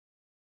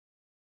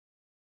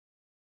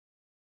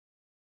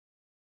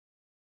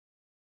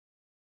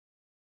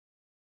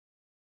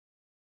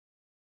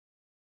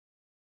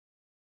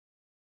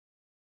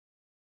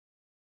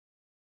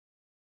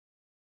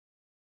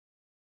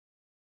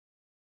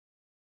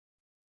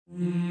Hey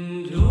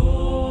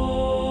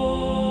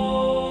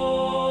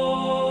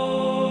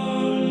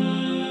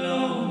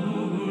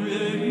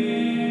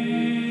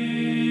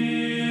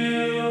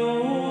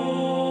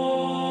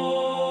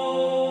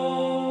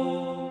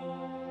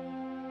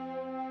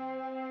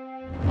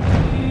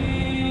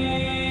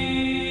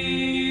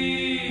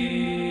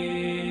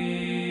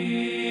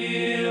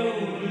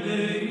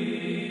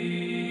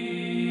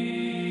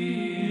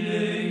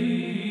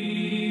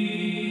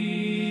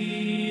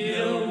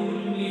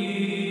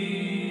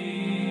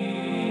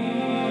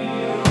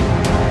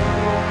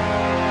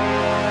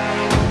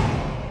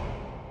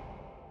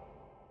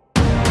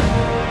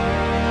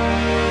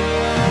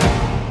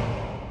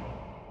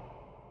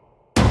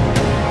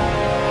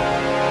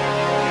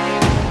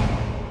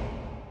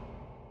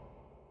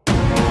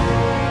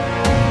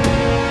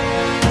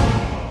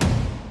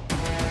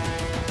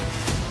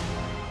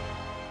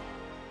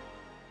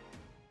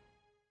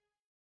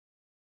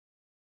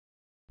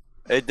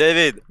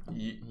David,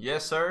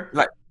 Yes, sir.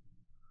 Like,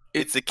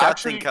 it's the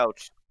casting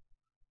couch.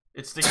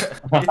 It's the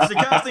it's the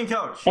casting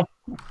couch.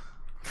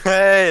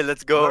 Hey,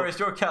 let's go. Where is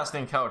your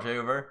casting couch,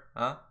 Eyjolfur?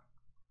 Huh?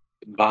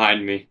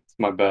 behind me. It's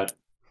my bed.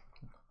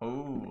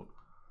 Ooh,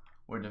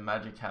 where the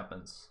magic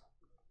happens.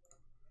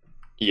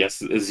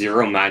 Yes,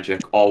 zero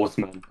magic, all with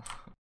men.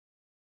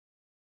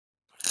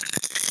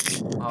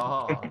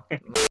 Oh.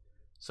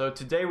 So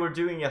today we're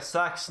doing a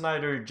Zack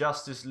Snyder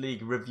Justice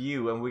League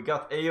review, and we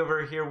got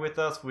Eyjolfur here with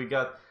us, we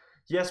got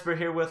Jesper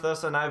here with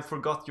us, and I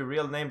forgot your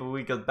real name, but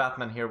we got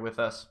Batman here with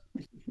us.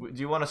 Do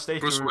you want to state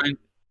Bruce your... Wayne.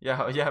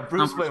 Yeah,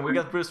 Bruce Wayne. We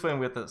got Bruce Wayne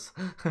with us.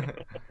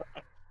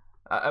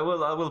 I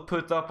will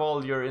put up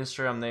all your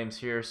Instagram names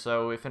here,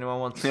 so if anyone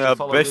wants to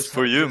follow best this,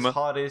 for you, this man.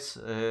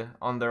 hotties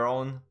on their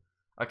own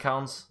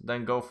accounts,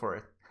 then go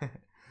for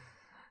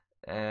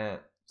it.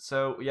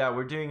 So yeah,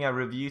 we're doing a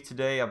review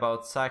today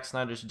about Zack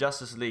Snyder's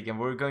Justice League, and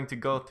we're going to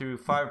go through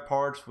 5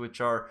 parts,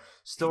 which are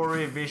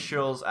story,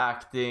 visuals,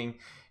 acting,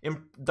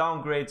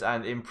 downgrades,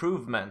 and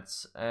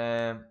improvements.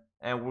 And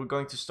we're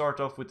going to start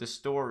off with the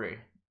story.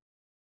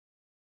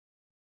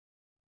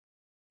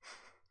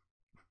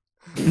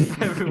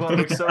 Everyone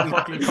looks so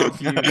fucking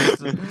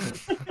confused.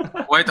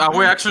 Wait, are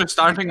we actually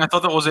starting? I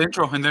thought that was the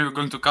intro, and then we're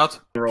going to cut.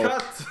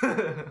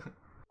 Cut!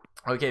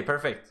 Okay,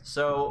 perfect.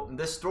 So,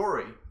 the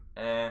story.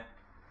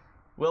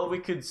 Well, we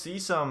could see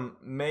some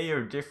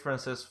major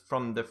differences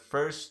from the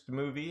first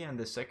movie and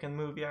the second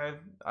movie,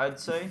 I'd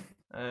say.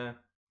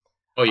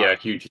 Oh yeah,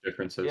 huge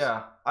differences.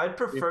 Yeah, I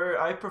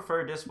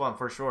prefer this one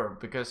for sure,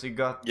 because it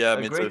got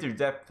a greater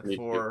depth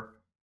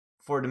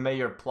for the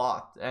major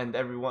plot, and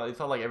it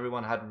felt like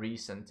everyone had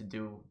reason to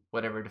do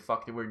whatever the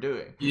fuck they were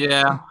doing.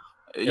 Yeah.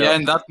 Yeah,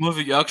 in that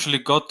movie you actually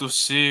got to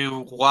see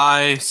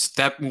why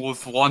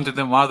Steppenwolf wanted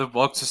the mother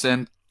boxes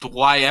and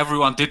why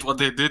everyone did what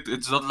they did.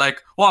 It's not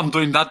like, oh, I'm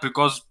doing that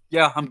because,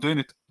 yeah, I'm doing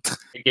it.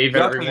 It gave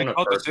You everyone a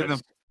actually got to see them.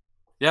 purpose.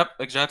 Yep,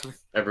 exactly.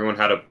 Everyone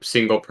had a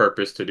single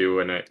purpose to do,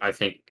 and I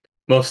think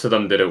most of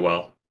them did it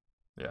well.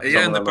 Yeah, Yeah,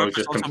 Some and of the them was purpose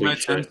just also complete made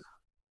shit. sense.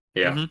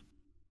 Yeah. Mhm.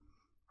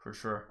 for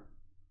sure.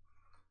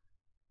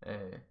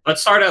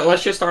 Let's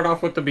just start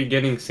off with the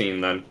beginning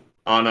scene then.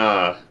 On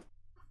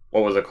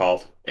what was it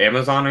called?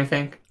 Amazon, I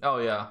think. Oh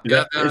yeah.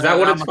 Is that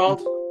what it's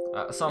called?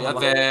 Something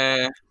like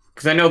Yeah,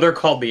 Because I know they're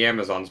called the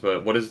Amazons,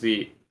 but what is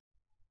the?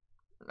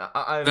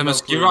 I have the no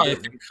mascara, clue. I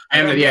think.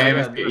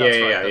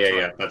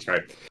 Yeah, that's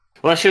right.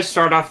 Let's just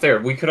start off there.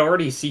 We could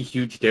already see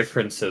huge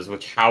differences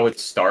with how it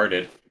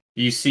started.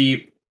 You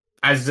see,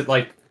 as it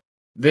like,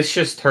 this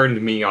just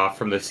turned me off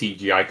from the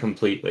CGI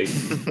completely.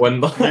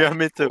 When Yeah,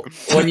 me too.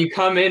 when you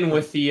come in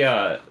with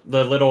the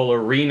little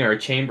arena or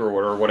chamber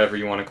or whatever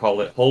you want to call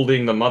it,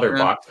 holding the mother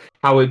box,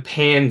 how it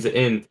pans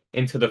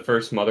into the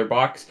first mother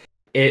box,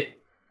 it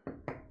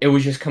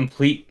was just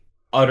complete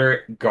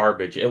utter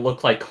garbage. It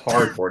looked like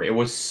cardboard. It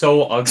was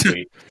so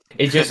ugly.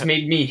 It just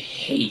made me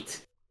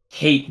hate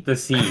the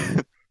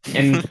scene.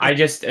 And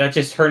that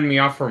just turned me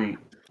off from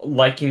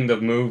liking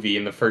the movie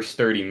in the first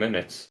 30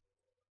 minutes.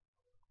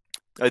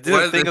 I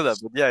didn't think of that,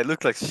 but yeah, it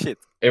looked like shit.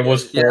 It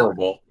was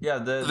horrible. Yeah,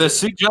 The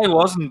CGI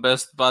wasn't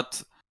best,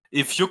 but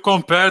if you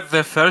compare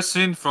the first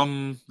scene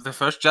from the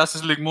first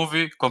Justice League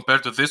movie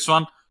compared to this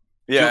one,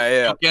 you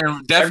can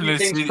definitely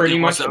Everything's see pretty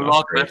it was much a an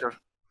lot upgrade. better.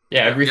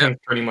 Yeah, everything's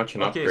pretty much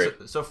an upgrade.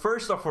 Okay, so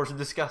first off, we're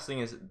discussing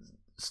is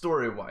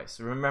story-wise.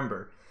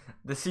 Remember,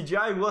 the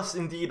CGI was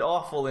indeed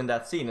awful in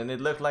that scene, and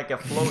it looked like a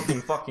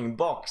floating fucking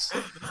box.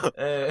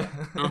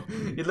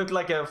 It looked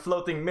like a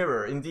floating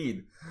mirror,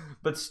 indeed.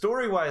 But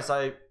story-wise,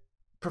 I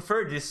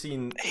prefer this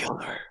scene.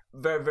 Eyjolfur,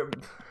 Very.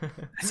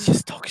 let's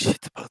just talk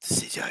shit about the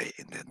CGI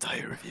in the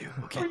entire review,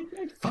 okay?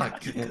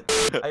 Fuck.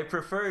 I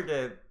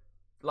prefer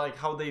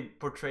how they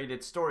portrayed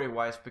it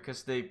story-wise,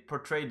 because they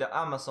portrayed the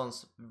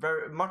Amazons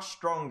very much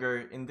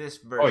stronger in this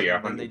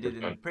version than they did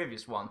in the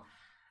previous one.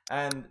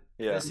 And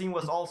the scene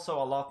was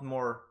also a lot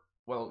more,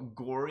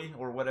 gory,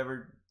 or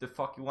whatever the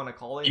fuck you want to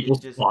call it.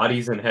 People's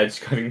bodies and heads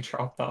getting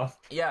chopped off.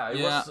 Yeah,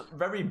 it was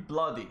very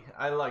bloody.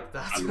 I like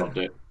that. I loved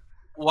it.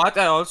 What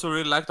I also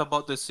really liked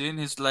about the scene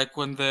is like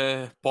when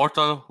the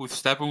portal with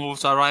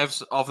Steppenwolf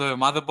arrives of the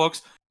mother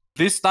box,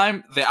 this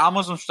time the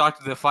Amazon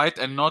started the fight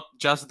and not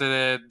just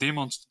the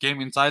demons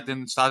came inside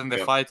and starting the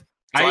fight.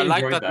 So I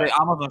like that the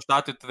Amazon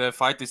started the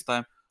fight this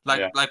time,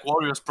 like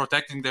warriors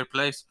protecting their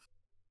place.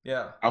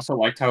 Yeah. I also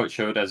liked how it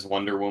showed as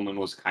Wonder Woman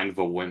was kind of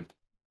a wimp.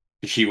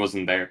 She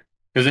wasn't there.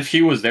 Because if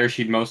she was there,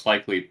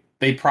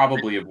 they'd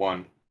probably have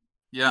won.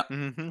 Yeah.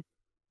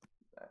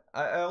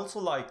 I also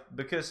liked,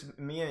 because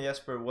me and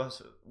Jesper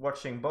was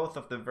watching both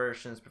of the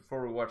versions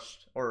before we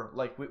watched, or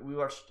like we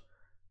watched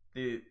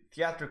the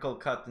theatrical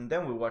cut and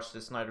then we watched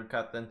the Snyder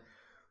cut, and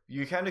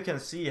you kind of can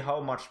see how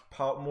much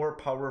more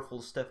powerful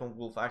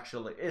Steppenwolf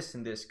actually is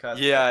in this cut.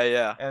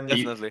 Yeah, and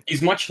definitely.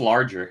 He's much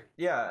larger.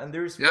 Yeah, and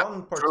there's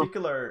one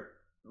particular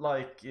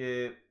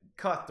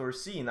cut or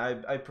scene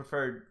I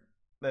preferred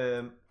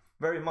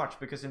very much,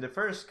 because in the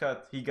first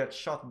cut he got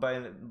shot by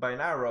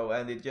an arrow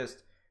and it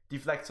just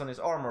deflects on his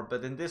armor,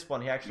 but in this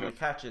one he actually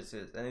catches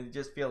it, and he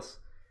just feels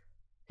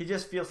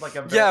like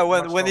a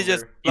when he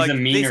just he's a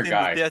meaner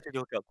guy. The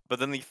theatrical cut, but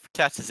then he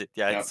catches it.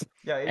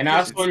 And I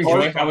also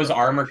enjoy how his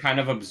armor kind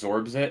of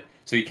absorbs it,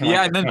 so you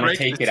can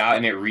take it out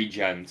and it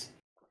regens.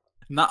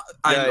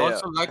 I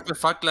also like the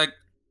fact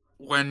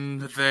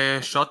when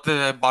they shot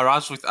the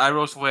barrage with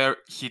arrows, where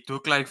he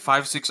took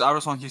 5-6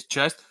 arrows on his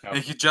chest, and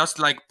he just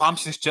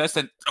pumps his chest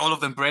and all of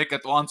them break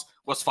at once,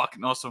 was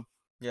fucking awesome.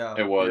 Yeah,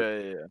 it was.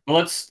 Yeah. Well,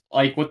 let's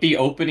with the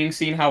opening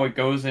scene, how it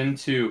goes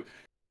into,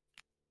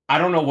 I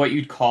don't know what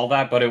you'd call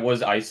that, but it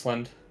was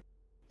Iceland.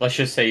 Let's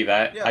just say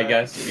that, I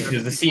guess,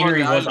 because the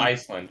scenery was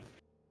Iceland.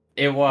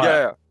 It was.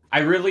 Yeah. I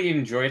really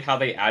enjoyed how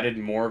they added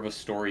more of a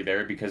story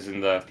there, because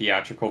in the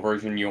theatrical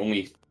version,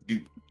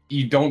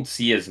 you don't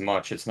see as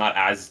much. It's not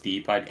as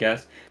deep, I'd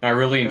guess. And I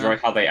really enjoy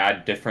how they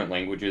add different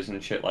languages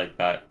and shit like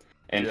that.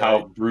 And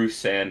how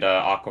Bruce and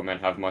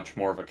Aquaman have much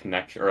more of a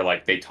connection,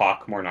 or they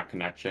talk more, not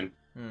connection.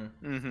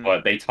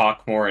 But they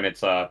talk more, and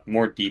it's a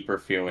more deeper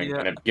feeling,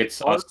 and it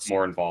gets us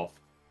more involved.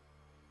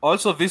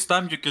 Also, this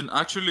time you can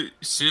actually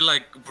see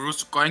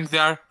Bruce going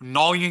there,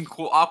 knowing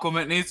who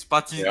Aquaman is,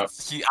 but he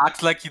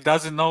acts like he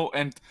doesn't know,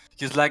 and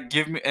he's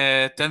give me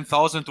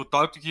 10,000 to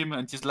talk to him,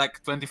 and he's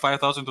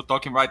 25,000 to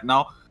talk to him right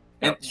now.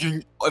 And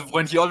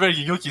when he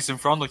already knew he's in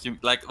front of him,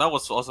 that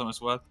was awesome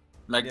as well.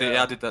 They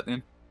added that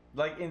in.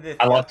 In the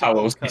I loved how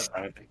it was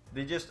cut,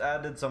 they just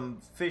added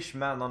some fish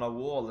man on a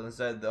wall and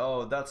said,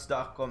 "Oh, that's the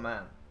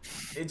Aquaman."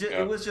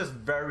 It was just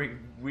very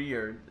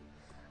weird.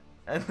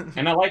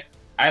 And I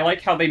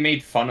like how they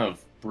made fun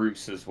of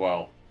Bruce as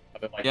well.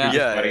 You're just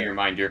letting your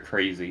mind, you're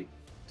crazy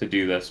to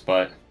do this,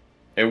 but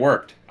it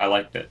worked. I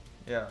liked it.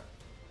 Yeah.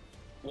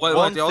 What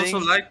I also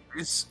like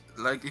is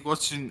it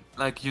was in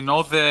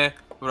the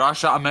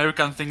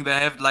Russia-American thing they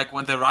have,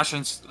 when the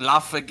Russians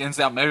laugh against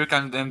the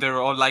American, then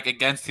they're all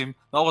against him.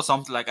 That was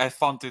something I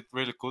found it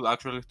really cool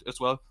actually as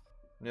well.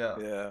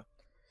 Yeah.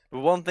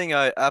 One thing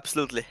I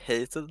absolutely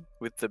hated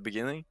with the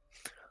beginning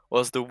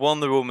was the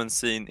Wonder Woman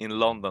scene in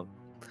London,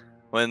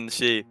 when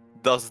she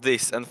does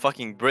this and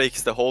fucking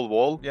breaks the whole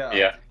wall.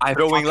 Yeah. I'm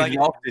throwing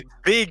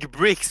big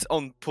bricks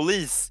on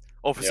police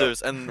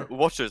officers and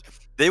watchers.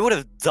 They would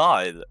have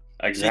died.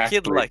 Exactly.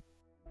 She killed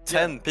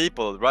 10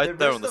 people right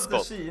there on the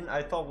spot. The scene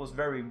I thought was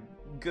very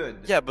good.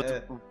 Yeah,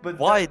 but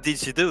why did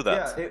she do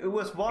that? Yeah, it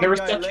was one there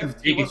was guy such left,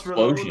 a big he was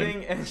explosion.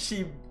 reloading, and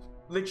she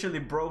literally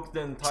broke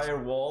the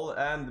entire wall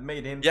and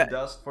made him to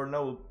dust for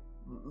no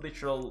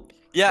literal...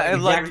 Yeah,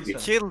 and Exactly.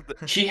 killed...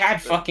 She had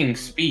fucking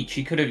speed.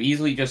 She could have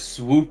easily just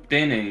swooped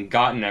in and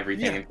gotten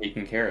everything and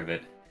taken care of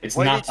it. It's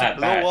Why not did she that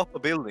blow bad. up a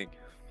building?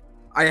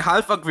 I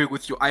half agree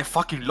with you. I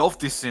fucking love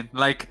this scene.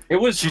 It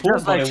was she cool,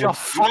 just but it was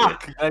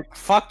fuck,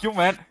 fuck you,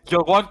 man.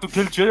 You want to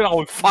kill children? I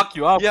will fuck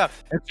you up. Yeah,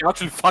 and she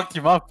actually fucked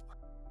him up.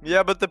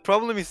 Yeah, but the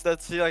problem is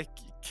that she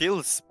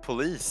kills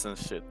police and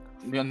shit.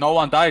 Yeah, no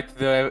one died.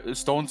 The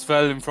stones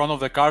fell in front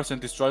of the cars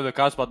and destroyed the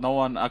cars, but no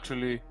one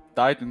actually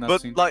died in that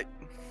scene.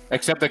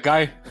 Except the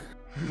guy.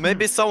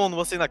 Maybe someone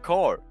was in a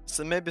car.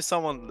 So maybe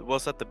someone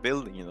was at the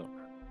building.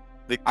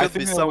 There could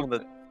be someone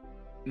that.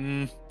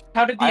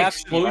 How did the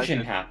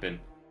explosion happen?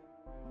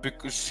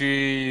 Because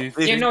she...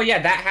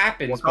 that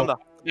happens. Wakanda.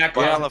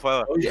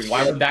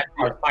 Why would that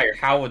cause fire?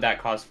 How would that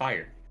cause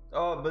fire?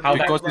 Oh, but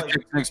because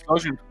it's an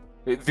explosion.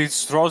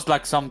 This throws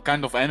some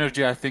kind of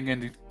energy, I think,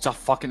 and it just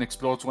fucking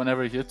explodes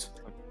whenever it hits.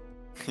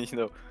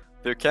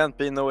 There can't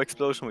be no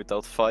explosion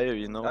without fire,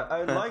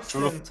 I liked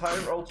the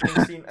entire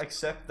opening scene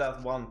except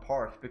that one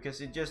part,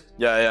 because it just...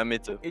 Yeah, me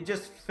too. It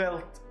just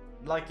felt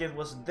like it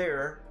was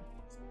there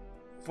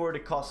for the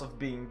cause of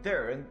being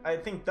there, and I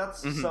think that's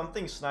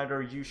something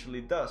Snyder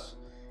usually does.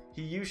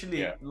 He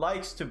usually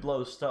likes to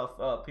blow stuff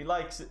up. He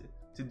likes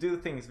to do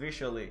things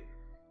visually.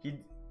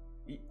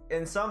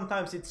 And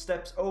sometimes it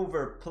steps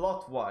over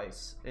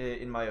plot-wise,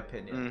 in my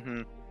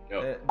opinion.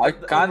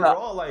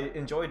 Overall, I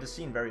enjoyed the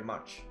scene very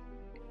much.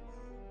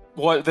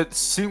 Well, the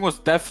scene was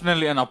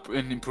definitely an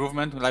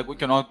improvement. We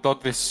cannot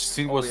talk. This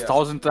scene was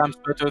 1,000 times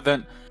better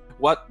than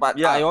what.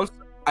 But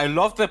I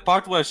love the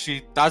part where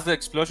she does the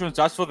explosion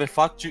just for the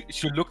fact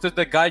she looked at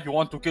the guy. You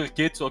want to kill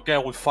kids? Okay, I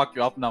will fuck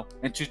you up now,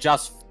 and she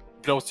just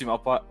blows him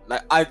apart.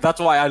 That's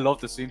why I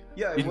love the scene.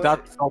 Yeah,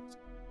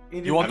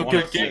 You want to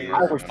kill King?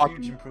 I will fuck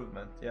huge him.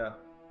 improvement. Yeah.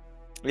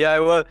 Yeah,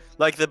 well,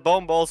 like the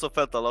bomb also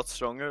felt a lot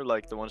stronger,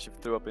 like the one she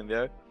threw up in the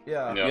air.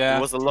 Yeah. Yeah.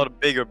 It was a lot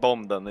bigger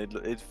bomb than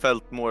it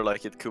felt more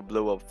like it could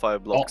blow up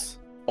 5 blocks.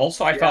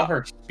 Also, I felt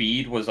her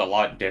speed was a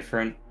lot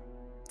different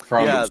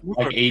from Yeah.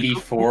 like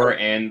 84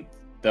 and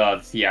the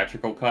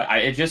theatrical cut.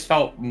 It just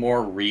felt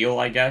more real,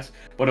 I guess,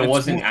 but it It's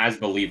wasn't smooth. as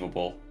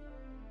believable.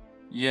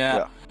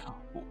 Yeah.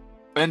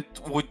 And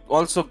we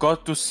also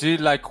got to see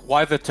like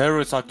why the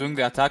terrorists are doing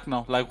the attack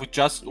now. Like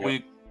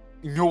we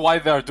knew why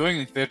they are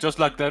doing it. They're just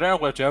like the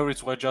railway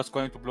terrorists were just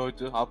going to blow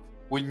it up.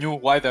 We knew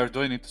why they're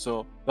doing it,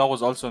 so that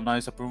was also a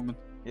nice improvement.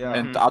 Yeah.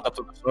 And add up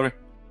to the story.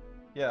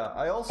 Yeah.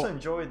 I also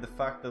enjoyed the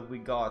fact that we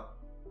got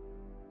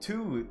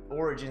 2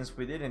 origins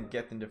we didn't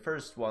get in the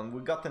first one.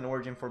 We got an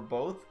origin for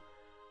both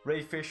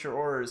Ray Fisher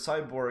or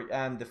Cyborg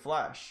and the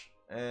Flash.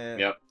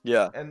 Yep.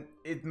 Yeah. And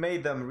it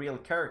made them real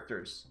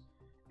characters.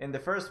 In the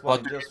first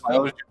What one, did just my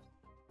origin?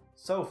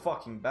 so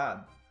fucking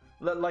bad.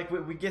 Like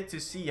we get to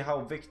see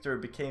how Victor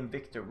became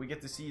Victor. We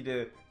get to see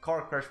the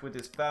car crash with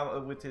his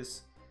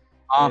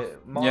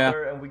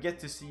mother, and we get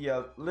to see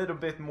a little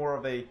bit more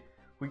of a.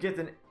 We get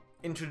an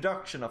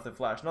introduction of the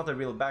Flash, not a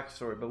real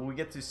backstory, but we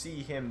get to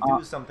see him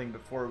do something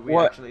before we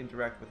actually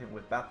interact with him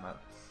with Batman.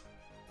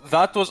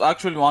 That was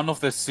actually one of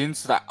the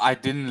scenes that I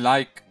didn't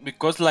like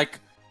because like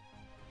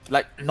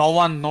no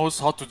one knows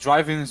how to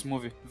drive in this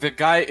movie. The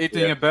guy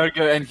eating a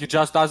burger and he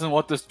just doesn't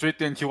want the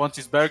street and he wants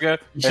his burger.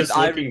 He's and just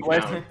looking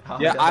down.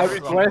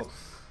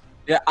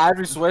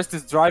 Iris West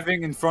is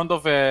driving in front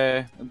of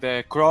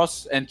the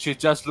cross and she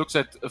just looks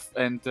at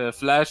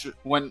Flash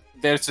when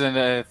there's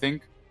a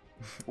thing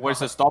where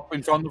it's a stop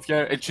in front of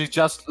her and she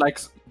just like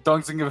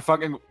doesn't give a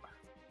fucking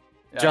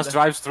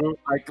drives through.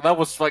 Like that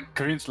was like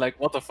cringe. Like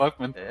what the fuck,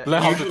 man?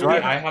 Learn how to Usually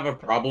drive. I have a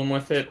problem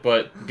with it,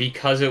 but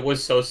because it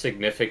was so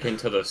significant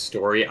to the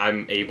story,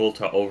 I'm able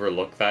to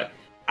overlook that.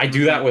 I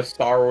do that with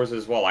Star Wars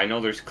as well. I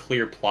know there's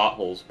clear plot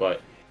holes,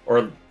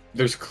 or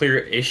there's clear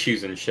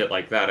issues and shit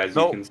like that, as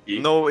you can see.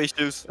 No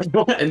issues.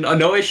 And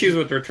no issues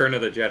with Return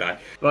of the Jedi.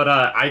 But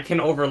I can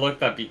overlook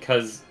that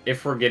because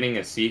if we're getting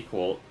a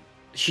sequel,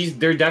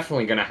 they're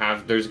definitely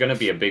there's gonna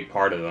be a big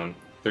part of them.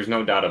 There's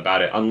no doubt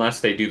about it, unless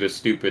they do the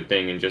stupid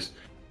thing and just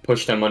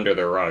push them under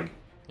the rug.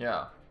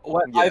 Yeah.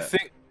 Well, I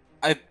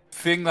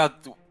think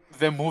that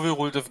the movie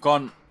would have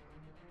gone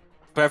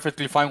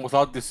perfectly fine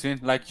without this scene.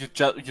 Like you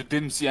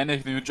didn't see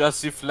anything. You just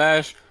see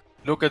Flash,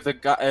 look at the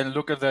guy and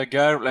look at the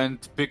girl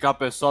and pick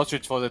up a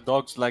sausage for the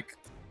dogs. Like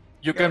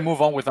you can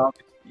move on without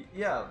it.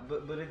 Yeah,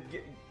 but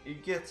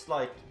it gets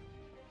like,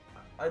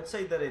 I'd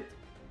say that it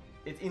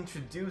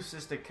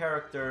introduces the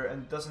character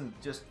and doesn't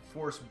just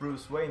force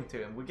Bruce Wayne to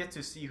him. We get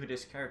to see who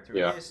this character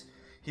is.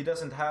 He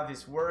doesn't have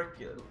his work,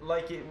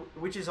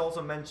 which is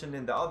also mentioned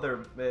in the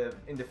other,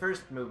 in the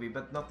first movie,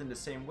 but not in the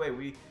same way.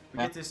 We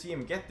get to see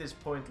him get these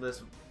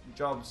pointless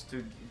jobs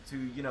to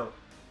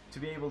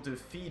be able to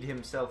feed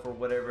himself or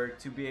whatever,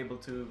 to be able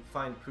to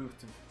find proof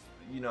to,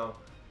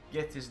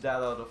 get his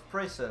dad out of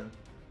prison.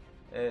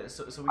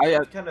 So we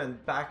get kind of a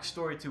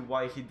backstory to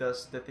why he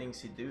does the things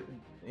he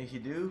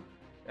do.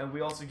 And we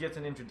also get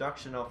an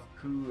introduction of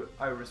who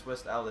Iris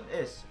West Allen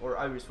is, or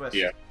Iris West.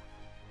 Yeah.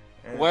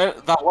 Well,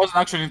 that wasn't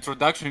actually an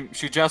introduction.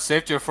 She just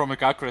saved her from a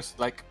car crash.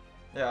 Like,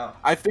 yeah.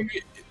 I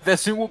think the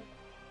scene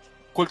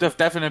could have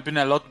definitely been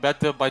a lot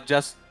better by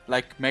just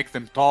like make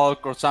them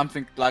talk or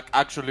something like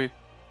actually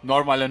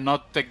normal and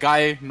not the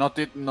guy not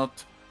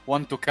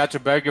want to catch a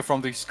burger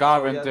from this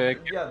car the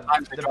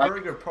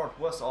burger part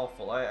was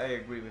awful. I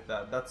agree with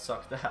that. That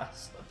sucked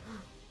ass.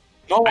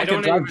 I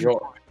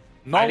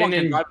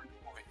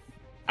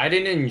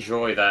didn't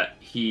enjoy that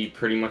he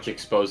pretty much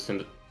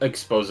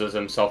exposes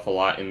himself a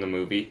lot in the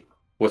movie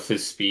with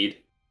his speed.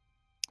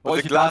 Well,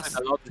 the glass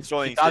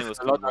destroying thing was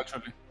a lot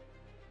actually.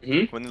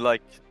 When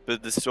he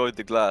destroyed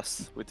the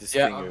glass with his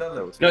finger.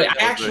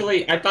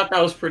 I thought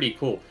that was pretty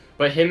cool.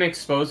 But him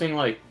exposing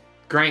like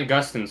Grant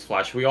Gustin's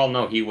Flash, we all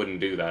know he wouldn't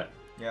do that.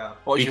 Yeah.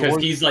 Because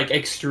he's like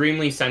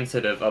extremely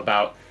sensitive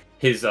about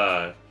his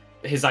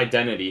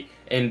identity,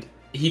 and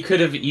he could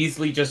have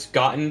easily just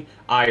gotten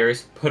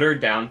Iris, put her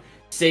down,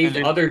 saved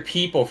other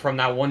people from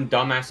that one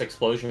dumbass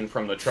explosion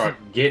from the truck,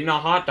 getting a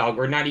hot dog,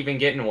 or not even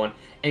getting one,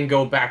 and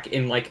go back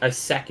in like a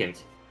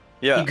second.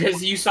 Yeah.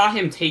 Because you saw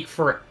him take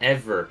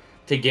forever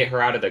to get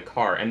her out of the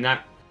car, and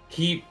I'm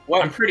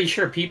pretty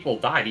sure people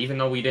died, even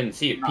though we didn't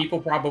see it. People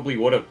probably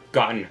would have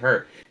gotten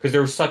hurt, because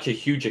there was such a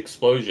huge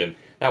explosion.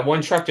 That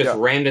one truck just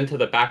rammed into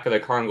the back of the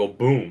car and go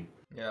boom.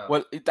 Yeah.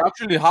 Well, it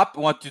actually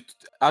happened. What you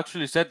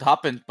actually said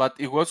happened, but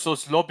it was so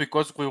slow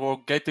because we were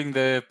getting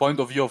the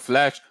point of view of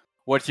Flash,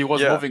 where he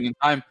was moving in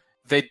time.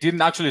 They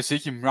didn't actually see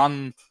him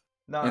run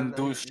and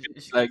do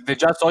shit. Like they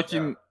just saw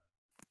him.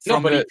 No,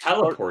 but he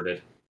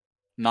teleported.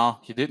 No,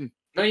 he didn't.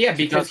 No, yeah,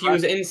 because he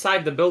was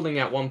inside the building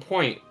at one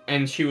point,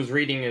 and she was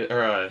reading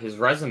his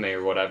resume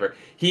or whatever.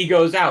 He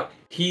goes out,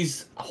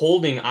 he's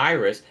holding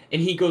Iris,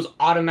 and he goes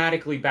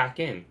automatically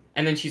back in.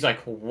 And then she's like,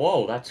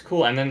 "Whoa, that's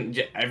cool," and then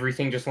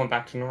everything just went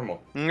back to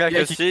normal. Yeah,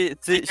 because she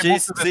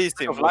sees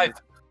him.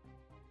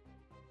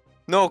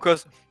 No,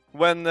 because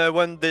when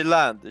they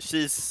land,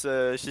 she sees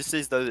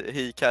that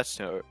he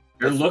catching her.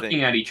 They're That's the looking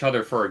thing. at each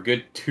other for a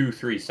good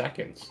 2-3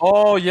 seconds.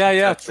 Oh yeah,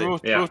 Exactly. true.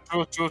 Yeah.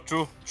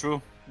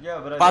 True. Yeah,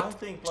 but I But don't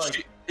think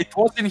like it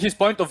was in his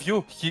point of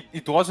view.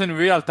 It was in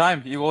real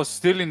time. He was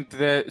still in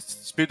the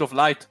speed of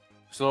light.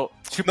 So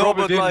she No,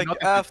 probably but didn't like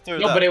notice it. after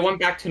No, that. but it went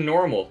back to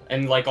normal,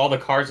 and like all the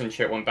cars and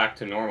shit went back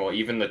to normal.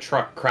 Even the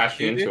truck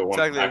crashing Did it? into it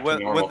went Exactly. back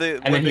to normal, When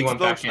the and then he went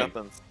back explosion in.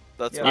 happens.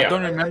 That's yeah, when I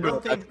don't I remember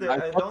don't that. think I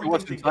I thought don't he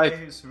was think the guy inside.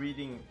 who's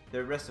reading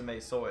the resume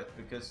saw it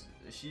because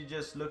she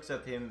just looks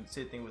at him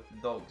sitting with the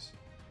dogs,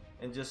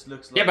 and just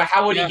looks like. Yeah, but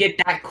how would Yeah. he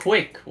get that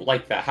quick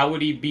like that? How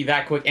would he be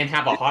that quick and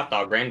have a hot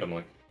dog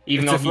randomly?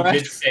 Even It's though a he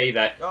flash. did say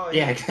that. Oh,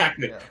 yeah, yeah.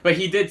 exactly. Yeah. But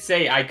he did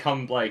say I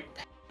come like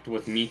packed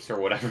with meats or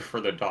whatever for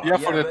the dog. Yeah,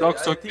 for the but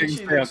dogs, so I think things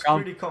she stay looks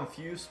account. pretty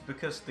confused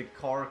because the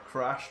car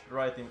crashed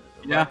right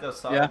Yeah,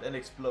 outside yeah. and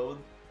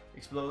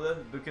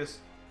exploded because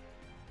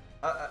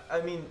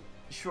I mean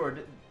sure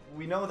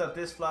we know that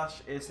this Flash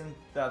isn't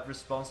that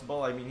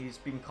responsible. I mean he's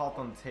been caught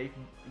on tape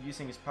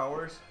using his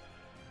powers,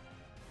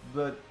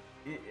 but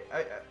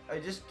I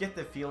just get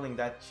the feeling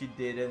that she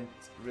didn't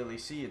really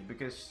see it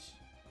because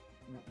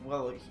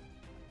well he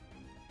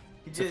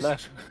It's a just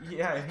Flash.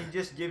 yeah he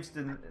just gives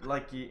the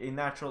like a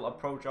natural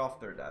approach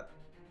after that.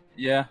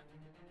 Yeah.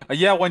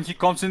 Yeah, when he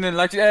comes in and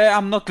like,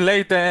 I'm not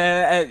late,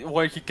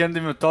 where he can't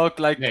even talk,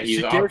 like, Yeah, he's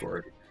she gave,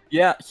 awkward.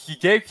 yeah, he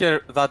gave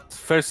her that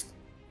first,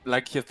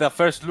 like, the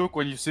first look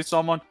when you see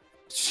someone,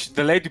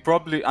 the lady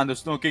probably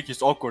understood, okay,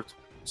 he's awkward.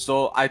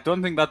 So I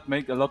don't think that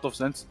makes a lot of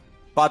sense.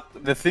 But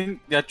the thing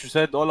that you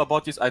said all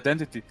about his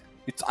identity,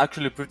 it's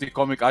actually pretty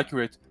comic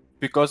accurate.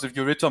 Because if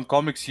you read some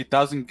comics, he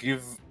doesn't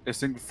give a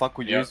single fuck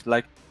who he Yeah. is.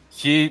 Like,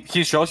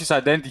 he shows his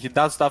identity, he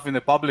does stuff in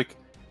the public.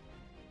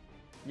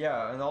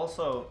 Yeah, and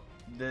also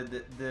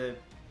the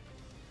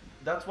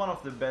that's one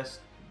of the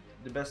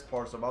best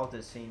parts about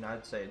this scene,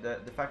 I'd say.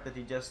 The fact that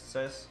he just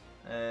says,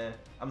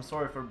 "I'm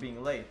sorry for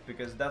being late,"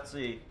 because that's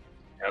a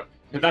Yep.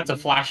 But that's a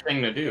Flash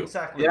thing to do.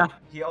 exactly. Yeah.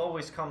 He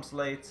always comes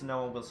late, so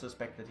no one will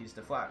suspect that he's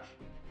the Flash.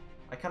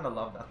 I kind of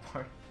love that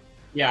part.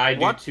 Yeah, I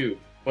do What? too.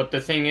 But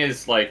the thing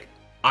is, like,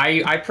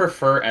 I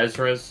prefer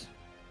Ezra's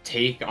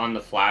take on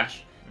the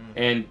Flash,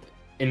 and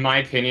in my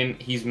opinion,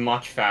 he's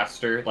much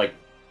faster. Like,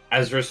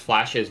 Ezra's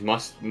Flash is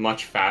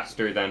much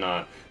faster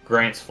than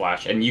Grant's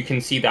Flash, and you can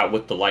see that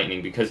with the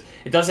lightning because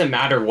it doesn't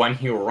matter when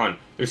he will run.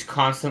 There's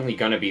constantly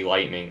gonna be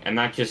lightning, and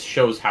that just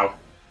shows how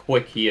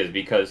quick he is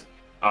because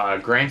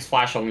Grant's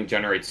Flash only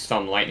generates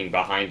some lightning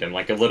behind him,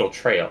 like a little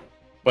trail,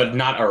 but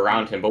not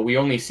around him. But we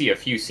only see a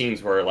few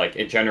scenes where like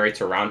it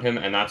generates around him,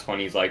 and that's when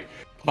he's like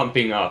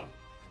pumping up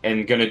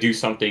and gonna do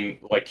something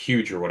like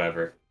huge or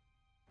whatever.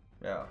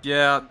 Yeah.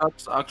 Yeah,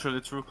 that's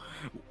actually true.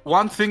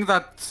 One thing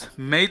that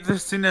made the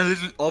scene a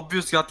little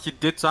obvious that he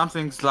did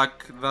something is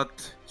like that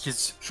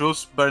his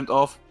shoes burned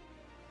off.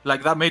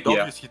 Like that made Yeah.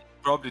 obvious he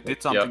probably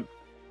did something.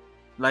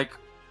 Like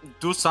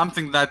do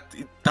something that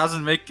it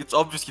doesn't make it's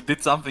obvious he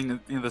did something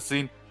in the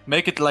scene.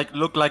 Make it like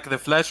look like the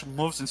Flash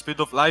moves in speed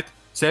of light,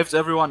 saves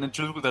everyone and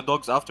chills with the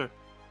dogs after.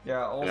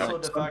 Yeah. Also Yeah. the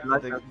fact Something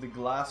that like the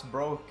glass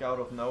broke out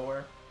of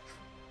nowhere.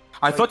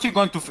 I Like- thought he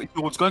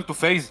was going to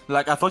phase.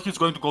 Like I thought he was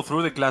going to go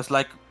through the glass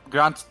like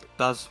Grant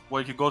does,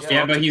 where he goes. Yeah, to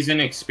Yeah, but he's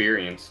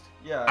inexperienced.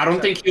 Yeah. I don't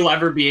exactly. think he'll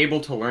ever be able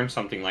to learn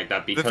something like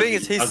that The because thing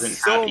is, he he's doesn't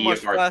so have much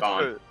Eobar's Dawn.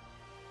 faster.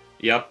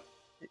 Yep.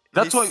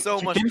 That's He's why so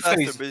he much can faster,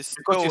 phase but he's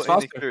because so he's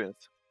faster.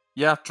 inexperienced.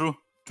 Yeah, true.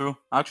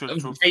 Actually,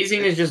 true. Phasing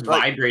is just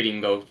Like-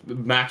 vibrating though,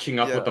 matching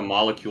up Yeah. with the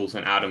molecules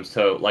and atoms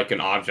to like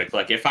an object.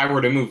 Like if I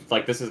were to move,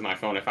 like this is my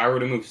phone. If I were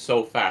to move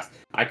so fast,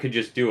 I could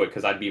just do it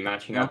because I'd be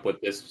matching Yeah. up with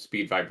this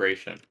speed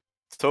vibration.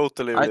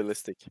 Totally I-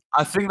 realistic.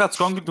 I think that's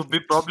going to be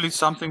probably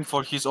something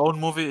for his own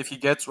movie if he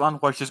gets one,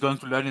 where he's going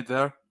to learn it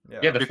there.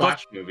 Yeah, the Because-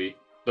 Flash movie,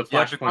 the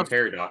Yeah, Flashpoint because-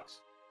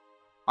 paradox.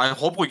 I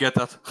hope we get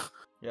that.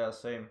 Yeah.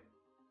 Same.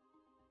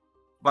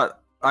 But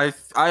I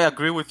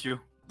agree with you.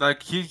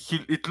 Like he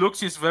it looks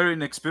he's very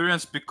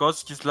inexperienced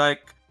because he's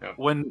like Yeah.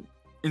 when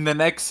in the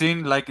next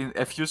scene, like in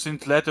a few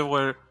scenes later,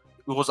 where it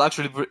was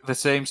actually the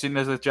same scene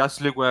as the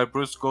Justice League, where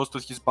Bruce goes to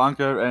his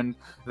bunker and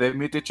they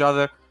meet each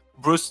other.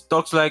 Bruce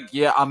talks like,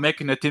 "Yeah, I'm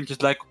making a team."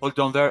 He's like, "Hold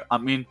on there." I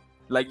mean,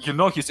 like you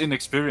know, he's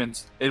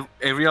inexperienced.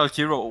 A real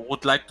hero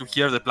would like to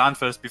hear the plan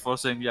first before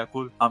saying, "Yeah,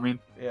 cool." I mean,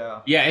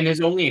 Yeah. Yeah, and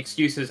his only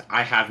excuse is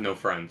I have no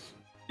friends.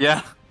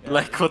 yeah, Yeah,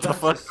 like what the that's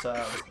fuck? just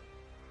sad.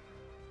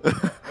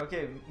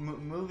 Okay,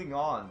 moving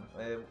on.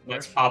 That's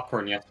where's-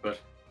 popcorn, yes, but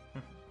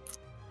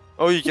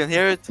Oh, you can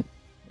hear it?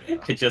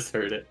 I just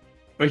heard it.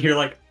 But you're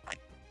like,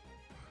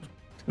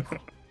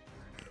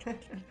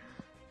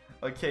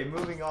 Okay,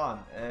 moving on.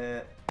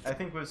 I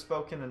think we've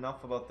spoken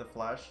enough about the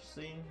Flash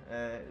scene.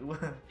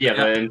 yeah,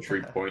 the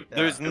entry point. Yeah.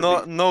 There's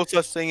no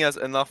such thing as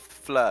enough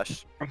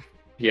Flash.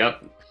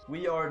 Yep.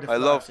 We are the I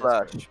love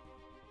Flash. Flash.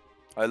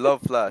 I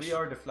love Flash. We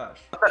are the Flash.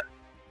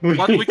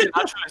 What we can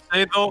actually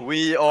say though,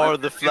 We are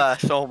the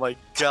Flash. Oh my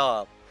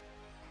god.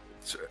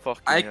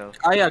 Fucking hell.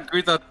 I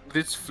agree that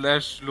this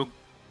Flash looked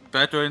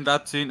better in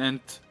that scene, and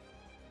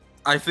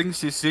I think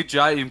his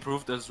CGI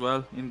improved as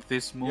well in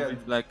this movie.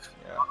 Like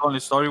Yeah. not only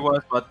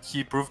story-wise, but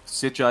he improved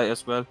CGI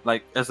as well,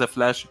 like as a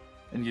Flash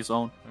in his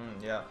own.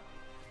 Yeah.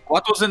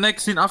 What was the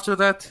next scene after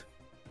that?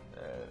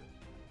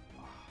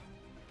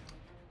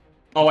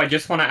 Oh, I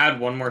just want to add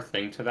one more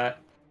thing to that.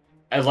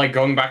 As like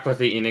going back with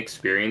the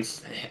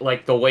inexperience,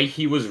 like the way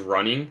he was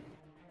running,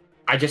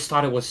 I just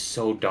thought it was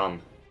so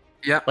dumb.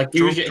 Yeah, Like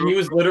he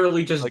was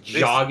literally just Like this.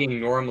 jogging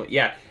normally.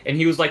 Yeah, and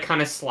he was like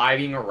kind of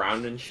sliding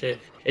around and shit.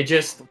 It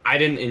just I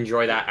didn't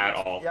enjoy that at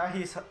all. Yeah,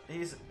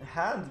 his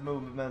hand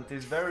movement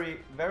is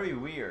very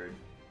weird.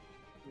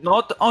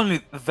 Not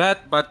only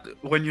that, but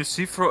when you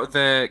see for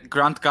the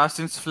Grant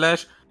Gustin's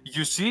Flash,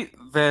 you see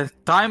the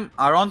time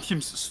around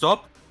him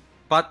stop,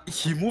 but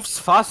he moves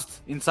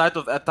fast inside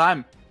of that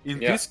time. In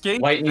this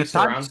case, Lightning the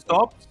time surrounds him.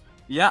 stops.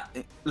 Yeah,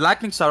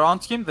 lightning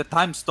surrounds him, the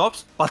time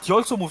stops, but he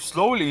also moves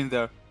slowly in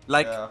there.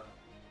 Like,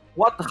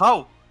 what?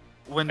 How?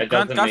 When It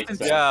Grant doesn't make Gustin...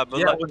 sense. Yeah,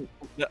 but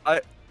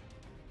like,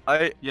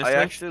 I Yes, I sir?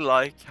 actually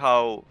like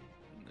how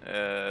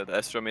the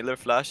Ezra Miller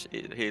Flash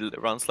he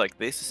runs like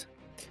this,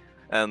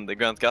 and the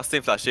Grant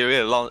Gustin Flash he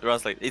really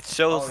runs like it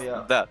shows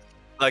that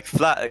like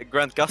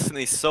Grant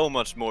Gustin is so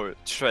much more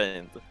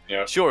trained.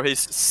 Yeah. Sure, he's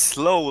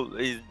slow.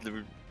 He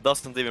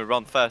doesn't even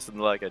run faster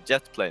than like a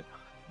jet plane,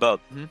 but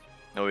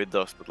no, he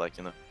does. But like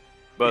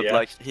but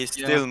like he's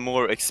still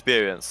more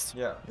experienced.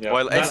 Yeah.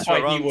 While That's Ezra why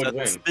he runs would at the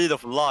win. speed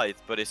of light,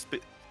 but his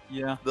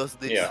Yeah. does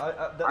this.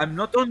 Yeah. I'm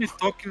not only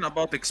talking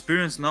about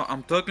experience now,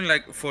 I'm talking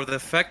like for the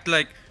fact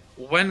like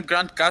when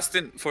Grant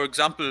Gustin, for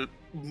example,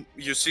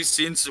 you see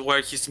scenes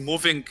where he's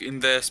moving in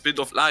the speed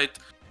of light,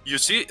 you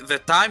see the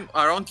time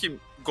around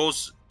him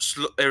goes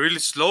really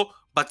slow,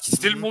 but he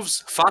still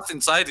moves fast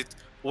inside it.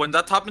 When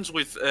that happens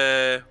with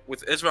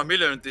Ezra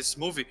Miller in this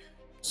movie,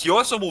 he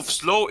also moves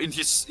slow in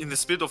the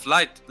speed of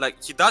light.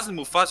 Like he doesn't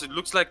move fast. It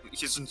looks like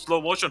he's in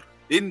slow motion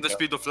in the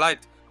speed of light,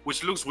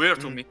 which looks weird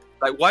to me.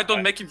 Like why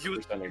don't make him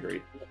use?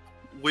 Agree.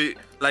 We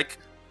like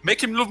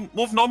make him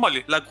move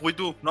normally, like we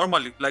do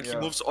normally. Like he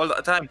moves all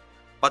the time,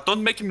 but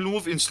don't make him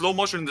move in slow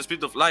motion in the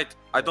speed of light.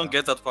 I don't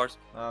get that part.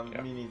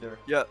 Me neither.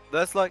 Yeah,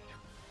 that's like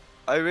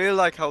I really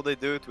like how they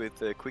do it with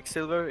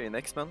Quicksilver in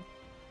X-Men.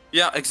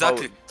 Yeah,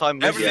 exactly.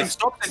 Everything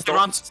stops and he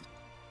runs.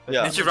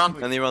 Yeah, and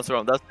he runs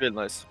around. That's really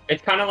nice.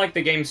 It's kind of like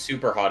the game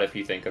Super Hot if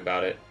you think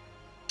about it.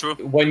 True.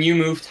 When you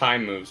move,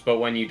 time moves, but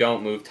when you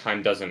don't move,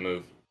 time doesn't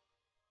move.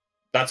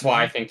 That's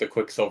why I think the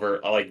Quicksilver,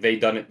 like they've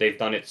done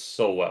it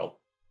so well.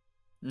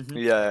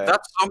 Yeah,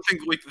 that's something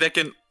they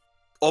can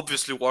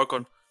obviously work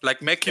on.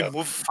 Like make him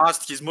move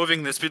fast. He's moving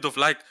in the speed of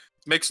light.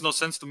 It makes no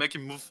sense to make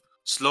him move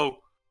slow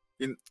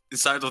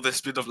inside of the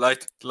speed of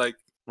light. Like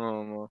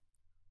no.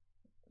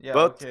 Yeah,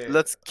 but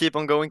let's keep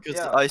on going because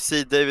I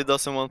see David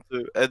doesn't want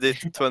to edit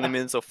 20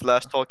 minutes of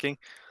Flash talking.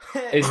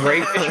 Is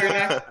Ray Fisher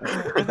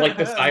next? Like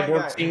the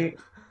cyborg scene.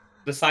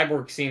 The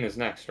cyborg scene is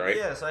next, right?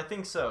 Yes, I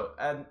think so.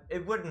 And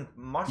it wouldn't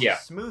much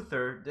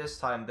smoother this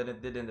time than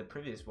it did in the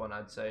previous one,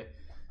 I'd say.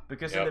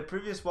 Because in the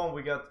previous one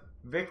we got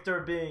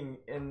Victor being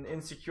an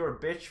insecure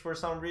bitch for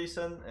some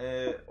reason.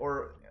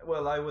 Or,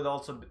 well, I would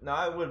also...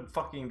 I would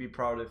fucking be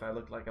proud if I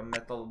looked like a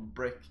metal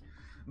brick.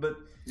 But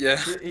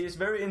he's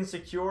very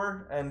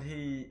insecure and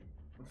he,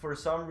 for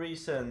some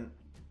reason,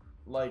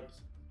 like...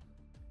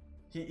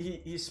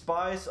 He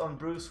spies on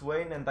Bruce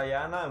Wayne and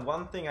Diana, and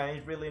one thing I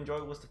really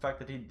enjoyed was the fact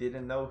that he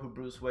didn't know who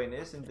Bruce Wayne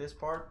is in this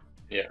part.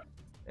 Yeah.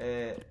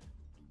 And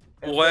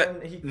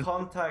then he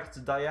contacts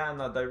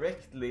Diana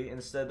directly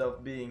instead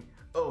of being,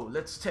 oh,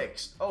 let's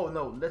text. Oh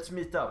no, let's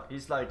meet up.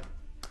 He's like,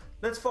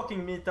 let's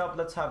fucking meet up.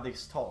 Let's have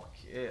this talk.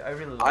 I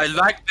really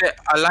like.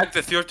 I like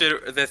the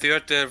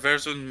theater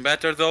version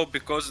better though,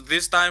 because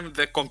this time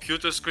the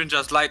computer screen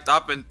just light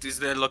up and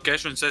the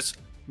location says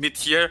meet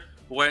here.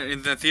 When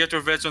in the theater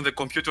version the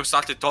computer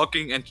started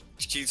talking and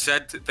she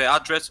said the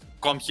address,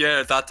 come here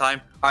at that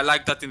time. I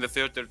like that in the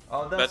theater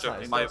that's better.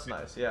 Nice. In my that's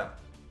opinion. Nice, yeah.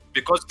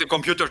 Because the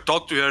computer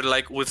talked to her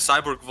like with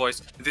cyborg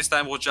voice. This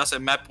time was just a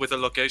map with a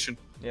location.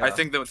 I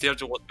think the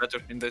theater was better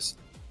in this.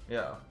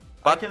 Yeah,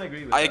 but I can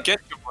agree with that. I get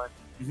your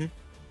point.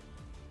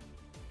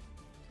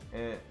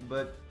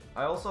 But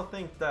I also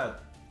think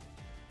that...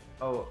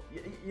 Oh,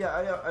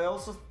 yeah, I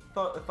also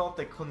thought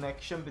the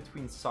connection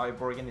between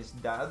Cyborg and his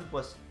dad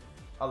was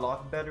a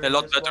lot better.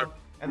 One.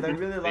 And I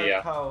really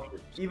liked how,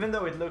 even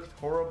though it looked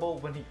horrible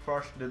when he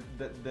crushed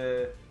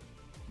the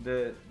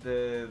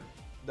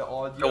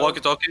audio, the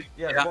walkie-talkie.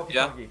 The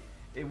walkie-talkie.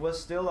 It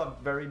was still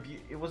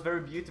it was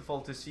very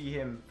beautiful to see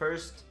him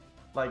first,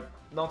 like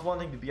not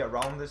wanting to be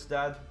around his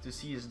dad, to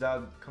see his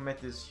dad commit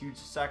this huge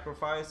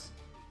sacrifice,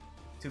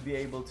 to be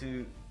able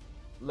to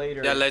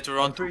later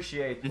on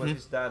appreciate what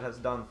his dad has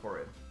done for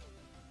him.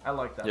 I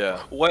like that.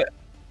 Yeah. Well,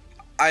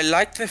 I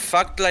like the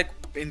fact like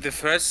in the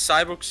first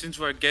cyborg scenes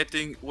we're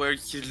getting where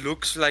he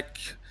looks like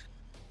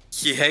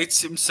he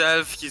hates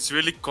himself. He's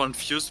really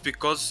confused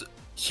because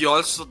he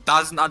also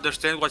doesn't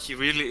understand what he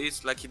really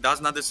is. Like he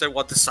doesn't understand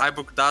what the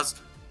cyborg does.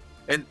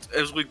 And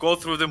as we go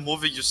through the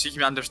movie, you see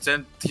him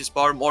understand his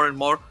power more and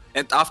more.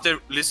 And after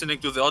listening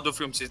to the audio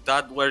from his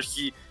dad, where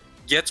he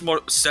gets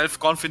more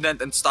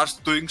self-confident and starts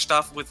doing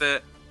stuff with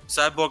the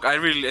Cyborg, I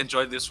really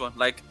enjoyed this one.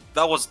 Like,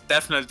 that was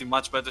definitely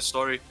much better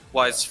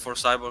story-wise for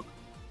Cyborg.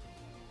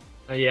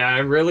 Yeah, I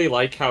really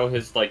like how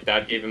his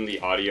dad gave him the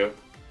audio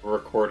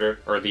recorder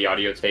or the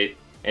audio tape,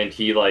 and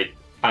he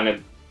kind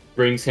of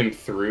brings him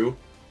through.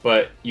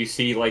 But you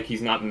see,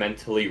 he's not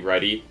mentally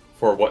ready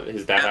for what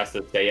his dad has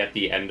to say at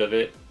the end of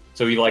it.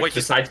 So he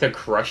decides to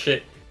crush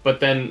it. But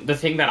then the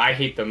thing that I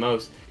hate the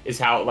most is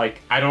how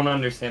I don't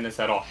understand this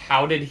at all.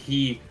 How did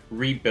he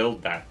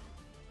rebuild that?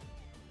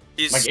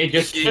 It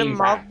just came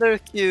back. Mother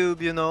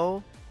cube, you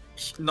know.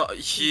 No,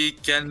 he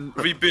can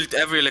rebuild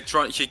every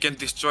electronic. He can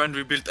destroy and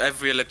rebuild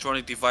every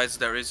electronic device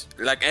there is.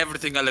 Like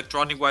everything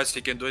electronic-wise,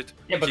 he can do it.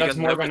 Yeah, but that's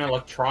more than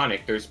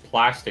electronic. There's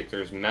plastic,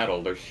 there's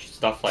metal, there's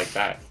stuff like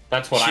that.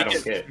 That's what I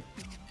don't get.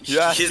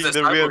 You're asking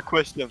the real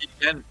question.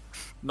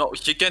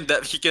 He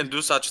can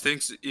do such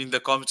things in the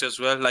comics as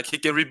well. Like he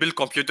can rebuild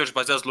computers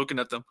by just looking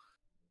at them,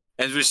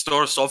 and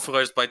restore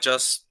softwares by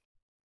just.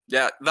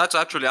 Yeah, that's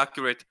actually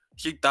accurate.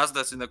 He does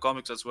that in the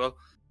comics as well.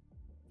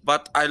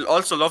 But I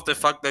also love the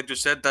fact that you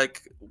said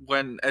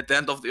when at the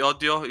end of the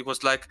audio it was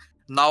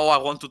now I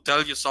want to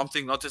tell you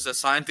something not as a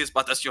scientist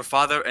but as your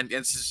father, and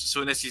as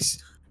soon as he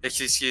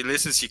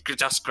listens he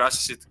just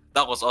crushes it.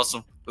 That was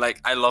awesome.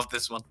 I love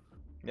this one.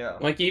 Yeah.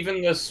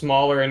 Even the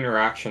smaller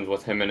interactions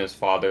with him and his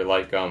father,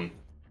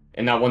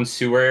 in that one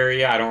sewer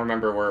area, I don't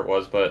remember where it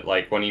was, but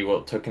when he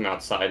took him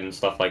outside and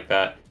stuff like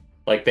that,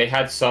 they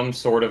had some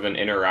sort of an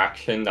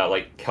interaction that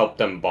helped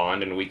them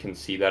bond, and we can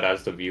see that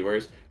as the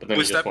viewers. But then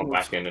he just went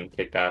back in and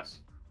kicked ass.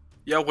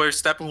 Yeah, where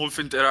Steppenwolf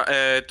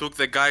took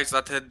the guys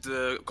that had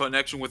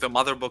connection with the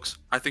mother box.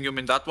 I think you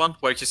mean that one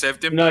where he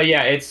saved him. No,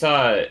 yeah, it's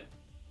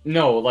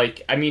no,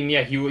 I mean,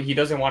 yeah, he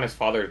doesn't want his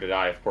father to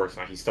die, of course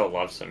not. He still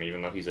loves him,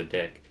 even though he's a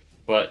dick.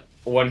 But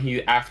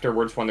when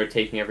afterwards, when they're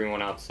taking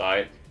everyone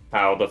outside,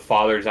 how the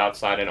father's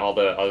outside and all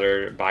the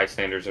other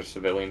bystanders or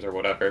civilians or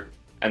whatever.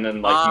 And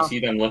then, you see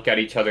them look at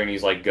each other, and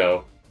he's like,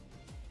 "Go."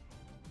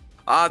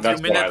 Do you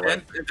mean at the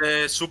end,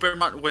 the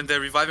Superman, when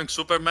they're reviving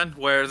Superman,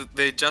 where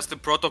they just the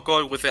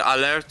protocol with the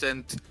alert,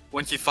 and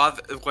when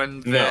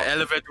the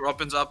elevator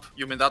opens up?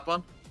 You mean that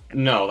one?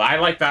 No, I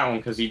like that one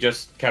because he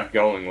just kept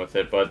going with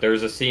it. But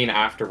there's a scene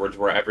afterwards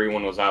where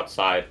everyone was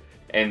outside,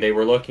 and they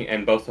were looking,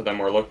 and both of them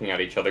were looking at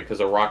each other because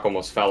a rock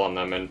almost fell on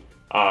them, and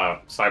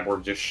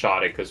Cyborg just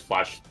shot it because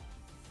Flash,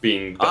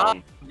 being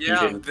dumb, he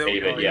didn't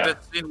save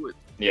it.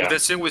 Yeah. The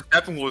scene with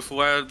Steppenwolf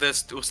where the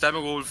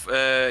Steppenwolf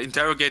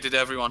interrogated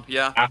everyone.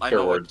 Yeah.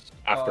 Afterwards,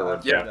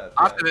 yeah.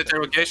 After the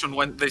interrogation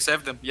when they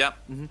saved them. Yeah.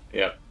 Mm-hmm.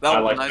 Yeah. That I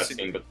was like nice that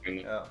scene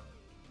between them.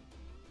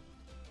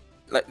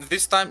 Yeah.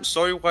 This time,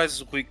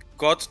 story-wise, we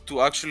got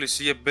to actually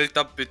see a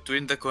build-up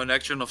between the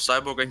connection of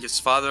Cyborg and his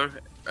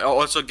father.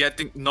 Also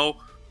getting know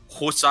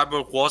who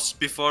Cyborg was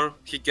before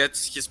he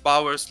gets his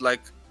powers,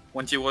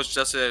 when he was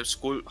just a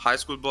high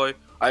school boy.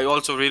 I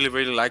also really,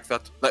 really like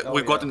that.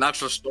 We got an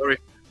actual story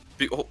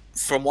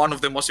from one of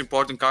the most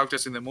important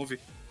characters in the movie.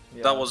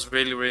 Yeah. That was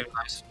really, really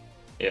nice.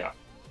 Yeah.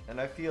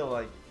 And I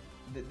feel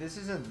this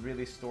isn't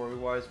really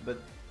story-wise, but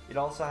it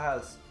also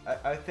has.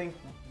 I think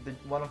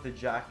one of the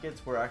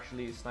jackets were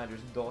actually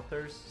Snyder's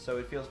daughters, so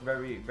it feels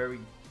very, very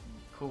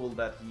cool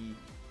that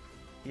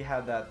he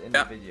had that in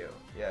the video.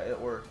 Yeah,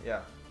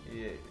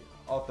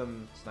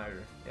 Autumn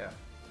Snyder. Yeah.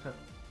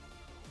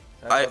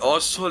 I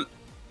also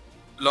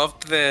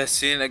loved the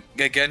scene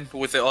again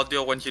with the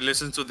audio when he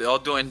listens to the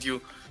audio and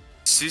you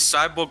see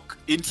Cyborg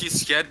in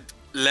his head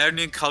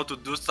learning how to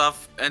do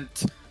stuff. And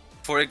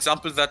for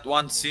example, that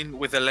one scene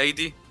with a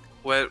lady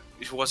where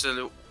she was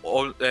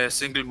a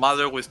single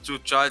mother with 2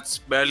 children,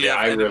 barely. Yeah,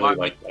 I really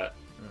like that.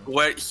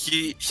 Where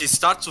he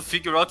starts to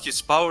figure out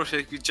his power.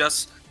 He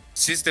just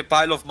sees the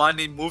pile of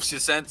money, moves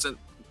his hands, and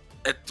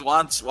at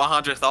once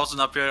 100,000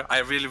 appear. I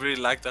really,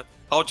 really like that.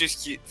 How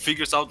just he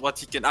figures out what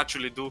he can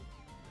actually do.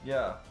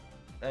 Yeah,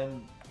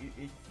 and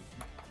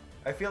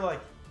I feel like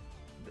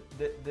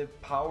the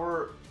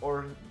power,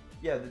 or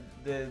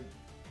the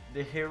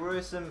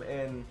heroism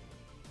in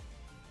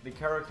the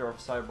character of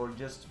Cyborg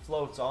just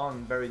floats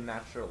on very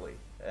naturally,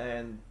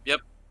 and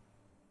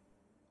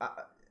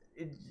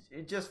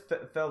it just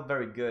felt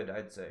very good,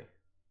 I'd say.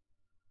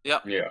 Yeah.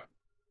 And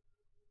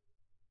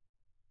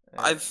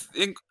I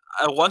think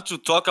I want to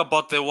talk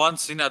about the one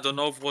scene, I don't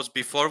know if it was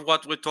before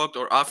what we talked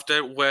or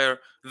after, where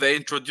they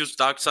introduced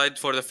Darkseid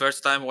for the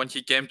first time when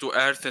he came to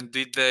Earth and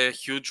did the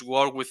huge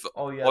war with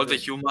all the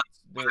humans,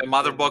 with the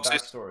mother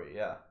boxes. Backstory,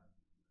 yeah.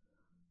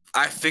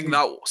 I think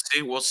that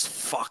scene was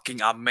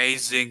fucking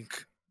amazing.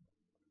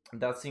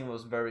 That scene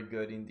was very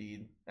good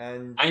indeed,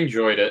 and I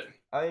enjoyed it.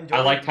 I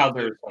liked how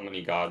there were so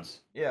many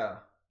gods. Yeah.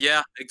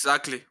 Yeah,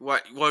 exactly.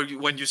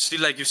 When you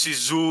see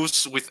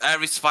Zeus with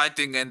Ares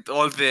fighting and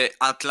all the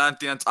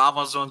Atlanteans,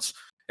 Amazons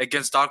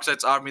against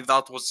Darkseid's army,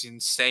 that was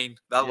insane.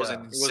 That was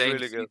an insane. It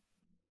was really good.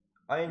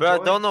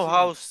 But I don't know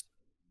how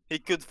he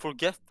could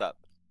forget that.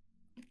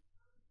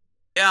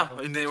 Yeah,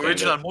 in the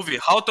original movie.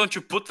 How don't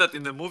you put that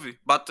in the movie?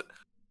 But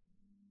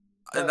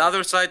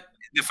another side,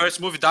 the first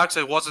movie,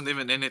 Darkseid wasn't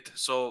even in it,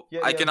 so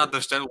I can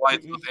understand why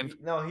it's not in.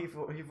 No, he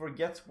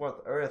forgets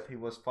what Earth he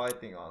was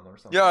fighting on or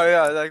something.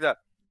 Yeah, like that.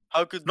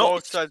 How could No.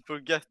 Darkseid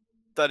forget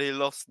that he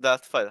lost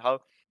that fight? How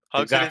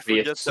Exactly, could he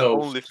forget it's the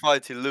so- only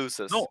fight he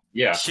loses? No,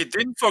 Yeah. he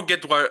didn't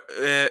forget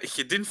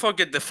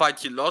the fight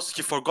he lost.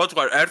 He forgot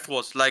where Earth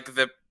was, like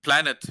the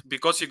planet,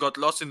 because he got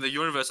lost in the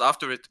universe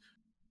after it.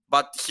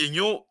 But he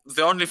knew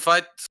the only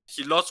fight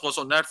he lost was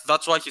on Earth.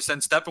 That's why he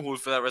sent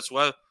Steppenwolf there as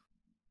well,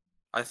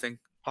 I think.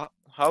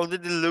 How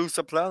did he lose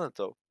a planet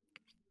though?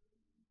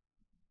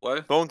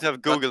 Well, Don't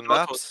have Google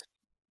plot Maps.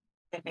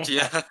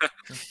 yeah.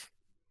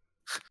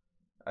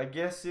 I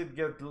guess you'd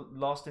get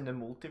lost in the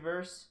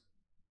multiverse.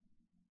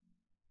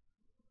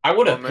 I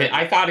would have. Oh, man.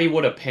 I thought he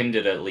would have pinned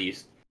it at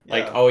least.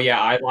 Like, Yeah. oh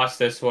yeah, I lost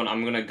this one.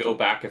 I'm gonna go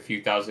back a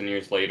few thousand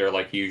years later,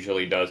 like he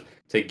usually does,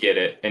 to get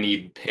it, and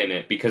he'd pin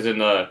it. Because in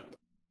the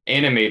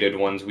animated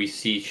ones, we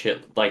see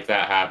shit like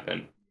that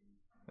happen.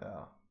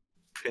 Yeah.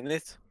 Pin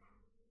it?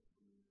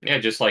 Yeah,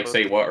 just like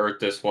say what Earth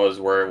this was,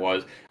 where it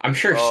was. I'm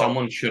sure Oh.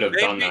 someone should have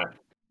done Maybe- that.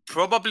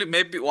 Probably,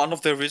 maybe one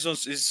of the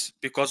reasons is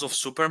because of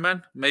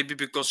Superman. Maybe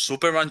because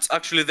Superman's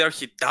actually there,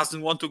 he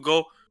doesn't want to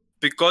go.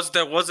 Because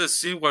there was a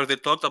scene where they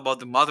talked about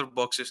the mother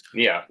boxes.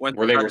 Yeah, When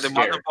where they were the scared.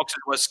 mother boxes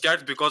were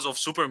scared because of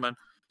Superman.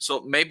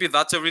 So maybe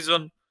that's a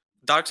reason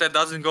Darkseid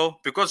doesn't go.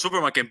 Because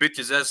Superman can beat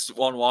his ass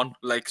 1-1,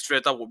 like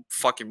straight up would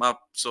fuck him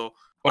up. So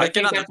But I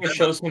can think that just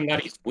shows him that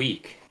he's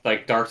weak.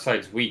 Like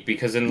Darkseid's weak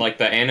because in like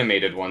the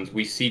animated ones,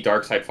 we see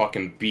Darkseid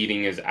fucking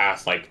beating his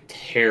ass like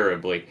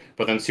terribly.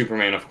 But then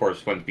Superman, of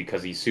course, wins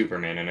because he's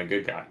Superman and a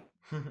good guy.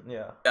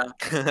 Yeah.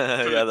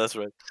 Yeah, that's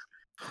right.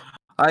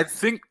 I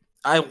think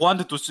I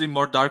wanted to see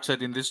more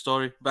Darkseid in this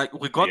story. Like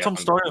we got Yeah, some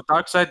story of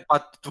Darkseid,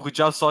 but we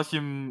just saw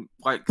him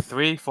like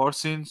 3-4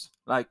 scenes.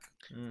 Like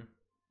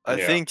I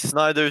Yeah. think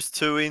Snyder's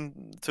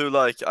too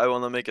like I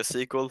want to make a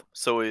sequel,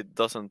 so it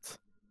doesn't.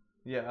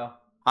 Yeah.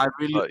 I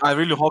Like-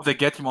 really hope they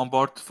get him on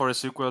board for a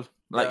sequel.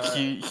 Like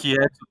Yeah. he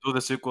had to do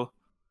the sequel.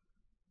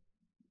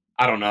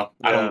 I don't know.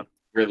 I Yeah. don't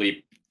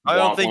really. I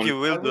don't want think one. he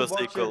will I do a would watch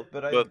sequel, it,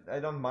 but I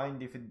don't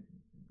mind if it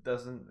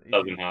doesn't. If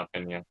Doesn't it-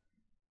 happen. Yeah.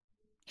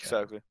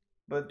 exactly.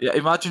 But Yeah,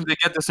 imagine they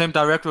get the same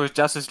director as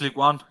Justice League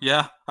 1.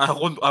 Yeah, I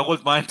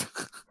wouldn't mind.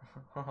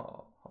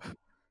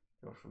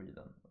 Josh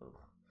Whedon. Ugh.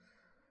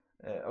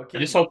 I Okay.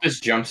 just hope this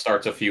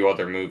jumpstarts a few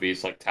other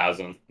movies like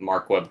Tasm,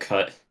 Mark Webb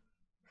cut.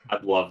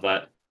 I'd love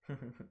that.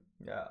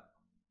 Yeah.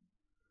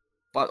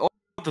 But all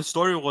the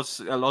story was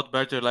a lot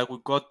better. Like we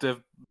got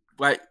the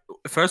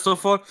first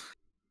of all,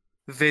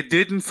 they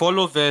didn't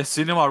follow the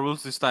cinema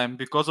rules this time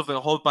because of the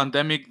whole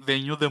pandemic.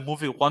 They knew the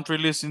movie won't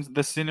release in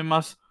the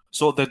cinemas,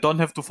 so they don't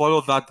have to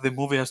follow that. The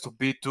movie has to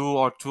be 2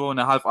 or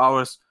 2.5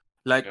 hours.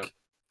 Like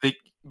Yeah.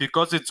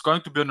 because it's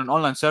going to be on an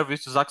online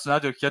service. Zack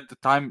Snyder had the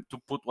time to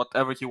put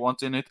whatever he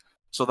wants in it,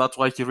 so that's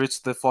why he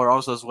reached the 4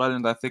 hours as well.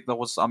 And I think that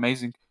was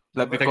amazing.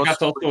 Like I think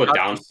that's also a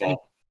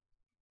downfall.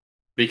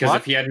 Because What?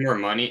 if he had more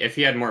money,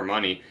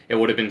 it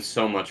would have been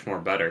so much more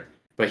better.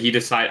 But he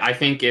decided. I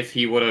think if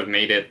he would have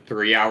made it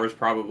 3 hours,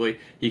 probably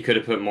he could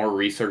have put more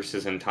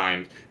resources and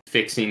time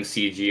fixing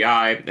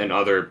CGI and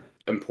other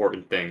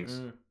important things.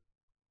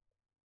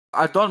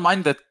 I don't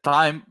mind the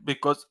time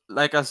because,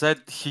 like I said,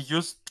 he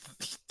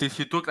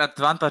took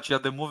advantage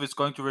that the movie is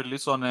going to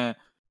release on a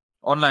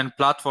online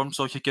platform,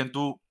 so he can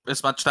do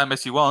as much time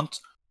as he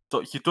wants. So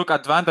he took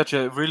advantage.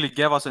 It really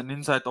gave us an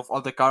insight of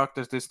all the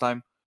characters this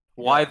time.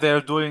 Why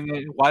they're doing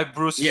it? Why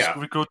Bruce is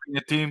recruiting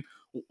a team?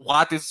 Who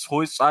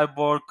is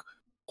Cyborg?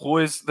 Who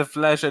is the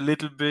Flash a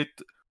little bit?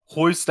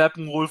 Who is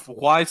Steppenwolf?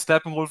 Why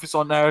Steppenwolf is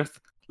on Earth?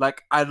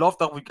 Like I love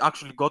that we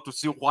actually got to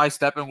see why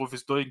Steppenwolf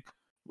is doing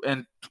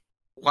and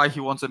why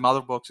he wants the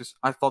mother boxes.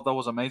 I thought that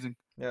was amazing.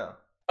 Yeah.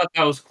 I thought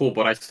that was cool,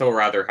 but I'd still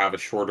rather have a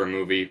shorter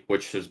movie,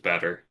 which is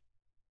better.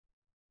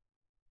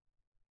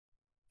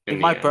 In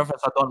my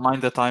preference, I don't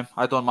mind the time.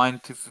 I don't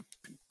mind if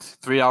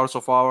 3 hours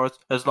or 4 hours,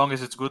 as long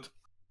as it's good.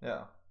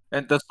 Yeah.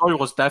 And the story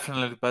was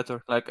definitely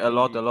better, like a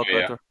lot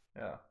better.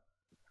 Yeah.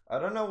 I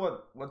don't know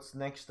what's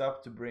next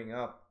up to bring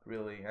up,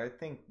 really. I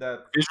think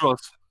that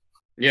Visuals.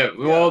 Yeah,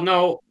 well,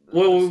 no.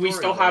 Well, we story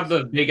still have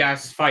was- the big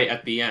ass fight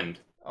at the end.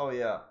 Oh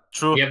yeah.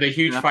 True. We have the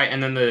huge Yeah. fight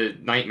and then the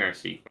nightmare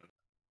sequence.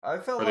 I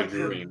felt For the like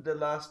dream. the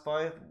last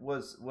fight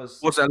was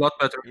Was a lot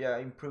better. yeah,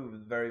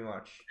 improved very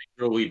much.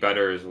 Really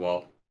better as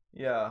well.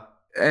 Yeah.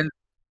 And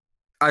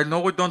I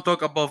know we don't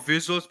talk about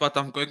visuals, but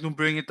I'm going to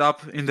bring it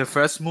up. In the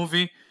first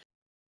movie,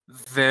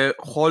 the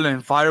whole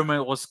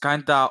environment was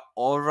kind of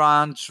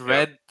orange,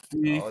 red, Oh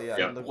yeah,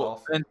 Yeah. it looked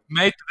awful.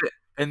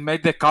 and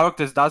made the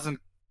characters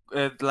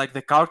like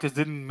the characters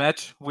didn't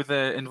match with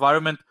the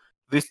environment.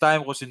 This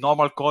time was in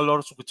normal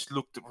colors, which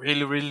looked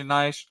really, really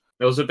nice.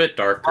 It was a bit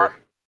darker.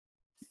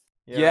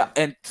 Yeah,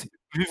 and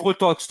if we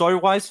talk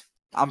story-wise,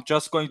 I'm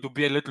just going to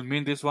be a little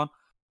mean this one.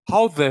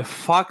 How the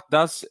fuck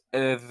does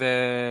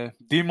the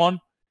demon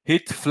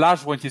hit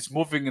Flash when he's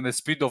moving in the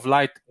speed of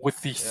light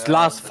with his Yeah,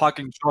 last but-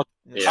 fucking shot?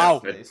 Yeah, Ow.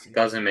 it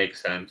doesn't make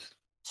sense.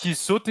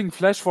 He's shooting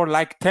Flash for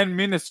like 10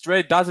 minutes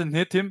straight, doesn't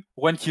hit him.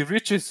 When he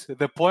reaches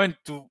the point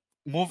to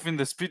move in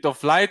the speed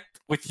of light,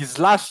 with his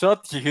last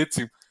shot, he hits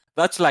him.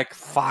 That's like,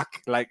 fuck.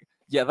 Like,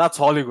 yeah, that's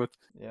Hollywood.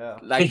 Yeah.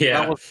 Like,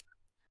 Yeah. that was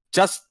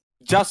just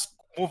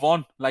move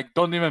on. Like,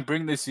 don't even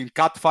bring this in.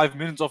 Cut 5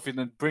 minutes of it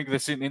and bring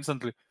this in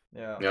instantly.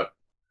 Yeah. Yep.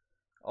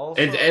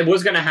 Also, It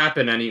was gonna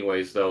happen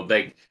anyways, though.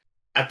 Like,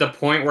 at the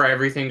point where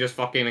everything just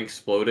fucking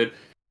exploded,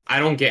 I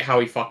don't get how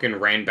he fucking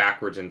ran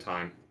backwards in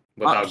time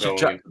without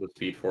going into the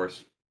Speed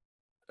Force.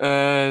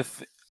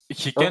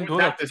 He can do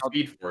that. The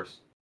Speed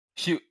Force.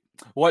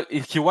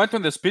 He went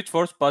on the Speed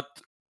Force, but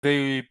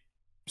they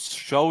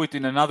show it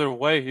in another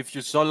way. If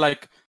you saw,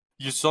 like,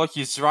 you saw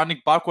he's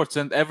running backwards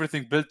and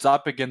everything builds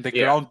up again. The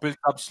ground builds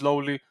up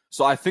slowly.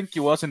 So I think he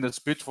was in the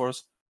Speed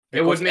Force.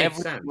 It would make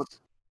sense.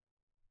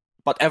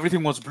 But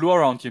everything was blue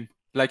around him.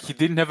 Like, he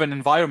didn't have an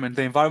environment.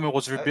 The environment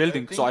was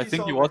rebuilding. So I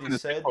think he was in the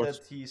Speed Force.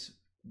 That he's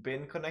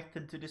been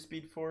connected to the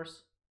Speed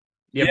Force.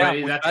 Yeah,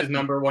 but that's his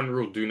number one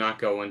rule: do not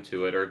go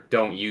into it or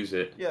don't use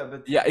it. Yeah,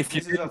 but if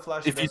you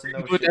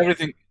do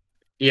everything.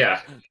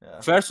 Yeah.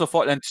 First of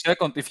all, and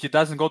second, if he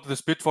doesn't go to the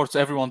Speed Force,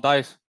 everyone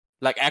dies.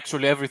 Like,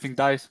 actually, everything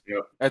dies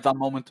at that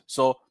moment.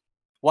 So,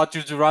 what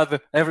would you rather?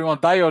 Everyone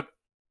die or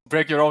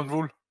break your own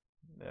rule?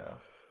 Yeah.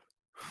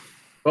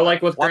 Well,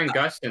 like with Grant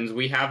Gustin's,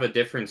 we have a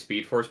different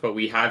Speed Force, but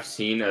we have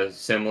seen a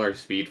similar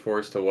Speed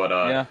Force to what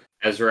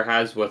Ezra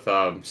has with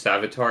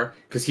Savitar,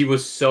 because he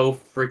was so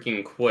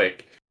freaking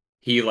quick.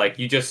 He, like,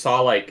 you just saw,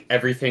 like,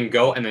 everything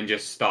go and then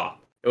just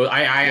stop.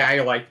 I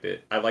liked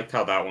it. I liked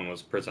how that one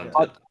was presented.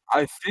 But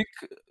I think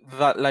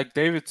that, like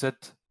David said,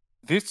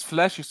 this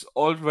Flash is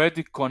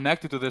already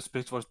connected to the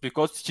Speed Force,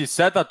 because he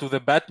said that to the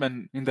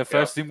Batman in the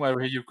first scene where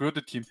he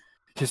recruited him.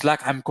 He's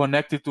like, I'm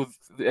connected to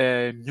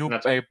new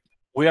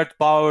weird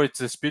power. It's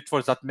the Speed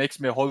Force that makes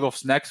me a whole of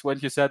snacks. When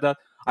he said that,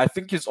 I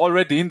think he's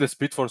already in the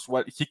Speed Force.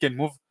 Well, he can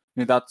move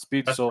in that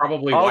speed. That's so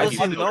probably why he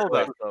know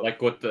that,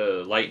 like with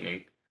the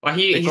lightning. Well,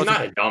 he's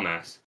not a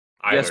dumbass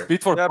either. Yeah,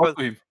 Speed Force talked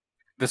to him.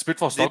 The Speed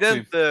Force talked to him.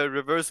 Didn't the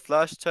Reverse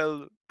Flash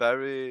tell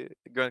Barry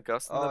Grant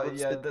Gustin about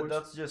yeah, Speed Force?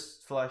 that's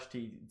just Flash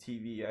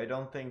TV. I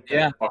don't think.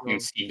 Fucking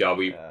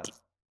CW. Yeah.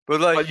 But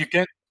like, but you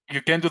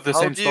can do the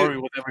same story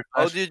with every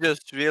Flash. How do you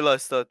just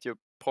realize that you're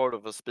part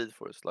of a Speed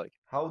Force? Like,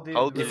 how did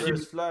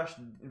Reverse Flash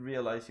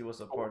realize he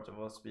was a part of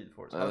a Speed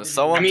Force?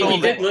 Someone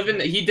he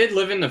did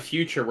live in the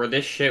future where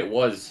this shit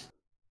was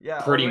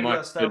pretty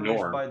much the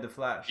norm. By the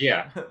Flash.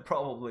 Yeah,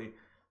 probably.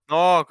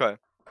 Oh, okay.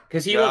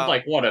 Because he lived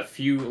like what,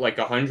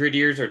 100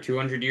 years or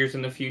 200 years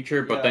in the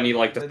future, but then he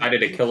like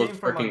decided to kill his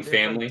freaking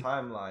family.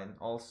 Timeline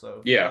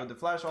also. Yeah,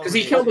 because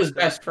he killed his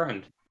best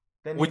friend.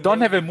 We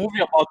don't have a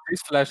movie about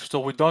this Flash, so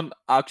we don't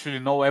actually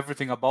know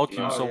everything about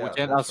him. So we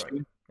can't ask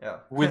him. Yeah.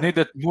 We need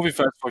a movie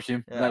first for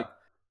him. Yeah. Like,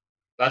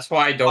 that's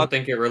why I don't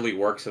think it really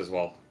works as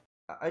well.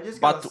 I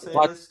just gotta say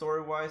this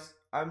story-wise,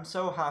 I'm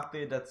so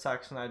happy that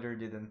Zack Snyder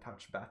didn't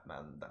touch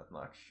Batman that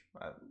much.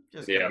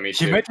 Me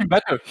too. He made him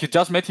better. He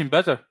just made him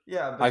better.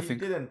 Yeah, but he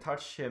didn't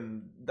touch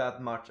him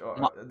that much.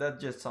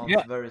 That just sounds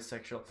very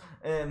sexual.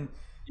 And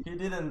he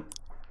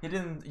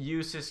didn't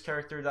use his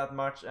character that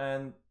much.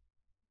 And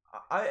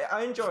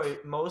I enjoy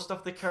most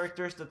of the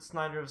characters that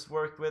Snyder's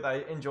worked with.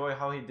 I enjoy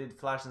how he did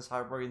Flash and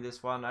Cyborg in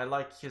this one. I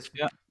like his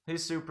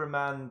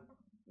Superman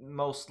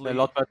mostly. A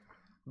lot better.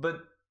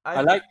 But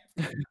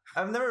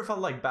I've never felt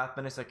like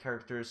Batman is a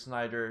character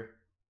Snyder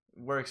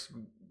works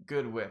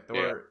good with,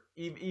 or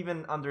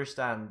even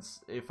understands,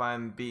 if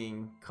I'm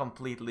being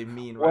completely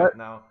mean right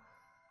now.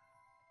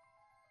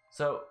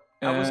 So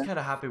I was kind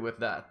of happy with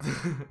that.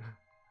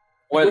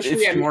 I wish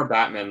we had more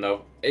Batman,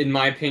 though. In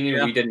my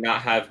opinion, we did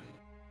not have...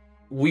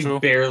 We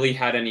barely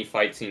had any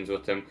fight scenes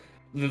with him.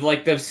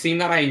 Like, the scene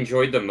that I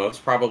enjoyed the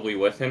most, probably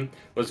with him,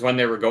 was when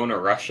they were going to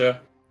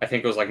Russia. I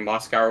think it was like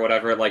Moscow or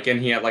whatever, like, and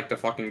he had like the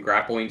fucking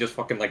grappling, just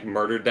fucking like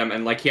murdered them,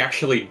 and like he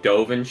actually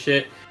dove and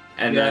shit,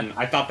 and then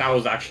I thought that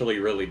was actually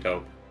really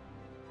dope.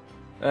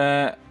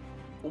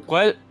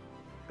 Well,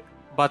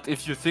 but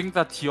if you think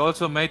that he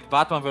also made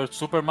Batman vs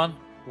Superman,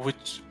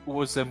 which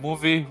was a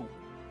movie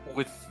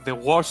with the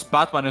worst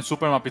Batman and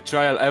Superman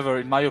betrayal ever,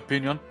 in my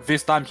opinion,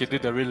 this time he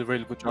did a really,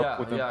 really good job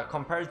with them. Yeah,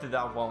 compared to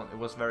that one, it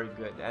was very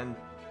good, and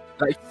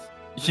like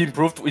he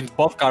improved in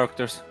both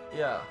characters.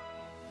 Yeah,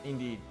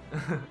 indeed.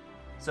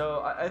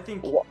 So I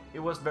think it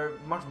was very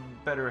much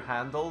better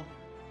handled.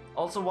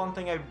 Also, one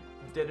thing I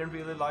didn't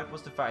really like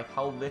was the fact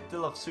how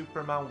little of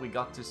Superman we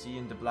got to see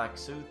in the black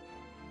suit.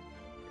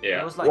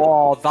 Yeah. It was like,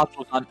 wow, that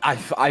was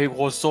I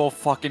was so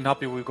fucking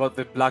happy we got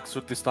the black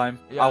suit this time.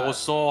 Yeah, I was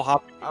so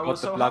happy we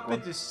got the black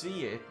one. I was so happy to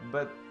see it,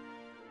 but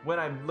when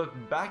I look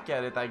back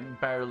at it, I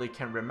barely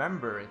can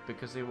remember it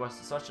because it was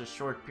such a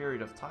short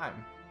period of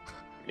time.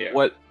 Yeah.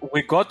 Well,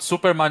 we got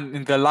Superman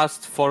in the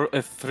last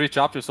 3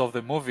 chapters of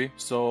the movie,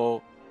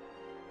 so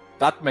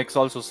that makes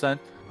also sense.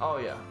 Oh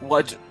yeah.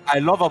 What I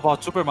love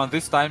about Superman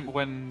this time,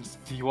 when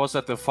he was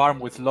at the farm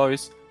with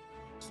Lois,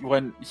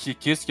 when he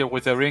kissed her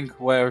with a ring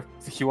where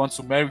he wants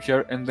to marry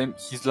her, and then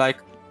he's like,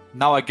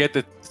 now I get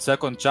the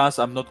second chance,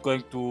 I'm not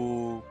going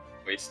to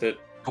waste it.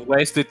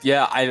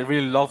 Yeah, I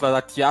really love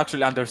that he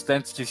actually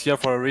understands he's here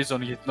for a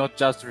reason. He's not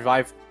just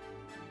revived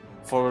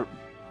for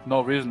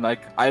no reason.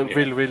 Like, I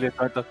really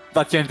enjoyed that.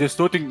 That he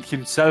understood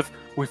himself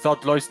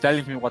without Lois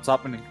telling him what's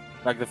happening,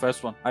 like the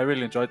first one. I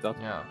really enjoyed that.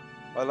 Yeah.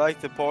 I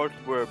like the part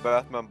where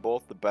Batman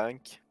bought the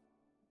bank.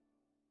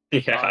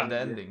 Yeah, the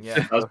ending. Yeah.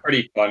 that was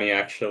pretty funny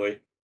actually.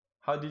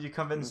 How did you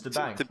convince the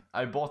bank?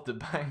 I bought the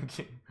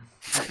bank.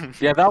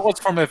 Yeah, that was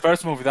from the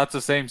first movie. That's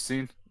the same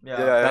scene.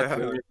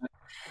 Yeah.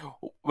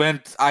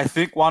 When I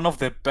think one of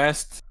the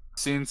best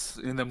scenes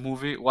in the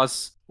movie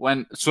was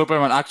when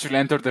Superman actually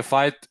entered the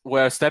fight,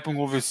 where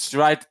Steppenwolf is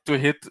tried to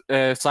hit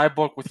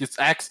Cyborg with his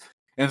axe,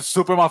 and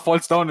Superman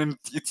falls down and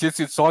it hits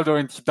his shoulder,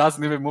 and he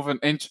doesn't even move an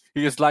inch.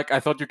 He is like, "I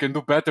thought you can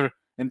do better,"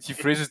 and he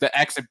freezes the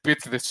axe and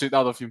beats the shit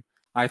out of him.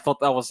 I thought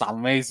that was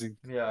amazing.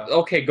 Yeah.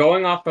 Okay,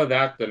 going off of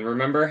that, then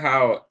remember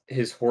how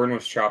his horn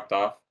was chopped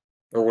off,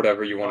 or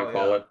whatever you want to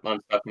call it on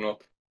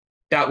Steppenwolf?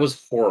 That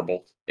was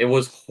horrible. It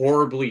was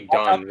horribly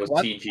done with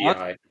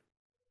CGI.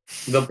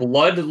 The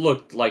blood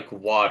looked like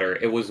water.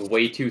 It was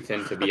way too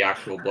thin to be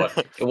actual blood.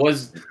 It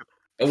was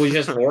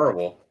just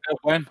horrible.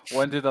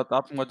 When did that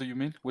happen? What do you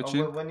mean? Which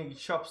scene? When he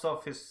chops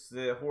off his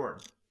horn.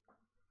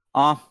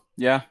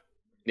 Yeah.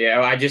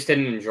 Yeah, I just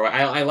didn't enjoy.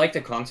 I like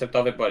the concept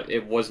of it, but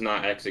it was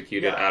not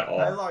executed at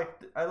all.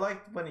 I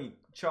liked when he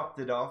chopped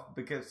it off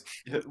because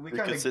we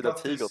kind of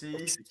got to see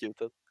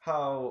executed.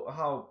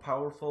 how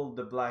powerful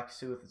the black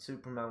suit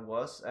Superman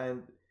was,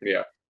 and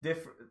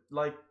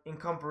like in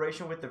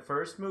comparison with the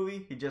first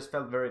movie, he just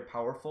felt very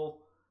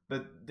powerful.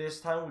 But this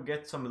time we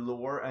get some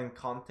lore and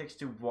context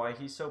to why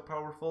he's so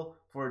powerful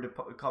for the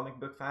comic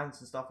book fans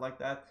and stuff like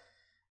that.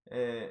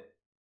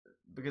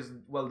 Because,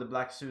 well, the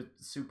black suit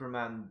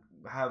Superman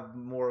have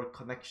more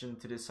connection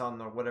to the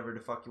sun or whatever the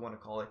fuck you want to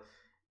call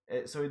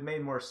it. So it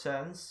made more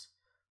sense.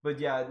 But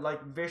yeah,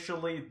 like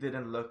visually it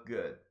didn't look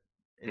good.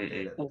 It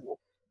didn't.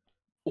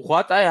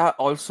 What I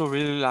also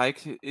really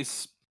like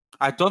is,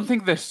 I don't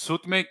think the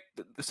suit make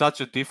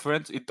such a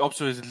difference. It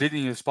also is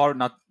leading his power,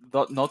 not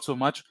so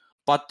much.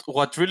 But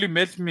what really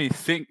made me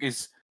think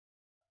is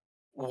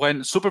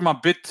when Superman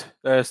beat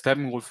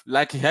Steppenwolf,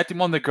 like he had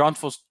him on the ground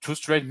for 2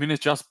 straight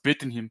minutes just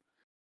beating him.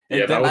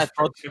 And then I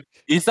thought,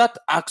 is that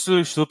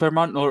actually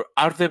Superman, or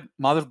are the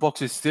mother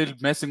boxes still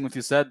messing with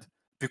his head?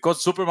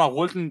 Because Superman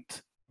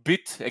wouldn't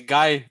beat a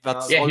guy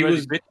that's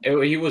already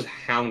beaten. He was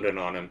hounding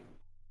on him.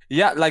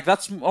 Yeah, like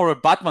that's more a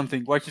Batman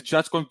thing, where he's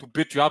just going to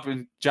beat you up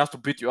and just to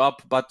beat you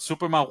up. But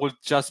Superman will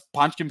just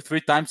punch him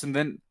 3 times and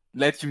then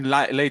let him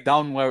lay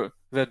down where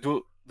they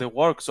do the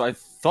work. So I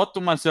thought to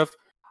myself,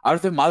 are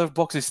the mother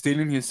boxes still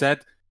in his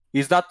head?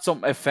 Is that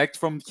some effect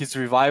from his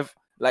revive?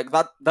 Like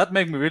that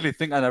made me really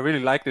think, and I really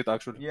liked it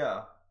actually.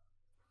 Yeah,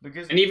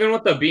 because and even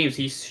with the beams,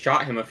 he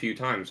shot him a few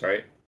times,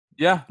 right?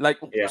 Yeah,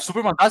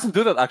 Superman doesn't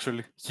do that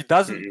actually. He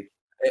doesn't.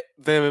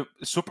 The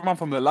Superman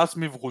from the last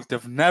movie would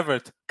have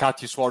never cut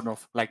his sword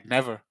off, like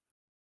never.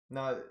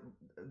 No,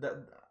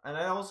 and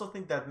I also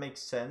think that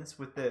makes sense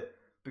with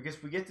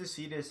because we get to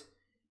see this.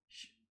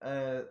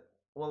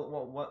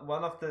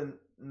 One of the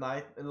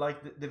night,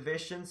 like the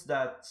visions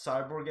that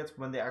Cyborg gets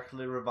when they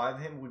actually revive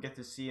him, we get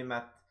to see him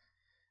at.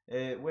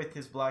 With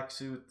his black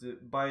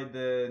suit by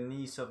the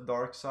knees of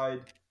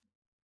Darkseid,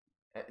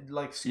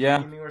 like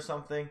screaming or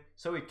something.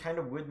 So it kind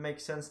of would make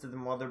sense that the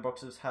mother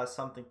boxes has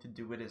something to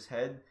do with his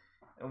head.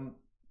 I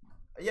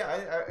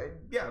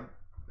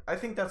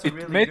think that's a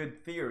really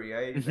good theory.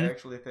 I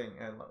actually think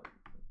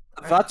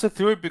that's a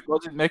theory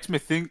because it makes me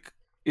think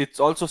it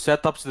also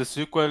set up the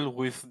sequel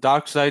with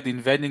Darkseid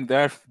invading the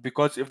Earth.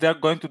 Because if they're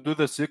going to do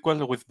the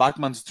sequel with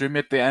Batman's dream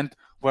at the end,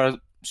 where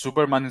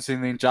Superman is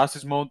in the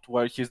injustice mode,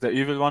 where he's the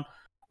evil one,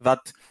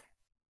 that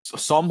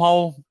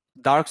somehow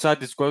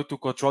Darkseid is going to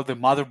control the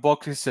mother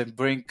boxes and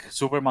bring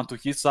Superman to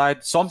his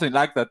side, something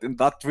like that, and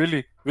that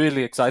really,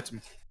 really excites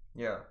me.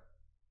 Yeah.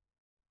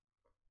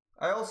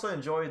 I also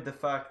enjoyed the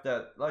fact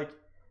that, like,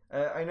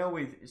 I know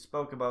we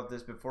spoke about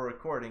this before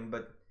recording,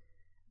 but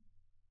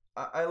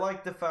I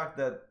like the fact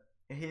that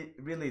he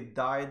really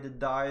died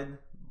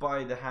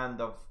by the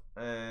hand of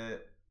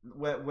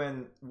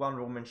when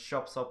Wonder Woman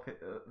chops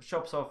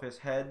off his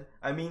head.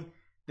 I mean,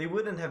 they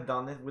wouldn't have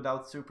done it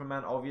without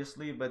Superman,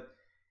 obviously, but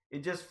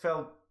it just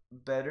felt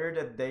better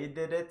that they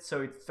did it,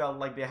 so it felt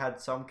like they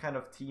had some kind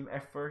of team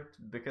effort,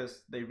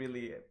 because they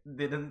really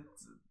didn't.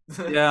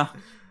 Yeah.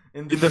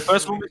 In the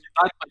first movie, he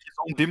died by his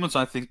own demons,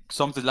 I think,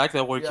 something like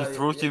that, where he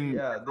threw him.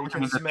 Yeah, they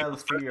can smell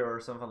fear or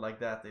something like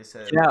that, they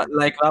said. Yeah,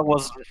 like that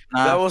was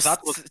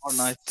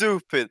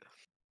stupid.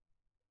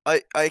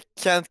 I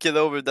can't get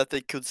over that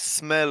they could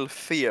smell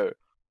fear.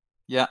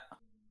 Yeah.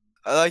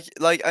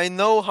 Like I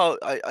know how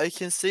I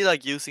can see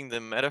like using the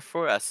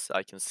metaphor as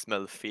I can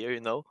smell fear,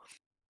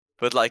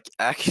 but like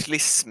actually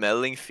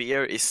smelling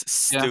fear is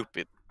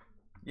stupid.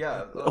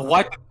 Yeah.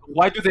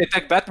 Why do they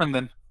attack Batman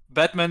then?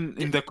 Batman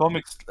in the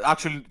comics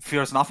actually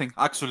fears nothing.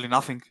 Actually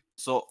nothing.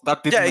 So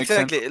that didn't make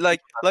sense.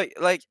 Like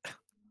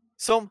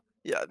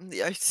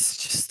it's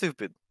just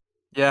stupid.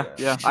 Yeah.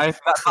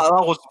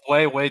 That was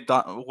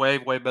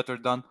way better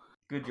done.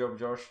 Good job,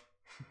 Josh.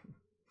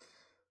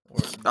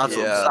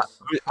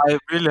 I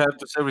really have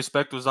to say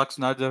respect to Zack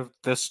Snyder.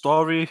 The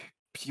story,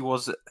 he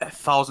was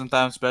 1,000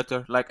 times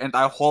better. And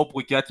I hope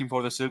we get him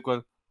for the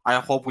sequel. I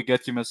hope we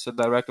get him as a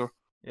director.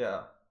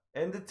 Yeah.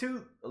 And the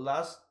 2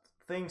 last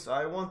things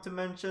I want to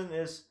mention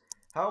is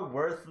how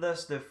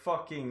worthless the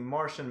fucking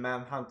Martian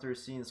Manhunter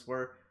scenes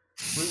were.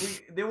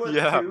 There were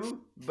Yeah.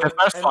 two, The but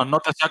first one,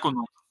 not the second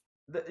one.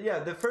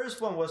 the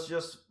first one was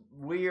just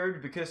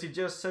weird because he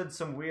just said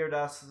some weird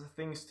ass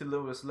things to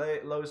Lois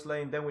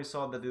Lane. Then we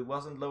saw that it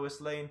wasn't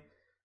Lois Lane,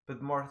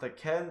 but Martha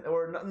Kent,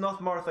 or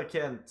not Martha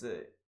Kent,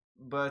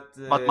 but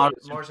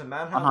Martian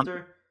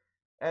Manhunter,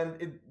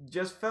 and it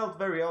just felt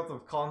very out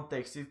of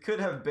context. It could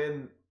have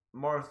been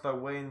Martha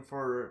Wayne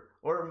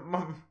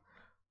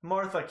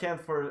Martha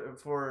Kent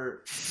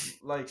for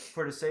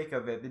the sake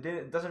of it.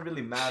 It doesn't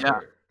really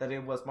matter that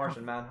it was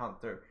Martian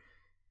Manhunter.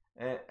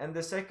 And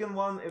the second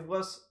one, it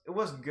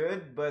was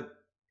good, but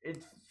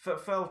it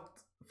felt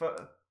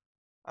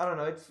I don't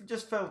know. It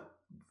just felt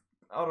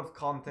out of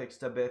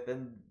context a bit,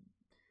 and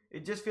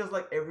it just feels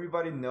like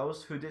everybody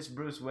knows who this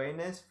Bruce Wayne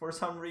is for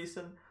some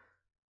reason.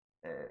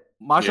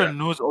 Martian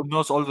knows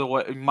all the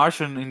way.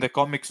 Martian in the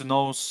comics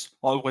knows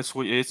always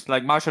who he is.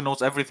 Like Martian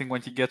knows everything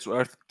when he gets to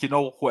Earth. He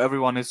knows who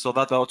everyone is, so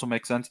that also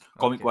makes sense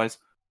comic wise.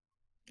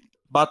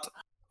 But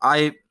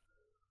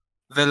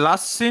the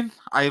last scene,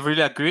 I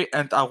really agree,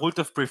 and I would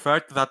have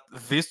preferred that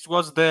this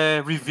was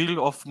the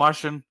reveal of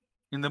Martian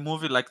in the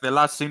movie, like the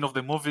last scene of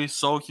the movie.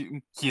 So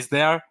he's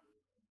there.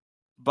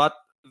 But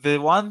the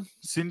one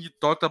scene you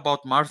talked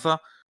about, Martha.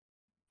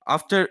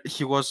 After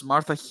he was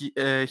Martha,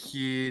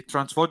 he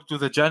transferred to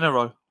the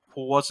general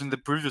who was in the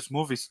previous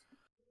movies.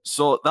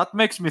 So that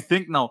makes me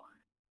think now: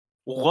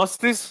 was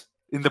this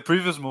in the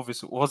previous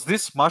movies? Was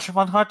this Martian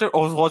Manhunter,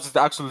 or was it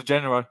the actual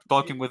general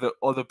talking with the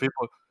other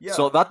people? Yeah.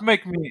 So that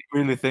makes me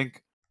really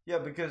think. Yeah,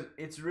 because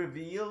it's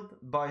revealed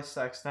by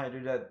Zack Snyder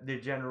that the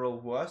general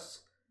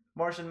was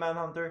Martian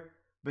Manhunter,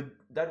 but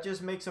that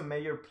just makes a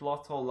major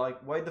plot hole. Like,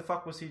 why the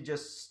fuck was he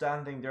just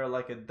standing there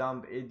like a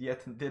dumb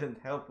idiot and didn't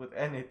help with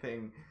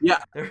anything? Yeah,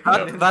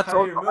 that's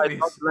all.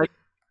 Like,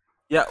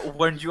 yeah,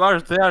 when you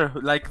are there,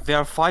 like they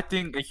are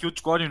fighting a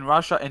huge god in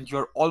Russia, and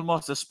you're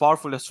almost as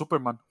powerful as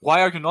Superman.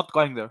 Why are you not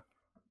going there?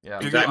 Yeah,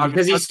 exactly.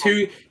 Because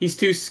he's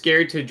too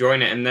scared to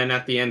join it, and then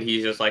at the end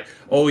he's just like,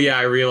 "Oh yeah,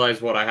 I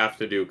realize what I have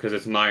to do because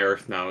it's my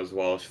Earth now as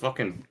well." It's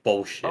fucking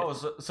bullshit. Oh,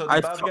 so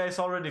the bad guy's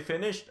already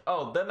finished?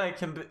 Oh, then I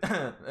can be.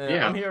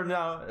 Yeah. I'm here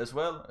now as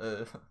well.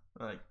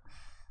 Like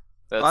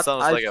that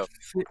sounds like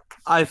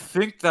I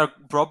think they're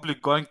probably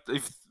going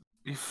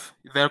if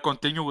they're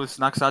continue with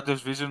Zack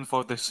Snyder's vision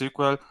for the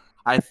sequel.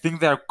 I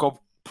think I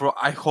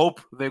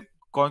hope they're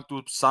going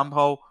to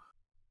somehow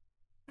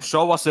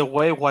show us a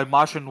way why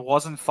Martian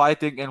wasn't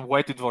fighting and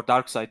waited for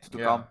Darkseid to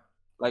come.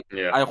 Like,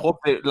 I hope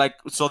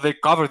so they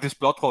cover this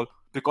plot hole,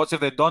 because if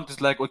they don't, it's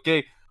like,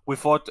 okay, we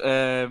fought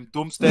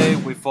Doomsday,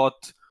 we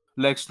fought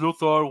Lex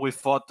Luthor, we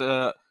fought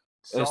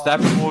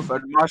Steppenwolf,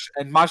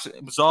 and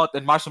Zod,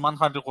 and Martian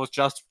Manhunter was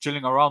just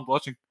chilling around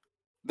watching.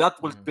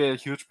 That would be a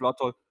huge plot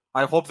hole.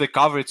 I hope they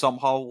cover it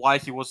somehow, why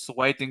he was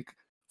waiting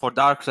for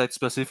Darkseid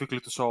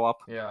specifically to show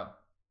up. Yeah.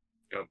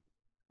 Yep.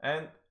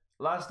 And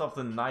last of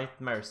the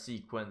nightmare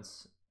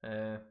sequence.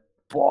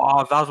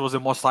 Wow, that was the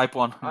most hype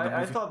one.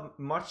 I thought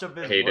much of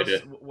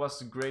it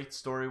was great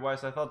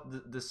story-wise. I thought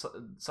the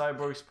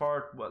Cyborg's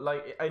part,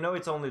 like, I know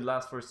it's only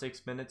lasts for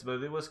 6 minutes,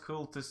 but it was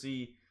cool to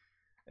see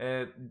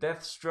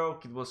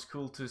Deathstroke. It was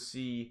cool to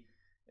see,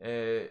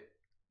 you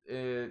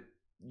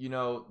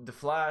know, the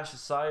Flash,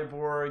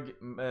 Cyborg,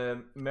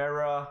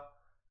 Mera,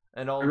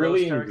 and all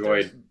those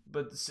characters.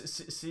 But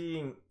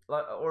seeing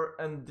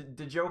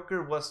the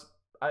Joker was,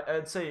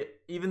 I'd say,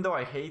 even though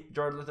I hate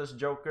Jared Leto's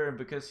Joker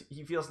because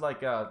he feels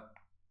like a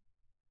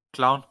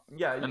clown.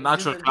 Yeah, a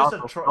natural clown,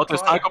 not a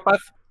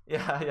psychopath.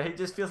 Yeah, he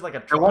just feels like a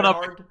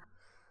tryhard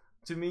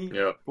to me.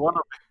 Yeah.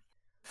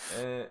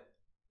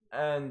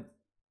 And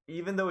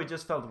even though it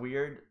just felt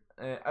weird,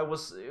 it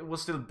was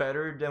still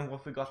better than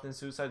what we got in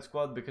Suicide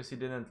Squad because he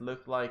didn't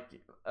look like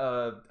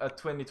a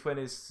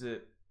 2020s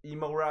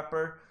emo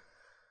rapper.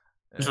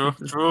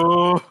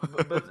 True.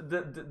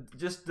 But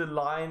just the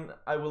line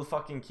 "I will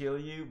fucking kill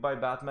you" by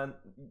Batman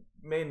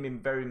made me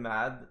very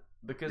mad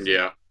because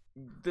it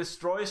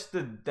destroys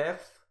the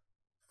depth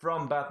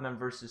from Batman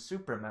versus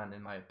Superman,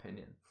 in my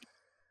opinion.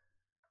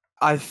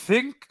 I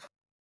think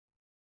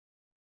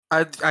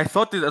I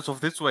thought it as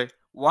of this way.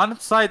 One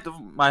side of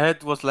my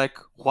head was like,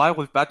 why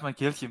would Batman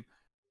kill him?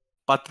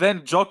 But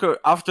then Joker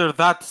after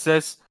that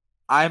says,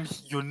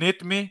 you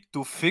need me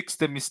to fix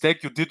the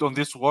mistake you did on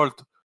this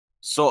world.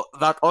 So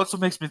that also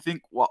makes me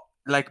think,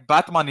 like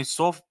Batman is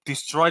so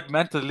destroyed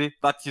mentally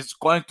that he's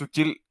going to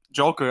kill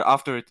Joker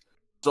after it.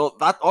 So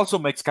that also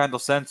makes kind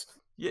of sense.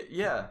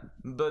 Yeah,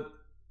 but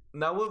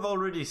now we've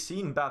already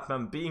seen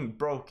Batman being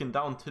broken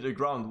down to the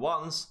ground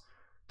once.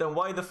 Then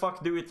why the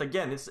fuck do it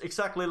again? It's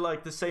exactly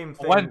like the same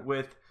thing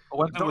with.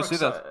 When did we see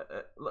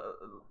that?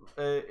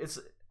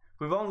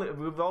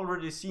 We've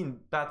already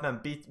seen Batman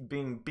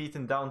being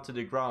beaten down to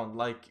the ground.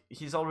 Like,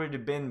 he's already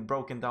been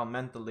broken down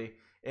mentally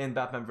in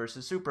Batman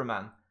vs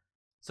Superman.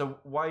 So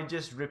why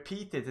just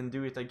repeat it and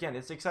do it again?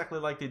 It's exactly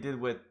like they did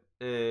with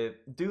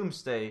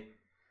Doomsday,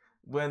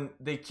 when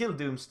they kill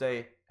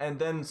Doomsday and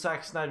then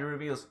Zack Snyder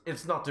reveals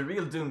it's not the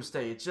real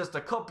Doomsday, it's just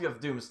a copy of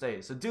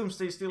Doomsday. So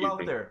Doomsday's still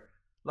out there.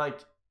 Like,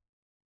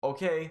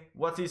 okay,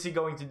 what is he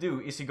going to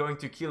do? Is he going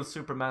to kill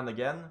Superman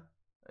again?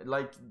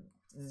 Like,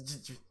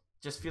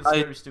 just feels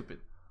very stupid.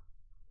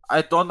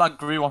 I don't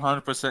agree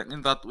 100%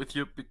 in that with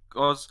you,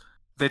 because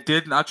they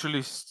didn't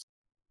actually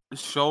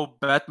show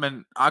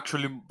Batman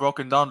actually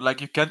broken down.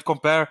 Like, you can't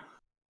compare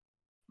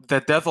the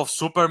death of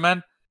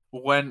Superman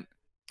when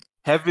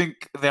having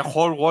the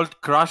whole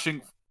world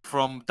crashing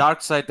from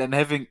Darkseid and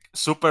having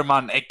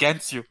Superman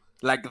against you.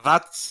 Like,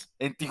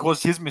 and it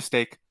was his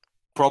mistake,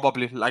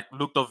 probably.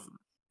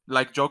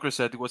 Like Joker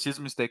said, it was his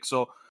mistake.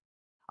 So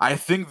I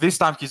think this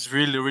time he's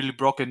really, really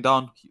broken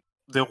down.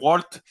 The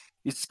world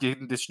is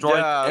getting destroyed.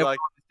 Yeah, Everyone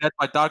is dead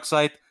by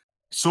Darkseid.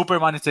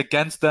 Superman is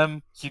against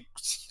them.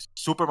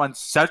 Superman's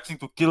searching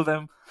to kill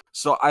them.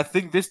 So I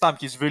think this time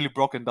he's really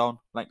broken down,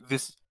 like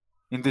this,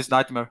 in this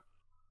nightmare.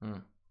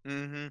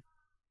 Mm-hmm.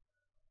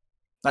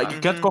 Like, you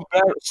can't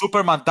compare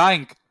Superman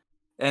dying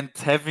and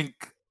having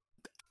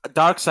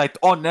Darkseid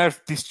on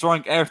Earth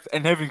destroying Earth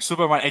and having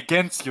Superman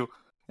against you,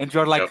 and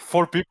you're like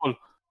 4 people.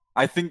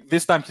 I think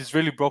this time he's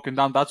really broken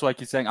down. That's why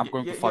he's saying, "I'm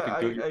going to fucking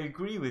kill you." I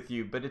agree with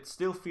you, but it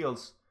still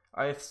feels.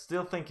 I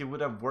still think it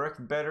would have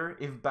worked better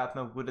if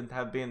Batman wouldn't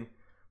have been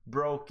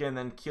broken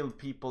and killed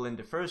people in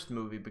the first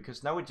movie,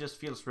 because now it just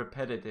feels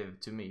repetitive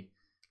to me,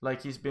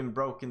 like he's been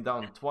broken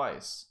down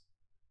twice.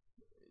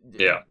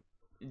 Yeah.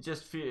 It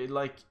just feel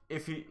like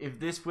if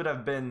this would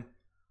have been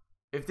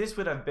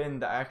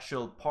the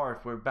actual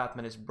part where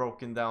Batman is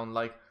broken down,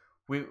 like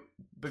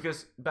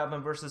because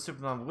Batman versus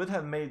Superman would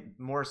have made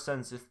more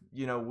sense if,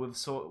 you know, we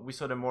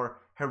saw the more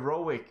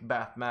heroic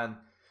Batman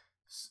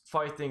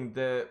fighting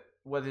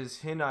what is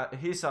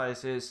his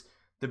eyes is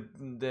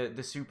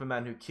the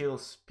Superman who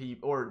kills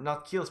people, or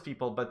not kills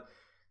people, but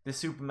the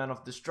Superman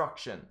of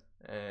destruction,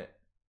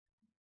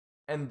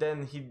 and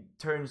then he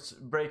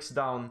breaks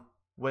down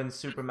when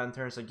Superman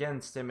turns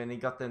against him, and he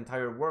got the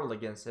entire world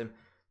against him.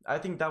 I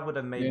think that would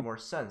have made more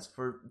sense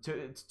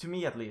to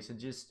me, at least. It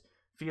just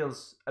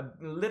feels a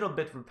little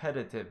bit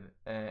repetitive,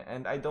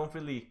 and I don't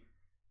really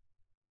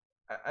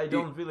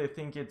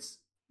think it's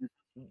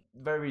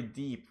very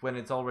deep when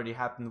it's already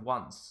happened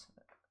once.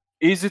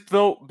 Is it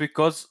though?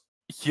 Because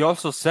he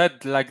also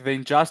said, like, the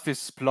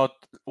Injustice plot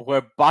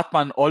where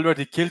Batman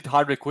already killed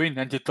Harley Quinn,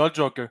 and he told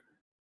Joker,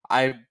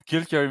 "I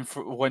killed her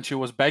when she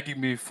was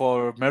begging me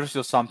for mercy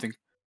or something."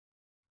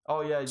 Oh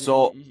yeah,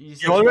 so he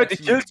already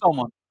killed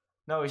someone.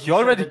 No, he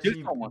already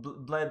killed someone.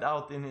 Bled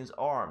out in his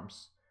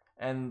arms,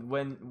 and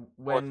when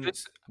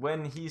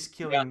he's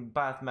killing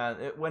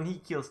Batman, when he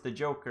kills the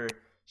Joker,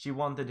 she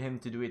wanted him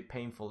to do it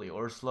painfully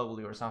or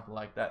slowly or something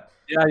like that.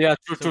 Yeah,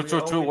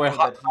 true. Where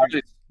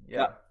Harley,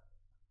 yeah.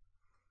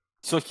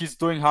 So he's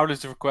doing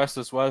Harley's request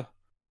as well.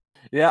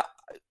 Yeah,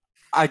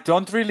 I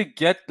don't really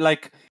get,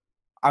 like,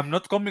 I'm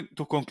not coming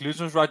to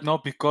conclusions right now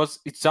because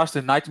it's just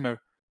a nightmare.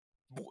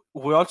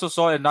 We also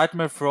saw a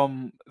nightmare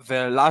from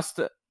the last,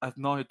 I don't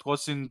know, it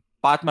was in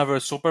Batman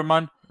vs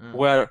Superman,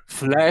 where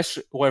Flash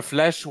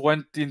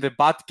went in the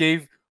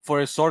Batcave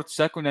for a short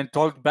second and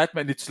told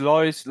Batman it's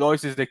Lois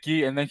is the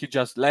key, and then he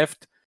just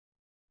left.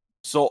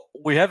 So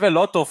we have a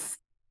lot of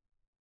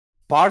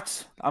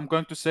parts, I'm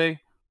going to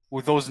say,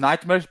 with those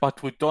nightmares,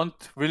 but we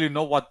don't really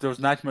know what those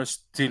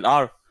nightmares still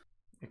are.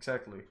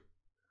 Exactly.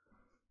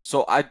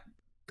 So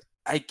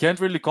I can't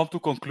really come to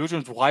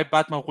conclusions why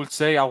Batman will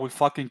say, "I will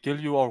fucking kill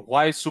you," or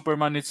why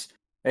Superman is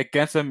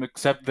against them,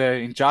 except the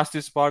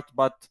injustice part,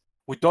 but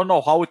we don't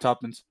know how it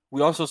happens.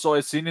 We also saw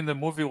a scene in the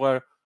movie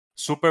where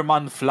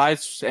Superman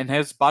flies and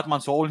has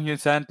Batman's soul in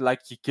his hand,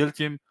 like he killed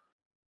him.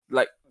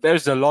 Like,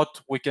 there's a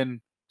lot we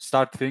can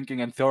start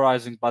thinking and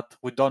theorizing, but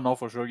we don't know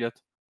for sure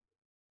yet.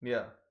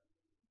 Yeah.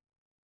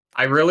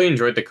 I really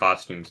enjoyed the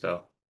costumes,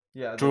 though.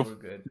 Yeah, they were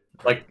good.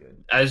 Like,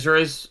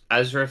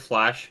 Ezra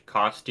Flash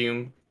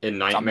costume in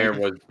Nightmare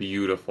was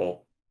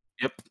beautiful.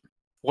 Yep.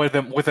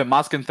 With the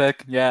mask and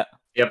tech, yeah.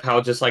 Yep, how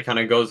it just like kind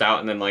of goes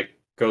out and then like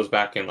goes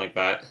back in like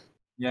that.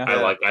 Yeah.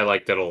 I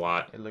liked it a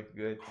lot. It looked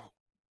good.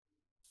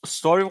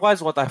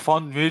 Story-wise, what I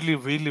found really,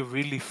 really,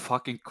 really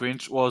fucking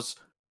cringe was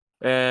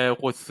we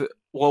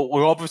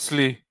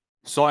obviously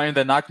saw in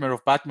the Nightmare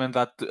of Batman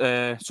that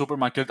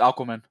Superman killed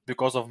Aquaman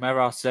because of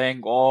Mera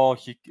saying, "Oh,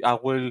 I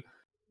will."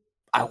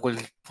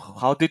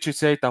 How did you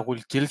say it? "I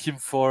will kill him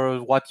for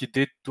what he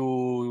did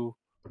to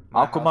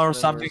Aquaman or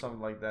something."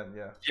 Something like that,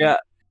 yeah. Yeah,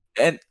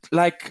 and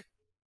like,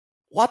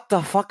 what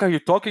the fuck are you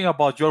talking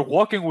about? You're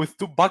walking with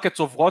 2 buckets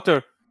of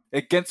water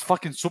against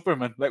fucking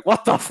Superman. Like,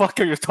 what the fuck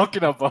are you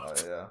talking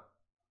about? Oh,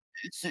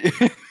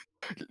 yeah.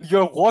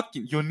 You're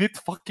walking. You need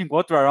fucking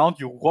water around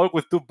you. Walk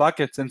with 2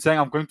 buckets and saying,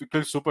 "I'm going to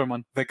kill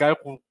Superman," the guy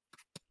who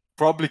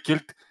probably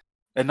killed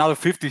another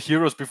 50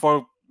 heroes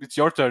before it's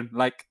your turn.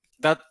 Like,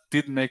 that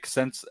didn't make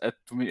sense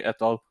to me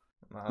at all.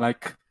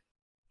 Like,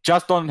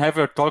 just don't have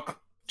her talk.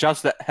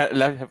 Just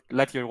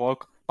let her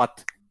walk.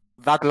 But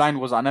that line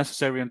was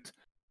unnecessary and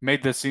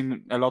made the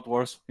scene a lot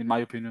worse, in my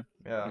opinion.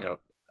 Yeah. Yep.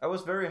 I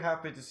was very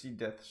happy to see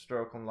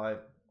Deathstroke on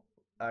live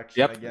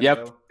action again.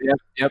 Yep.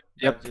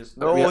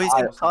 No, he's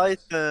in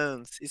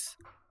Titans. He's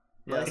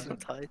in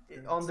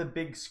Titans. On the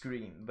big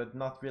screen, but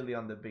not really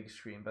on the big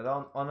screen. But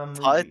on a movie.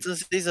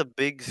 Titans is a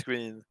big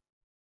screen.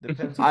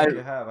 Depends on what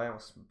you have. I have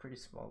a pretty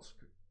small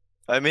screen.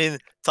 I mean,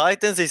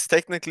 Titans is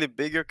technically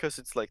bigger because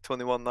it's like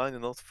 21:9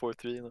 and not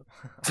 4:3. You know.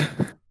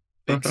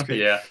 Big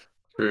screen. Yeah,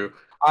 true.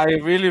 I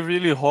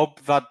really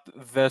hope that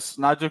the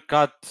Snyder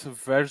Cut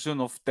version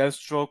of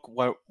Deathstroke,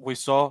 where we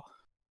saw,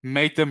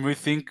 made them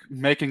rethink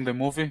making the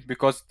movie,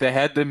 because they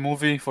had the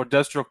movie for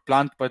Deathstroke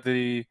planned, but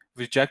they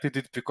rejected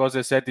it because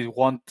they said it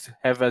won't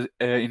have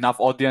enough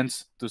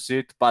audience to see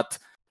it. But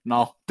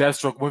no,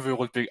 Deathstroke movie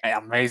will be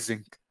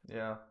amazing.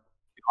 Yeah.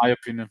 In my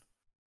opinion,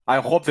 I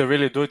hope they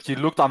really do it. He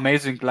looked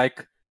amazing,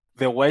 like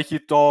the way he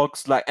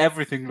talks, like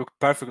everything looked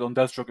perfect on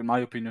Deathstroke, in my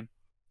opinion.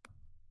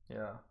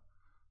 Yeah.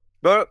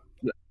 But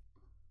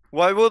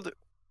why would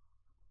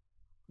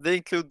they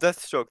include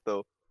Deathstroke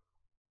though?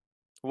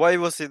 Why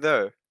was he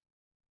there?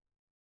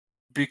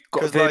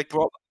 Because like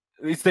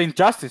it's the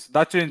Injustice.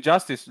 That's the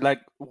Injustice.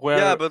 Like where.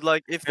 Yeah, but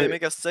like if they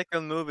make a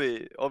second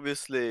movie,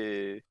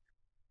 obviously,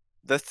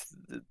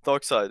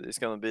 Darkseid is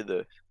gonna be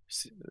the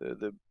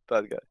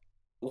bad guy.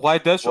 Why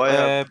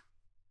Deathstroke?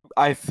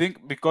 I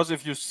think because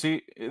if you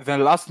see the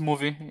last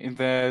movie in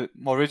the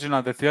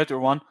original, the theater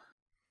one,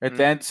 at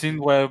the end scene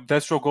where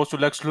Deathstroke goes to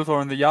Lex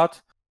Luthor in the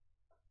yacht,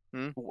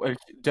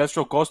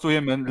 Deathstroke goes to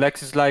him and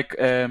Lex is like,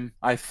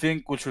 I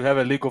think we should have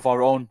a league of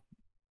our own,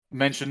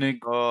 mentioning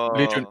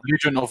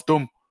Legion of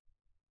Doom.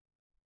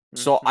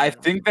 So I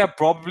think they're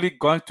probably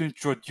going to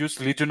introduce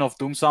Legion of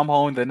Doom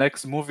somehow in the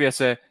next movie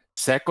as a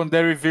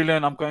secondary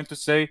villain, I'm going to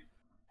say,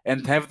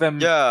 and have them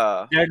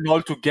getting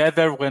all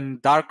together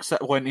when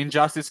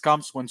Injustice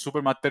comes, when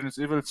Superman turns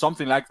evil,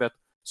 something like that.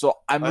 So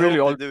I'm really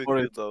all for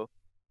it. Though.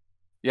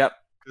 Yeah.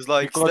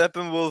 Because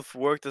Steppenwolf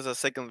worked as a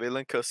second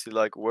villain because he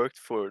like worked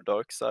for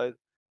Darkseid.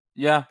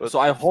 Yeah. So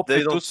I hope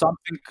they do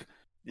something.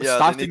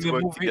 Yeah, they need to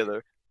work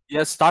together.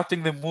 Yeah,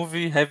 starting the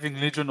movie, having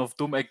Legion of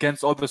Doom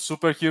against all the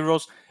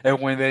superheroes, and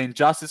when the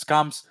Injustice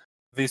comes,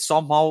 they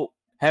somehow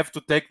have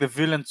to take the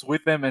villains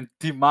with them and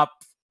team up.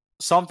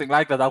 Something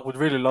like that. I would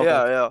really love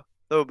that. Yeah,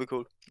 that would be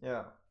cool.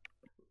 Yeah.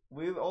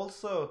 We've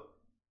also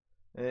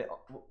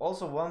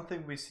one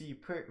thing we see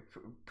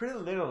pretty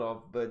little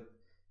of, but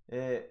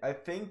I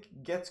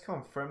think gets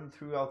confirmed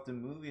throughout the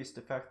movie is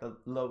the fact that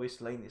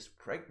Lois Lane is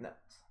pregnant.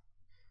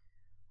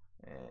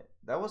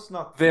 That was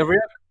not the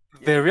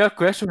real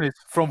question is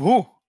from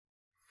who?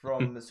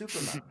 From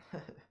Superman.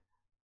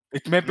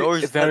 It may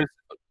be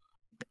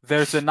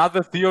there's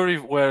another theory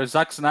where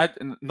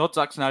not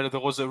Zack Snyder, there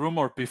was a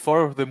rumor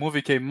before the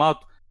movie came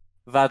out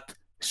that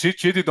she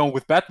cheated on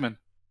with Batman.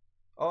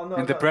 Oh no!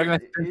 And the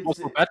pregnancy was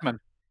for Batman.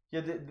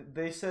 Yeah,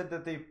 they said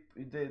that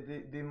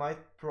they might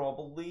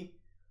probably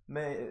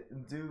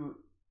do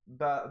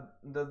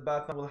that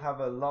Batman will have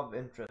a love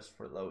interest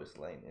for Lois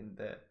Lane in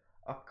the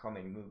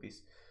upcoming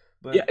movies.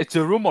 But yeah, it's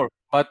a rumor.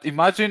 But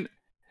imagine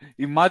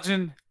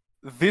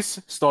this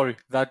story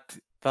that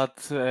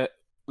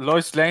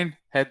Lois Lane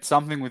had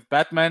something with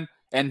Batman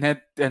and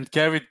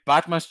carried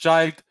Batman's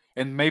child,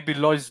 and maybe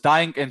Lois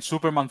dying and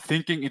Superman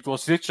thinking it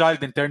was his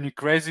child and turning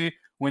crazy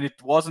when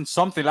it wasn't.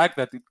 Something like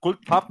that. It could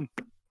happen.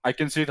 I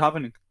can see it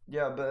happening.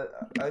 Yeah,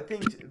 but I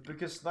think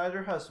because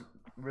Snyder has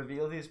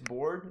revealed his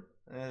board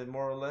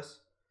more or less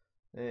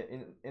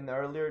in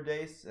earlier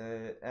days,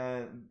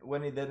 and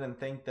when he didn't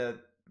think that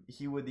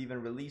he would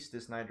even release the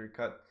Snyder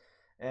Cut,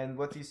 and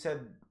what he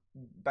said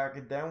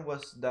back then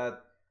was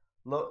that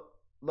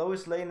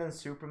Lois Lane and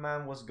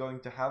Superman was going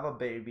to have a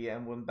baby,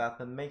 and when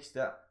Batman makes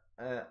the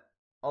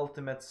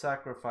ultimate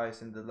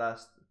sacrifice in the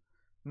last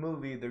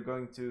movie, they're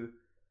going to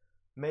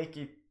make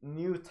a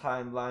new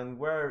timeline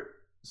where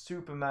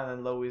Superman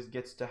and Lois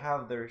gets to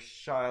have their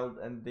child,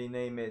 and they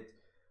name it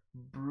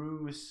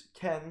Bruce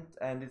Kent,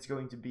 and it's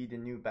going to be the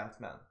new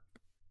Batman.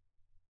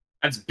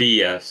 That's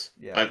BS.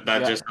 Yeah.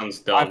 That just sounds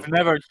dumb.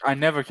 I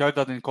never heard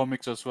that in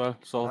comics as well,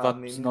 so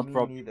that's not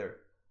problem. Neither.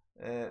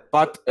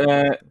 But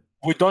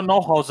we don't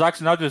know how Zack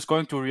Snyder is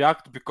going to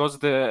react, because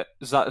the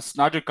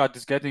Snyder Cut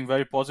is getting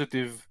very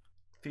positive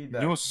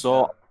feedback. News.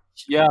 So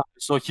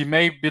so he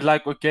may be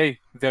like, okay,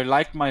 they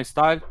like my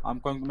style, I'm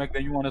going to make the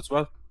new one as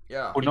well.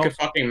 Yeah, he could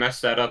fucking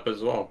mess that up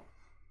as well.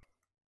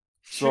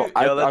 So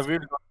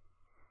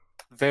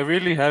they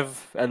really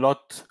have a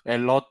lot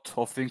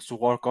of things to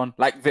work on.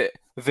 Like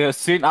the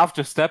scene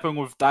after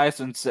Steppenwolf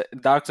dies and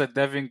Darkseid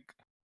having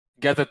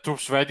get the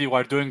troops ready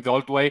while doing the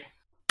old way.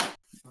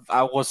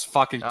 I was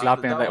fucking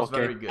clapping. That was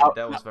very good.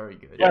 That was very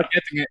good.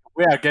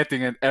 We are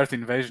getting an Earth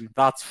invasion.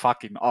 That's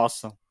fucking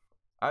awesome.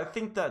 I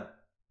think that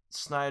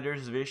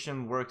Snyder's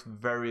vision worked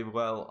very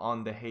well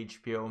on the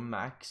HBO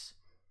Max,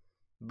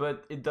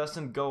 but it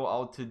doesn't go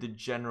out to the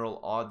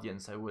general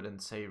audience, I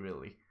wouldn't say,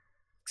 really.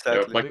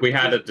 Exactly. Like we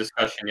had a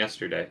discussion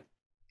yesterday.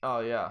 Oh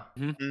yeah.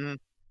 Mm-hmm.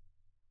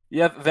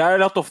 Yeah, there are a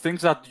lot of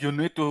things that you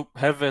need to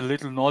have a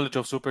little knowledge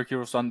of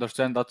superheroes to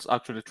understand. That's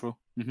actually true.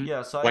 Mm-hmm.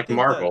 Yeah, so like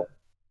Marvel.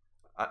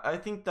 I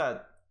think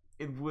that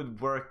it would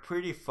work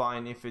pretty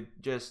fine if it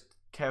just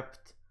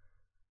kept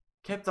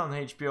on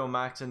HBO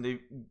Max, and they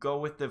go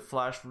with the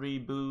Flash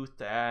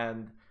reboot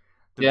and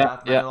the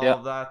Batman and all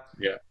of that.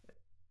 Yeah.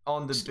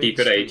 On the just big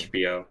keep it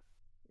screen. HBO.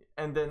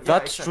 And then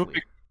that's true.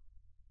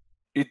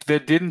 They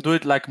didn't do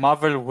it like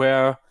Marvel,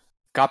 where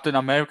Captain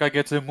America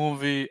gets a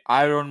movie,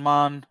 Iron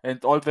Man,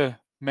 and all the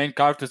main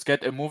characters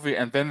get a movie,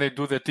 and then they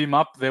do the team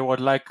up. They were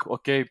like,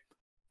 okay,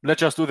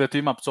 let's just do the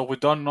team up. So we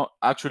don't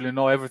actually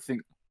know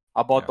everything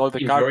about all the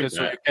characters.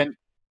 So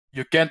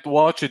you can't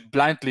watch it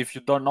blindly if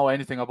you don't know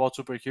anything about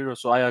superheroes.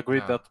 So I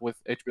agree that with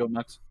HBO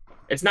Max.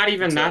 It's not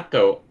even that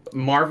though.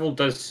 Marvel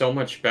does so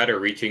much better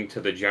reaching to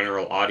the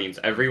general audience.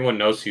 Everyone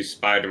knows who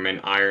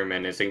Spider-Man, Iron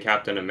Man is, and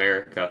Captain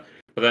America.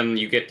 But then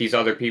you get these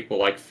other people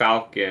like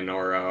Falcon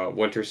or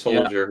Winter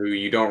Soldier who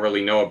you don't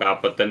really know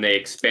about, but then they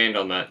expand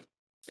on that.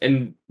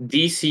 And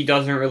DCEU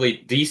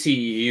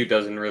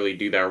doesn't really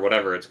do that, or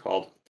whatever it's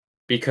called.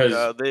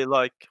 Because they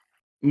like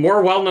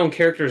more well-known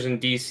characters in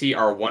DC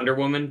are Wonder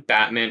Woman,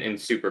 Batman,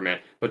 and Superman.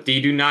 But they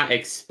do not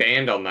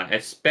expand on that,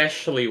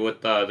 especially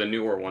with the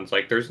newer ones.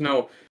 Like there's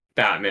no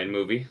Batman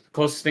movie. The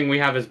closest thing we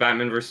have is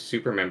Batman versus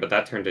Superman, but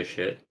that turned to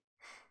shit.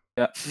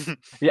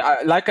 Yeah.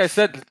 Like I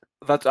said,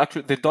 that's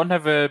actually they don't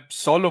have a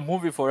solo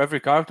movie for every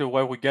character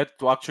where we get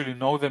to actually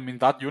know them in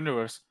that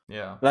universe.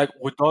 Yeah. Like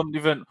we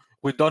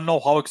don't know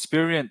how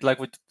experienced, like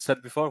we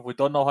said before, we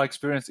don't know how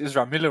experienced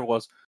Ezra Miller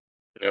was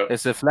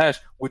as a Flash.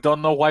 We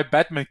don't know why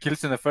Batman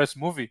kills in the first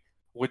movie.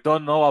 We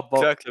don't know about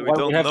exactly. We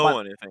don't know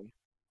anything.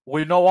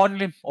 We know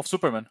only of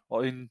Superman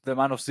or in the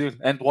Man of Steel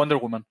and Wonder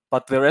Woman,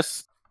 but the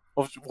rest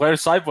of where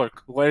is Cyborg?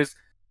 Where is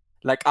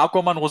like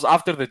Aquaman was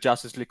after the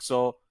Justice League,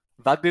 so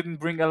that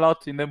didn't bring a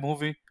lot in the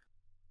movie.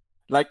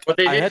 Like, but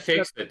they did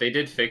fix it. They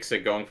did fix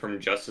it going from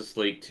Justice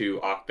League to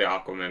the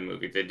Aquaman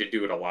movie. They did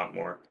do it a lot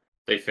more.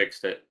 They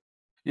fixed it.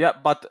 Yeah,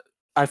 but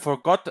I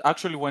forgot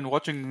actually when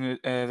watching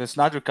the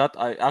Snyder Cut.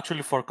 I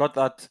actually forgot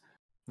that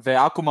the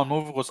Aquaman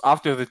movie was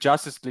after the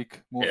Justice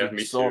League movie. Yeah,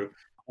 me too.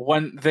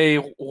 When they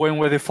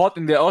fought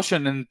in the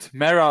ocean and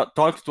Mera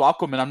talks to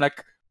Aquaman, I'm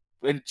like,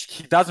 and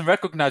he doesn't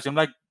recognize you. I'm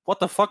like, what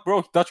the fuck,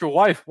 bro? That's your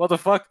wife. What the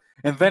fuck?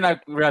 And then I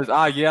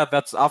realized, yeah,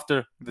 that's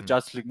after the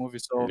Justice League movie.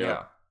 So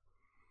yeah.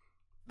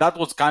 That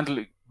was kind of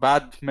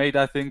bad made.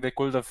 I think they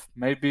could have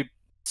maybe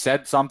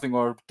said something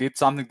or did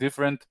something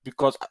different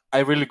because I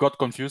really got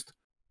confused.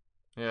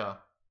 Yeah.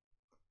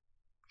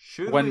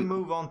 Should we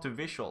move on to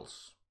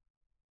visuals?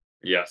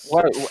 Yes.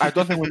 Well, I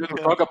don't think we need to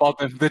talk about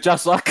them. They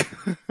just suck.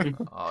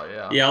 Oh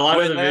yeah. Yeah, a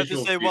lot of the visuals I have to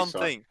say one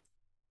suck. thing.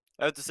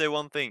 I have to say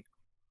one thing.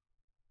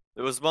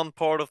 There was one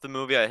part of the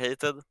movie I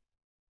hated.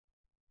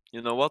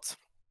 You know what?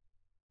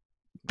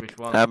 Which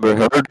one? Amber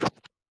Heard.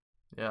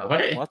 Yeah.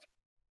 What?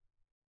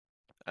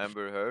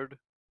 Amber Heard.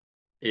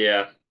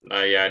 Yeah.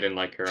 I didn't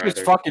like her She's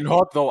either. fucking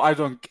hot though. I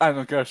don't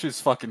care.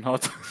 She's fucking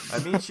hot. I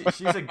mean,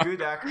 she's a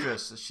good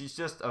actress. She's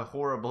just a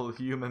horrible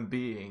human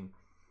being.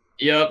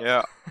 Yep.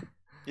 Yeah.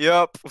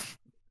 Yep.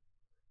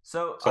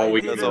 So that's all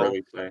we can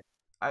really say.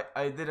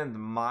 I didn't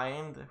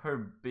mind her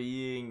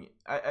being.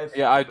 I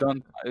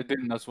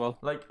didn't as well.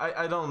 Like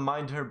I don't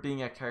mind her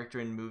being a character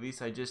in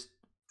movies. I just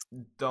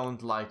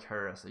don't like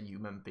her as a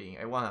human being.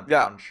 I want to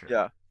punch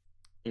her.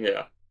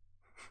 Yeah.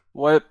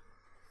 Well,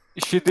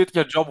 she did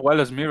her job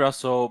well as Mira,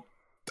 so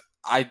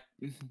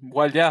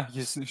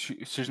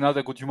she's not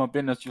a good human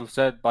being as you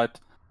said, but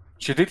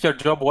she did her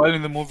job well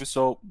in the movie,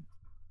 so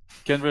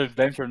can't really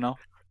blame her now.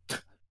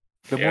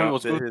 The movie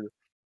was good.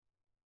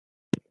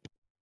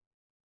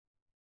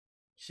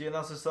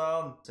 Tjena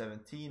Susanne,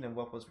 17, and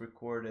what was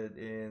recorded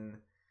in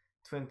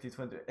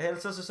 2020.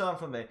 Hälsa Susanne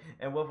från mig,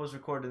 and what was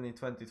recorded in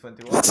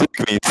 2021.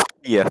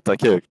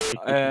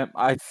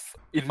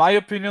 In my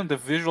opinion, the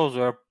visuals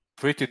were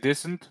pretty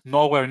decent.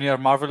 Nowhere near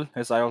Marvel,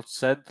 as I also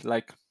said,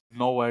 like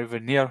nowhere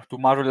even near to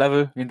Marvel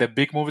level in the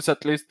big movies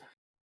at least.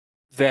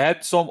 They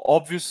had some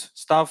obvious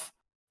stuff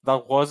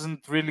that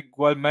wasn't really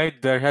well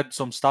made. They had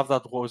some stuff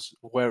that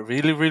were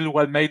really, really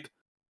well made.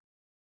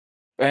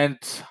 And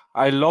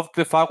I loved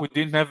the fact we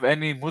didn't have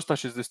any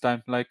mustaches this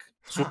time, like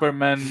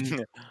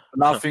Superman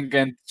laughing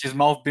and his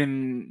mouth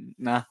being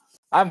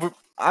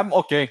I'm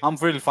okay. I'm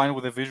really fine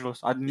with the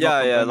visuals.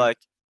 Like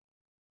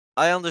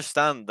I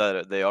understand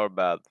that they are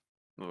bad.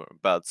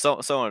 Some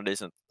are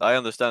decent. I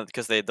understand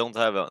because they don't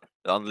have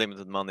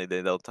unlimited money.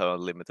 They don't have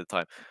unlimited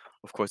time.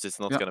 Of course, it's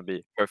not gonna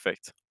be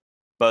perfect.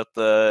 But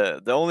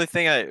the only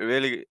thing I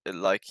really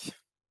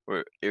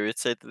were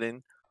irritated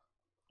in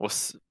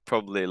was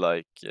probably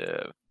like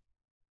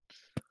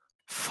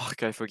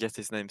fuck, I forget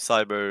his name.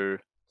 Cyborg.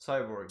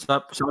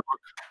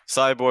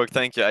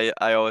 Thank you.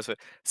 I always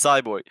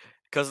Cyborg.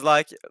 Because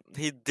like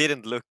he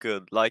didn't look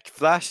good. Like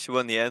Flash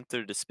when he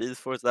entered the Speed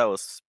Force, that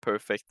was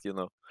perfect. You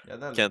know,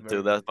 can't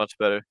do that much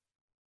better.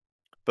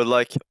 But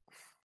like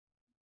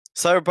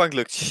Cyberpunk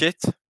looked shit.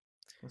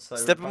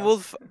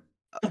 Steppenwolf,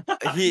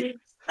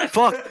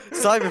 fuck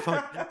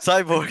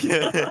Cyborg.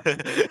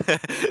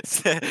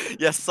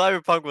 Yes,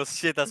 Cyberpunk was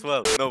shit as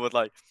well. No, but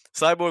like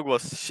Cyborg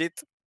was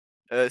shit.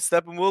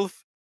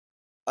 Steppenwolf,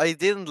 I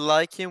didn't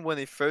like him when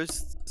he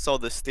first saw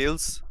the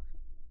stills.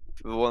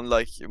 One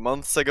like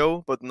months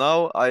ago, but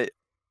now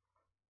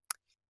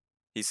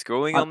he's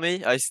growing on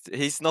me.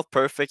 He's not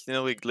perfect, you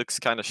know. He looks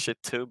kind of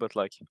shit too, but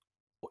like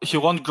he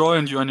won't grow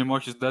on you anymore.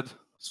 He's dead,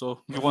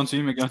 so you won't see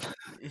him again.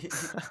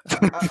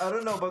 I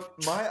don't know, but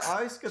my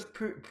eyes got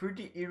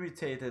pretty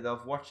irritated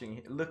of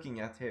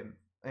looking at him.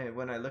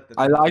 when I looked at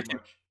I him like too him.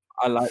 much.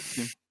 I like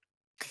him.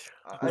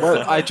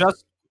 Well, I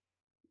just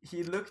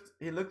he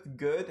looked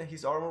good.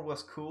 His armor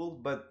was cool,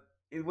 but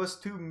it was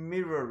too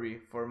mirrory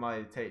for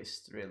my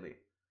taste, really.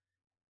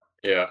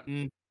 Yeah.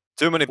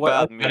 Too many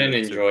Well, bad I didn't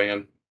mirrors. enjoy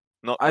him.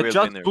 Not I real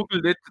just winner.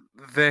 googled it.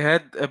 They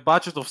had a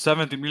budget of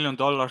 $70 million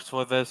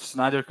for the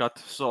Snyder Cut,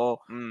 so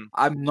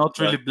I'm not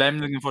really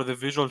blaming him for the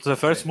visuals. The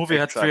first movie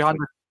had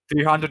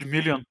 300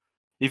 million.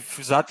 If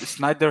that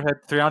Snyder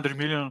had 300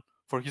 million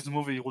for his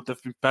movie, it would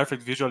have been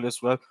perfect visual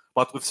as well.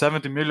 But with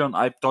 70 million,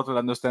 I totally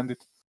understand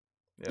it.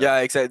 Yeah,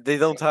 exactly. They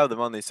don't have the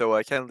money, so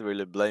I can't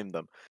really blame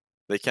them.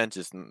 They can't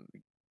just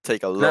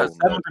take a loan.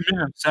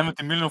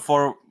 70 million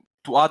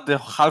to add the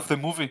half the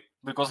movie,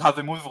 because half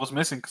the movie was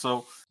missing.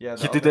 So yeah,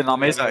 he did an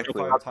amazing like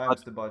job. 5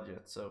 times the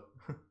budget. So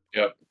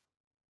Yep.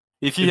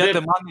 If he had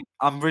the money,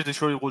 I'm really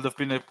sure it would have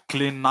been a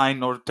clean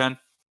 9 or 10.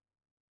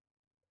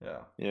 Yeah.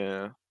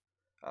 Yeah.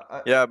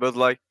 Yeah, but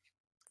like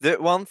the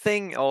one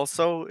thing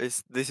also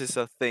is this is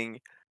a thing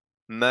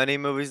many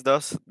movies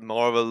does,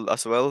 Marvel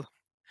as well.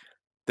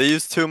 They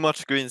use too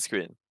much green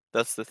screen.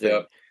 That's the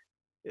thing.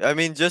 I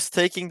mean, just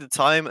taking the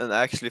time and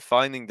actually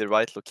finding the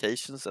right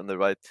locations and the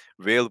right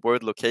real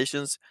world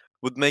locations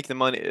would make the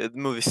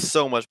movie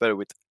so much better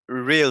with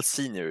real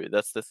scenery.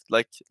 That's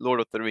like Lord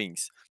of the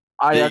Rings.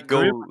 I They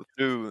agree. go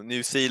through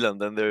New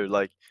Zealand and they're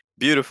like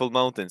beautiful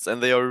mountains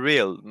and they are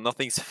real.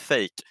 Nothing's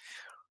fake.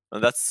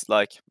 And that's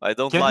like I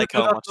don't like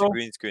how much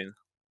green screen.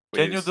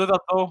 Can you do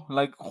that though?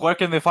 Like, where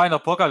can they find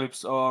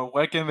Apocalypse, or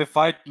where can they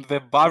fight the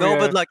barrier? No,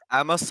 but like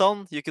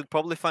Amazon, you could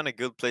probably find a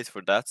good place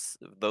for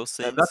those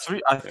scenes. That's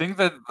I think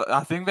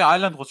the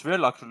island was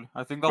real actually.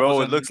 I think that Bro,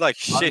 was it looks like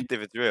shit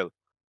if it's real.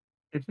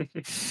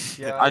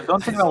 Yeah, I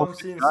don't think that some was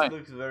scenes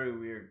look very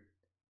weird.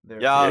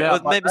 Yeah,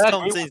 but maybe I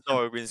some agree scenes with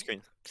are green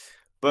screen.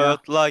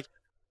 But like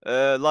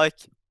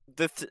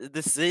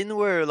the scene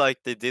where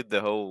like they did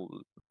the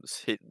whole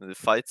the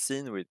fight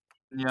scene with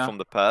from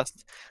the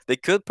past, they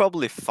could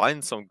probably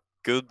find some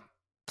good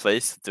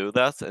place to do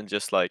that and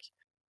just like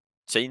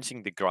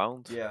changing the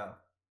ground. Yeah.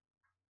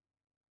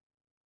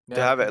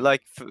 To have it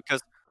like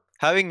because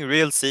having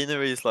real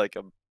scenery is like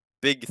a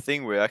big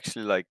thing we're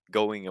actually like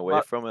going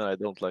away from, and I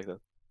don't like that.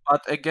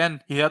 But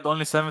again, he had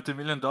only $70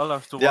 million to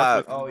work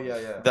with. Oh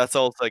yeah. That's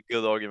also a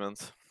good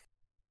argument.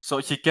 So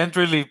he can't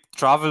really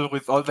travel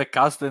with all the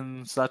cast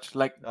and such.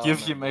 Like, give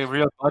him a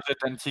real budget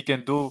and he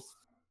can do.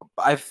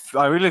 I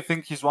really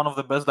think he's one of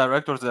the best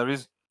directors there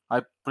is.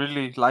 I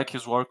really like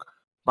his work.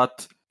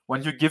 But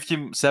when you give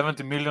him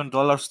 $70 million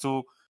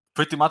to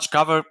pretty much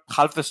cover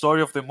half the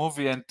story of the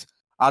movie and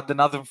add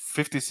another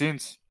 50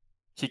 scenes,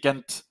 he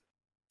can't.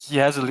 He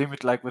has a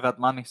limit like with that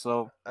money.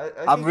 So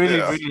I'm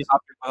really happy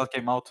when it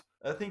came out.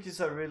 I think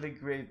he's a really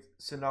great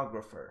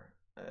scenographer.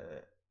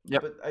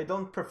 But I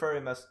don't prefer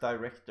him as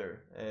director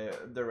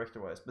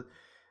wise. But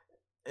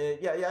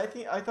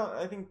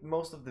I think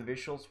most of the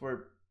visuals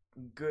were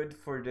good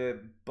for the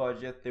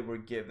budget they were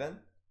given.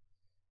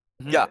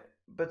 Yeah.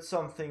 But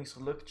some things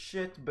looked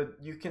shit, but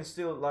you can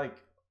still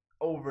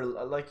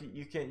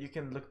you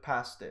can look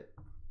past it,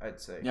 I'd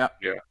say. Yeah,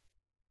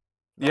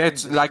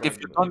 it's like if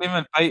you don't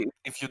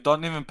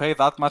even pay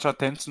that much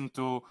attention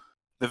to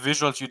the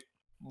visuals, you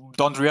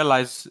don't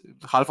realize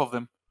half of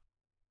them.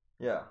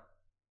 Yeah.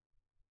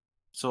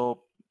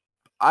 So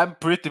I'm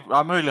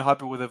really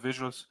happy with the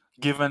visuals,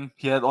 given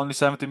he had only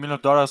 $70 million,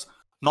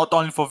 not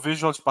only for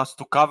visuals, but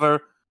to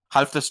cover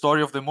half the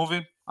story of the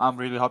movie. I'm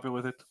really happy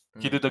with it.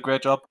 He did a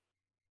great job.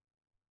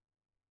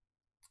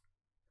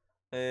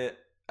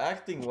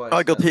 Acting wise,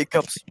 I got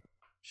hiccups.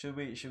 Should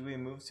we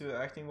move to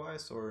acting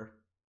wise, or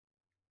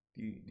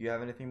do you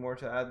have anything more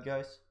to add,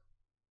 guys?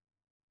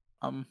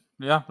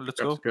 Yeah,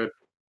 let's go. Good.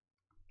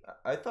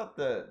 I thought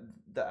the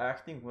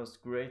acting was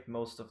great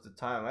most of the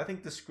time. I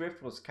think the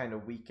script was kind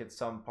of weak at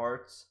some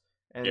parts,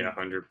 and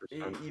 100%.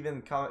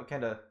 Even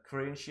kind of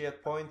cringy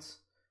at points.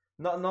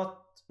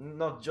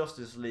 Not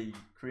Justice League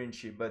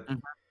cringy, but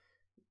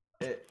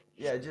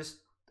just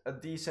a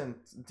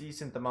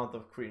decent amount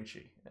of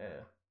cringy.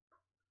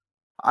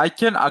 I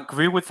can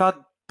agree with that,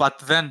 but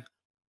then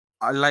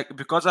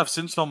because I've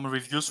seen some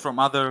reviews from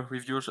other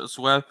reviewers as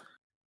well.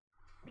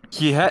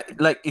 He had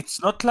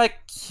it's not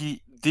like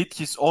he did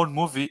his own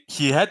movie.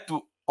 He had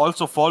to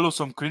also follow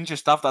some cringy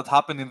stuff that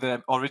happened in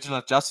the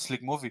original Justice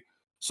League movie.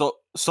 So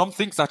some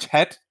things that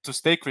had to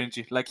stay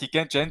cringy, like he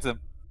can't change them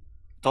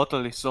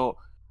totally. So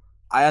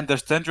I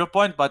understand your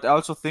point, but I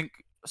also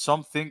think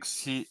some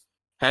things he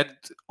had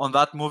on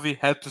that movie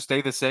had to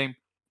stay the same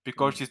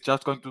because he's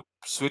just going to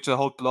switch the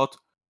whole plot.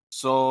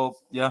 So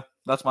yeah,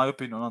 that's my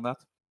opinion on that.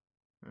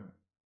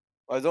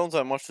 I don't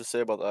have much to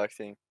say about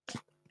acting.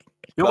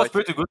 It was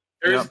pretty good.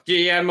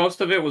 Most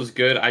of it was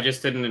good. I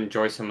just didn't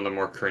enjoy some of the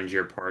more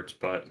cringier parts,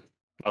 but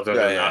other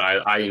than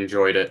that, I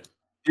enjoyed it.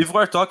 If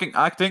we're talking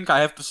acting, I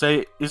have to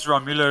say Ezra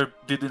Miller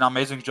did an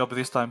amazing job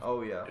this time.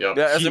 Oh yeah. Yep.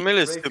 Yeah, Ezra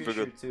Miller is super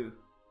good too.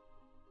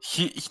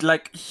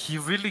 He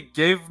really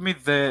gave me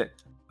the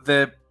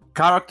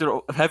character.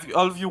 Have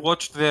all of you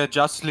watched the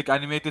Justice League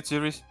animated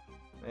series?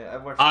 Yeah,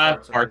 I've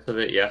watched parts of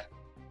it. Yeah.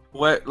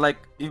 where like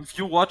if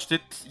you watched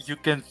it, you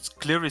can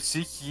clearly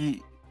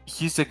see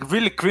he's a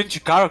really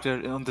cringy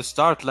character on the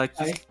start. Like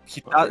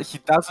he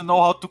doesn't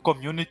know how to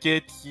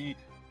communicate. He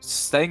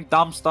saying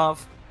dumb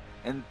stuff,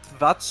 and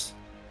that's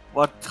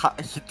what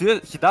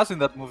he does in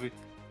that movie.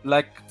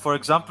 Like for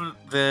example,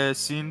 the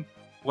scene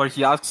where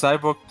he asks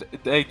Cyborg,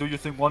 "Hey, do you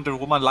think Wonder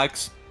Woman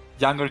likes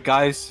younger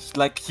guys?"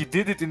 Like he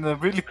did it in a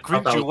really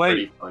cringy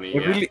way,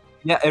 funny,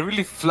 a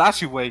really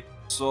flashy way.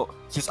 So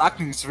his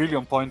acting is really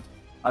on point.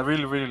 I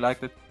really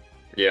liked it.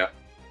 Yeah.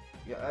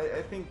 Yeah,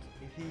 I think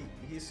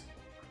he's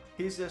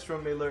Ezra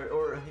Miller,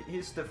 or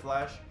he's the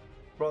Flash,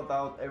 brought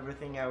out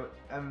everything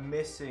I'm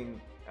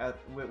missing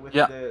with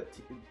the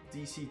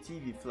DC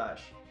TV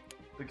Flash.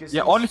 Because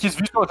only his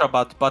visuals are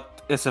bad,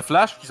 but as a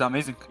Flash, he's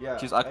amazing. Yeah,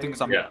 his acting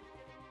is amazing. Yeah.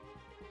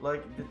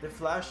 Like the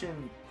Flash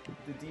in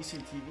the DC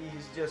TV,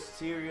 he's just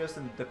serious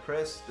and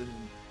depressed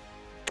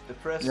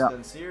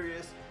and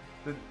serious.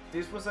 But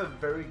this was a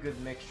very good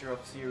mixture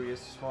of serious,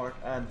 smart,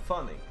 and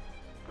funny.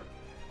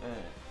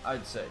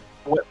 I'd say.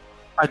 Well,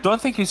 I don't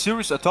think he's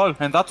serious at all,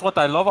 and that's what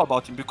I love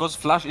about him, because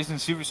Flash isn't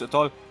serious at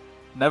all.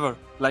 Never.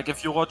 Like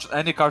if you watch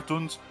any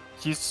cartoons,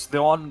 he's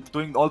the one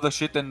doing all the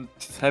shit and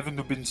having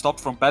to be stopped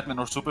from Batman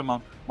or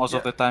Superman most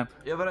of the time.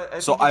 Yeah,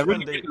 but I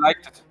really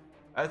liked it.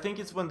 I think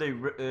it's when they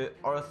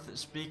are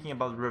speaking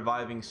about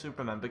reviving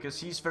Superman, because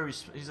he's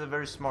a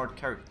very smart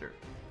character.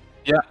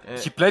 Yeah,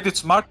 he played it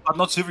smart but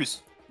not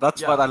serious.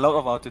 That's what I love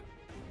about it.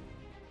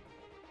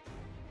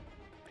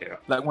 Yeah.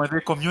 Like when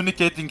they're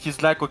communicating,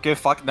 he's like, okay,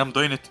 fuck it, I'm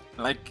doing it.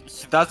 Like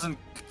he doesn't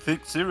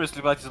think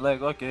seriously, but he's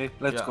like, okay,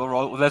 let's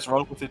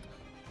roll with it.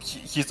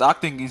 His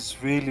acting is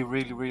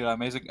really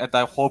amazing, and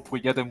I hope we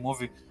get a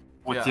movie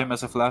with him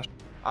as a Flash.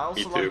 I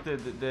also like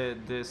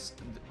this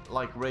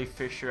Ray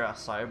Fisher as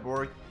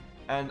Cyborg,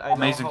 and I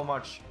know how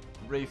much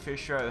Ray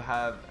Fisher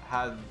have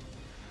had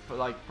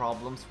like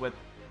problems with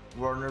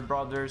Warner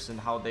Brothers and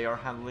how they are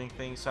handling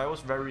things. So I was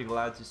very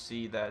glad to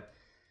see that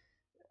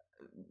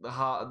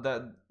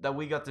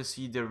we got to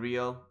see the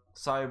real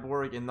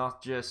Cyborg and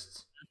not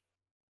just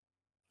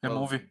a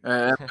movie,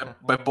 a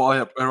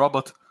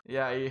robot.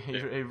 Yeah,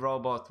 a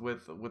robot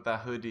with a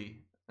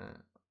hoodie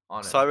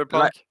on it.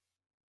 Cyberpunk.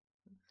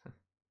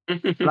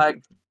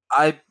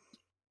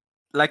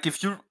 Like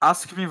if you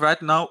ask me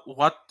right now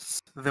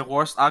what's the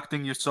worst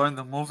acting you saw in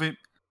the movie,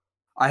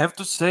 I have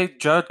to say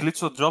Jared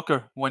Leto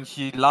Joker when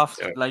he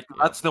laughed.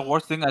 That's the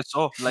worst thing I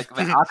saw. Like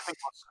the acting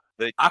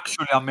was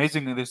actually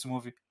amazing in this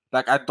movie.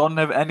 Like I don't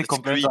have any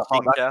complaints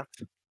about that.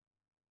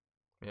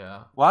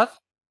 Yeah. What?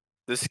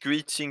 The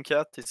screeching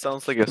cat. It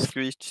sounds like a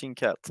screeching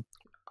cat.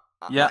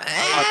 Yeah.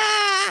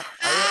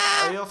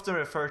 I often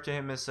refer to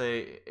him as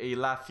a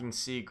laughing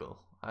seagull.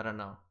 I don't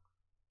know.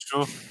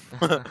 True.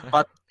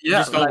 But yeah,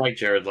 I just don't like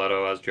Jared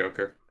Leto as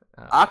Joker.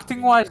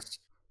 Acting wise,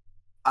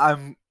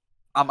 I'm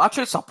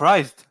actually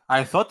surprised.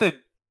 I thought they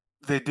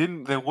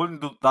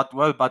wouldn't do that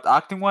well, but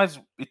acting wise,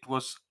 it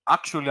was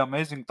actually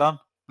amazing done.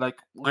 Like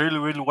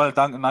really well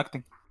done in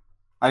acting.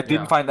 I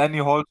didn't find any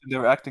holes in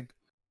their acting.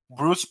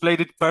 Bruce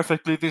played it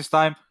perfectly this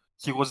time.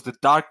 He was the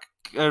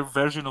darker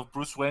version of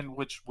Bruce Wayne,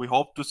 which we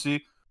hope to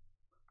see.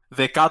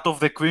 The cut of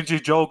the cringy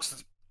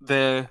jokes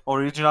the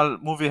original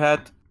movie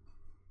had.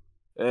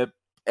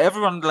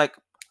 Everyone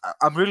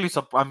I'm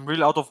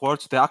really out of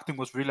words. The acting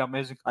was really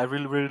amazing. I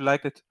really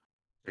liked it.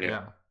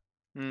 Yeah.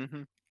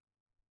 Mm-hmm.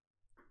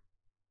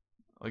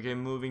 Okay,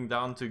 moving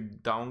down to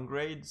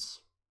downgrades.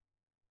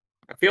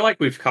 I feel like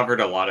we've covered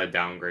a lot of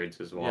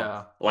downgrades as well.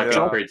 Yeah. Like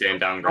upgrades and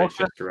downgrades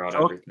just throughout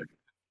everything.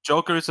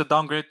 Joker is a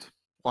downgrade,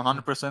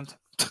 100%.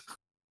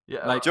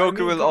 Yeah, like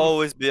Joker will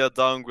always be a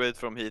downgrade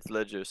from Heath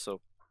Ledger.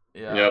 So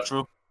yeah,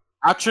 true.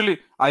 Actually,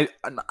 I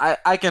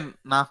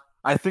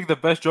think the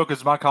best Joker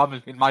is Mark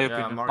Hamill, in my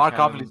opinion. Mark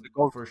Hamill is the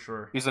goat for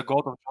sure. He's a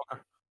goat of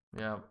Joker.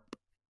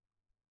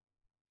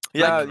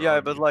 Yeah.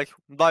 But like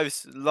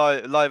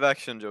live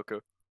action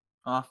Joker.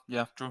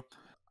 Yeah, true.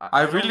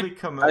 I really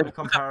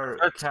compare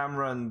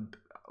Cameron.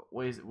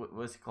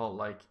 What's it called?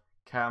 Like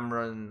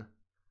Cameron.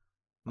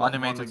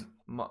 Animated.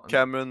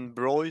 Cameron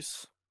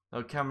Broyce.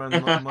 No, Cameron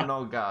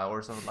Monoga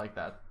or something like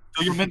that.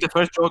 Do you mean the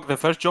first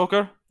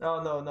Joker?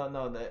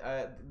 No.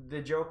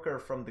 The Joker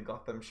from the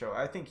Gotham show.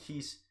 I think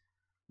he's.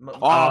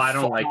 I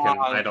don't like him.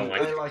 I don't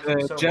like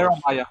him. So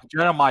Jeremiah.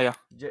 Jeremiah.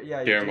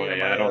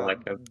 I don't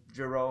like him.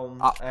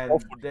 Jerome and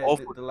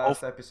the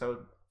last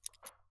episode.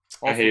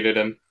 I hated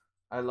him.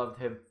 I loved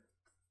him.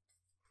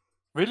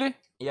 Really?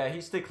 Yeah,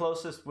 he's the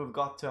closest we've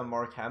got to a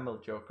Mark Hamill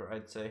Joker,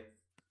 I'd say.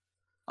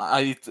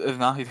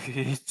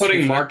 He's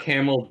putting Mark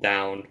Hamill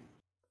down.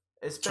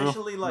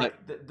 Especially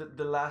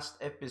the last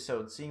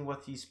episode, seeing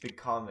what he's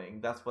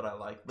becoming. That's what I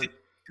like. But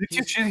did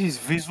you see his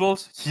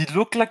visuals? He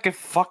looked like a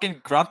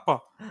fucking grandpa.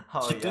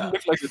 He didn't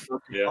look like a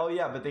Joker. Yeah. Oh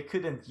yeah, but they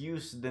couldn't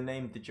use the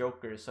name the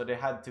Joker, so they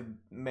had to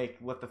make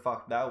what the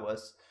fuck that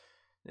was.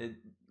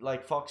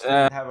 Fox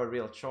didn't have a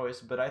real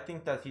choice, but I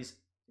think that he's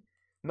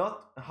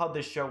not how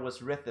the show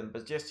was written,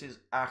 but just his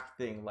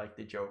acting like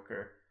the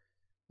Joker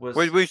was.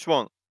 Wait, which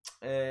one?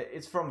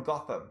 It's from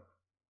Gotham.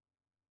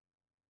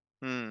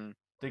 Hmm.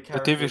 The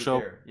TV show.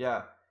 There.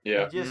 Yeah,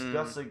 Yeah. He just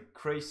got a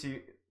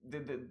crazy.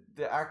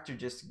 The actor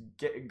just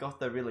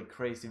got a really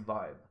crazy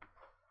vibe.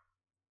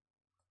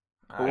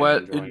 Well,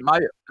 in my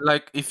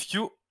if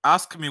you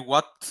ask me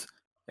what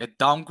a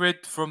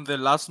downgrade from the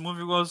last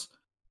movie was,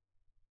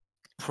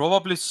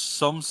 probably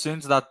some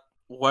scenes that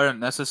weren't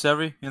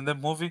necessary in the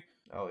movie.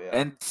 Oh yeah.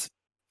 And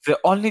the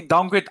only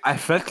downgrade I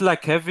felt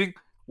like having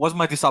was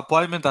my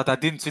disappointment that I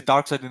didn't see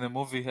Darkseid in the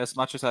movie as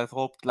much as I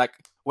hoped. Like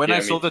when I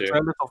saw the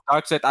trailer of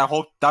Darkseid, I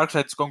hoped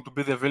Darkseid's going to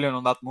be the villain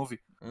on that movie.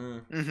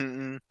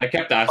 I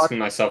kept asking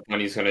myself when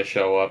he's gonna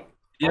show up.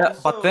 Yeah,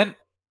 Also... but then.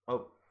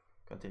 Oh,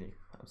 continue.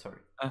 I'm sorry.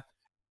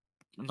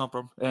 No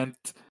problem. And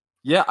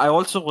yeah, I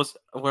also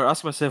were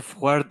asking myself,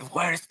 where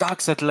is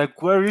Darkseid?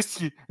 Like, where is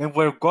he? And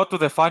we got to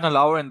the final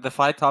hour and the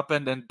fight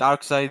happened and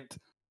Darkseid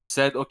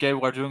said, okay,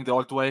 we're doing the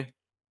old way.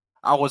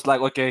 I was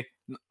like, okay,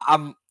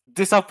 I'm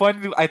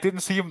disappointed I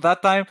didn't see him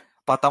that time,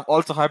 but I'm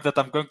also hyped that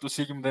I'm going to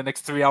see him the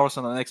next 3 hours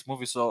on the next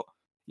movie. So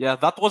yeah,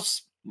 that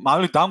was my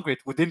only downgrade.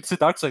 We didn't see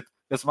Darkseid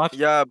as much.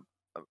 Yeah,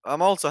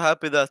 I'm also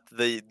happy that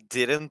they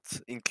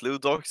didn't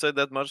include Darkseid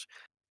that much.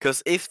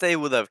 Because if they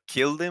would have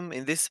killed him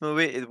in this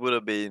movie, it would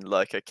have been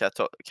like a cast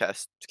off.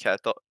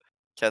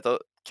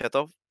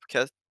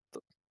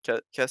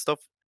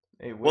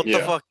 What the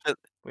fuck?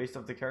 Waste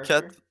of the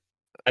character?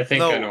 I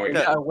think I know what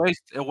you're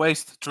a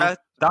waste. True.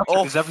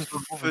 Darkseid is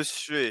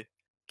everything.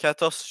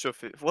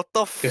 Catastrophe. What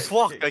the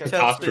fuck?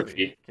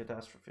 Catastrophe.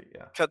 Catastrophe,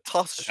 yeah.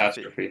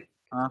 Catastrophe.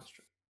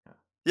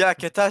 Yeah,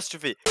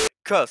 catastrophe.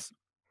 Cause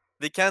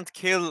they can't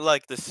kill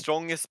like the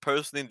strongest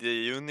person in the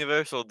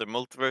universe or the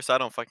multiverse, I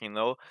don't fucking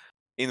know,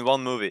 in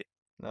one movie.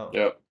 No.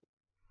 Yep.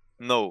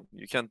 No,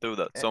 you can't do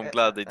that. So I'm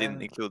glad they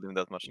didn't include him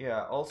that much.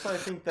 Yeah, also I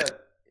think that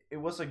it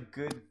was a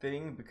good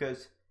thing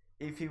because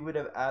if he would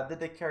have added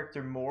the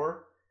character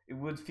more, it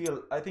would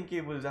feel, I think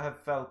it would have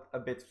felt a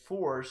bit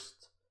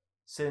forced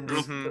since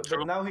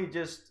but now he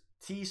just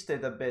teased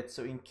it a bit,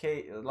 so in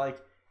case,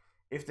 like,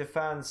 if the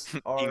fans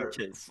are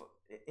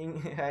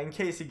in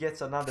case he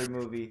gets another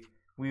movie,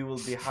 we will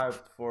be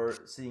hyped for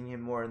seeing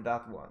him more in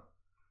that one.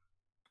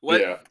 Well,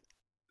 yeah.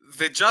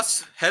 They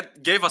just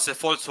gave us a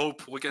false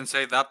hope, we can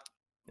say that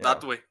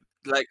that way.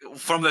 Like,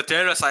 from the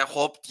trailers, I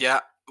hoped,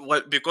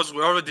 well, because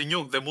we already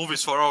knew the movie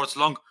is 4 hours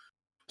long.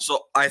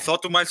 So I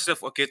thought to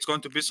myself, okay, it's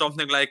going to be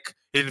something like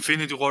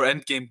Infinity War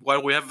Endgame, where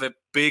we have the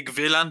big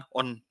villain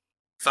on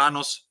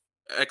Thanos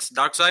x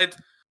Darkseid.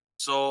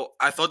 So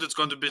I thought it's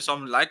going to be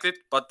something like it,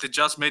 but they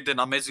just made an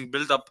amazing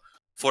build-up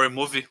for a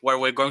movie where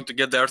we're going to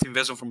get the Earth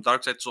invasion from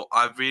Darkseid. So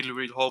I really,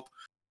 really hope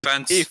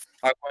fans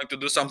are going to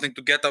do something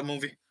to get that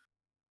movie.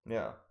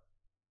 Yeah.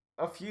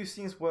 A few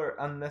scenes were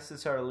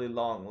unnecessarily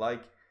long.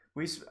 Like,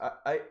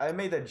 I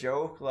made a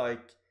joke,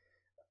 like,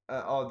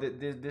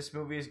 this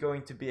movie is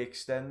going to be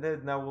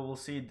extended. Now we will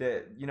see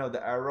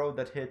the arrow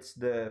that hits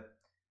the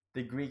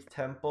Greek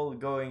temple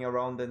going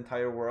around the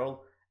entire world,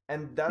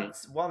 and that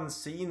one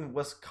scene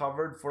was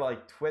covered for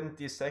like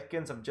 20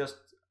 seconds of just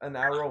an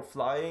arrow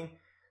flying,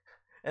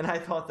 and I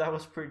thought that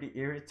was pretty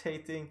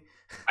irritating.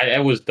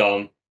 It was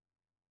dumb.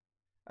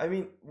 I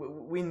mean,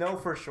 we know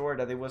for sure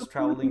that it was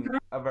traveling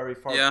a very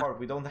far part.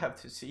 We don't have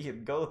to see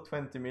it go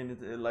 20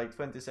 minutes, like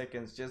 20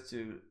 seconds, just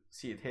to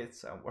see it hit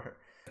somewhere.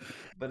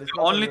 But it's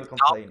the only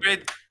downgrade,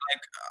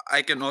 like,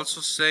 I can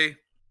also say,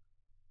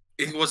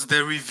 it was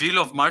the reveal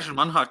of Martian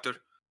Manhunter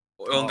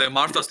on the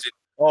Martha scene.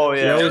 Oh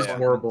yeah, that was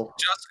horrible.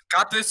 Just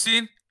cut the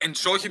scene and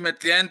show him at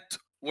the end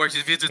where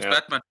he visits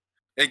Batman,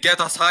 and get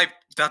us hyped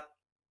that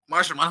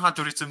Martian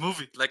Manhunter is a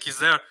movie, like he's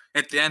there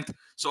at the end.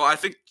 So I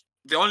think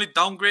the only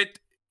downgrade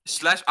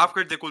 /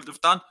 upgrade they could have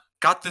done,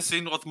 cut the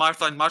scene with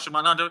Martha and Martian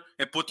Manhunter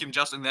and put him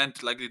just in the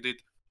end like they did.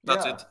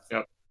 That's it.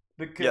 Yeah.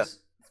 Because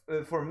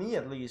for me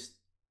at least,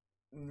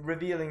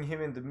 revealing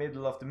him in the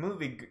middle of the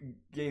movie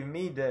gave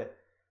me the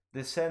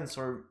sense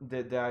or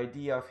the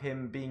idea of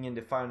him being in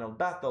the final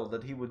battle,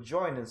 that he would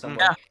join in some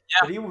way.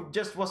 But he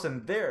just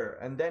wasn't there,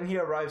 and then he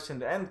arrives in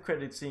the end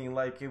credit scene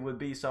like it would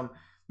be some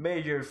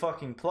major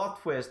fucking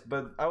plot twist.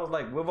 But I was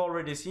like, we've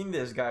already seen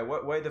this guy.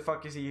 Why the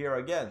fuck is he here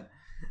again?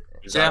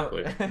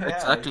 Exactly.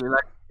 Exactly.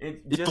 Like,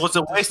 it was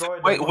a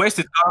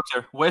wasted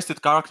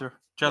character.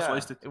 Just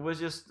wasted. It was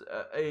just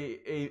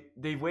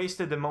they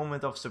wasted the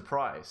moment of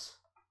surprise.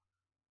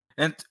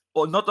 And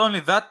not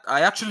only that,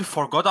 I actually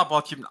forgot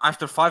about him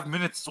after 5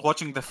 minutes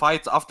watching the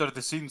fights after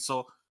the scene.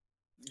 So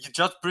you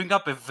just bring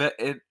up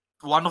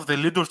one of the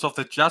leaders of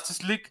the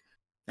Justice League,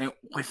 and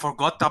we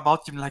forgot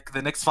about him like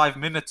the next 5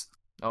 minutes.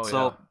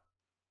 That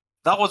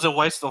was a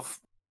waste of,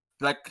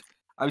 like,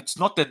 it's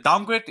not a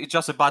downgrade, it's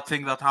just a bad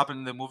thing that happened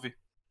in the movie.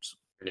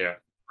 Yeah.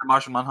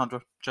 Martian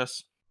Manhunter,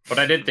 just. But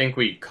I did think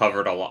we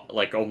covered a lot,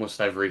 like almost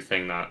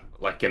everything that,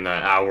 like in the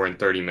hour and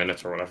 30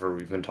 minutes or whatever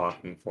we've been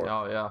talking for.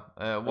 Oh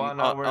yeah,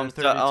 1 hour and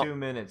 32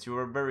 minutes. You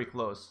were very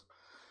close.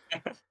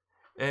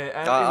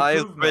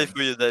 I'll pray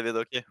for you, David.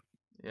 Okay.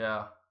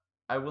 Yeah,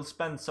 I will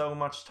spend so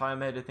much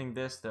time editing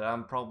this that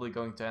I'm probably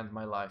going to end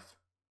my life.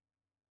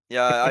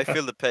 Yeah, I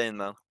feel the pain,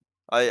 man.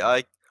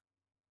 I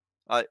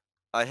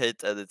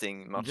hate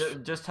editing much.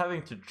 Just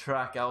having to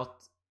track out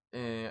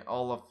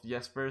all of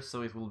Jesper,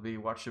 so it will be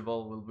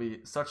watchable. Will be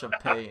such a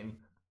pain.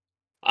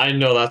 I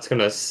know that's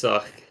gonna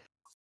suck.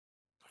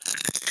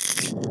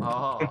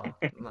 Oh,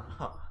 no.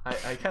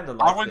 I kind of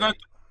like it.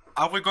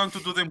 Are we going to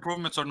do the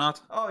improvements or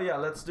not? Oh yeah,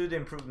 let's do the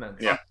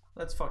improvements. Yeah.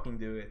 Let's fucking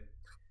do it.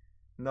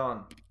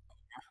 None.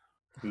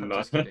 No.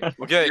 Just kidding.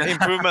 Okay,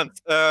 improvement.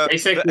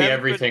 Basically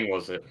everything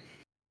was it.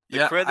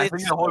 The credits I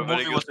think the whole are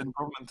very movie was good. an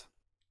improvement.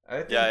 I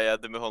think, Yeah,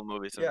 the whole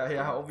movie. is an yeah,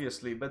 improvement.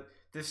 obviously. But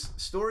this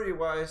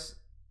story-wise,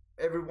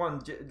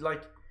 everyone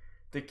like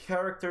the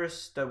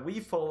characters that we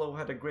follow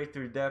had a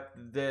greater depth.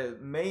 The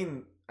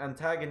main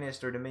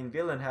antagonist or the main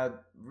villain had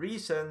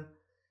reason,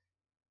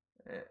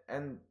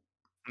 and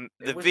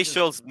The was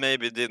visuals just-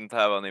 maybe didn't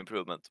have an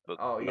improvement, but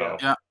oh No. yeah,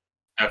 Yeah.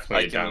 I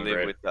Definitely can live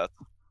downgrade. with that.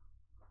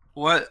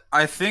 Well,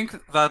 I think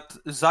that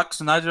Zack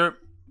Snyder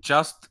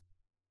just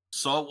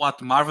saw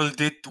what Marvel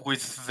did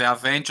with the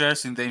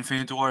Avengers in the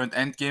Infinity War and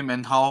Endgame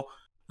and how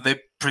they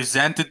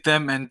presented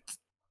them, and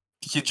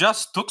he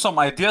just took some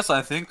ideas,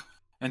 I think,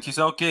 and he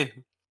said, okay,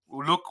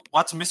 look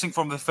what's missing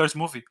from the first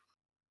movie.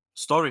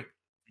 Story.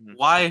 Mhm.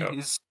 Why Yeah.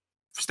 is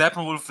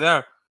Steppenwolf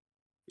there?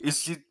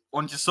 Is he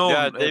on his own?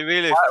 Yeah, they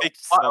really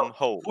fixed some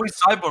holes. Who is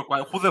Cyborg?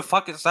 Who the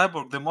fuck is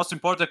Cyborg? The most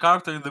important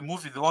character in the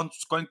movie, the one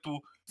who's going to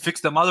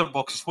fix the mother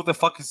boxes. Who the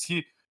fuck is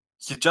he?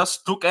 He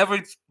just took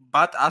every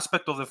bad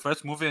aspect of the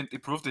first movie and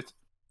improved it.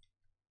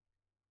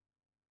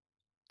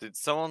 Did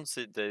someone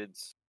see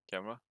David's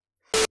camera?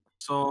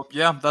 So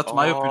yeah, that's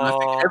my opinion. I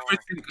think Oh.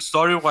 everything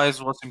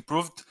story-wise was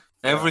improved.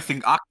 Yeah.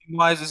 Everything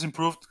acting-wise is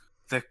improved.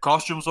 The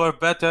costumes were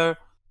better.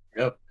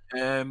 Yep.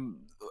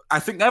 I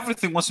think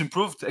everything was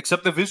improved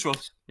except the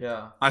visuals.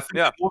 yeah. I think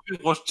Yeah. the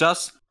movie was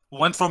just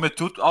went from a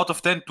 2 out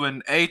of 10 to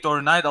an 8 or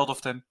a 9 out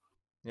of 10.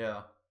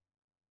 Yeah.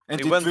 And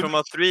It went from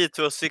a 3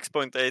 to a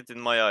 6.8 in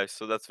my eyes,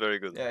 so that's very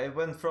good. Yeah, it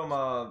went from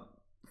a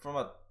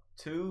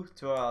 2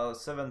 to a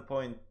 7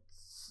 point.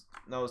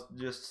 No,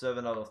 just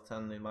 7 out of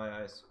 10 in my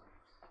eyes.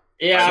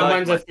 Yeah, I like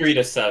mine's my- a 3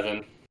 to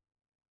 7.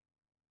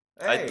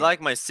 Hey, I'd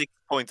like my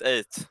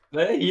 6.8.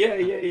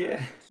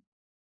 Yeah.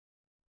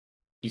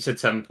 You said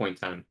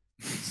 7.10.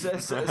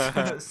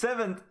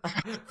 7.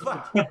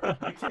 Fuck.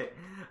 Okay.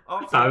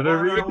 After How 1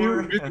 do we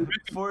hour do? and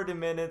 40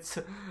 minutes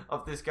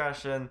of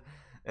discussion,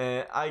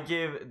 I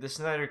give the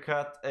Snyder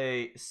Cut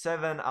a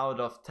 7 out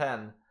of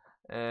 10.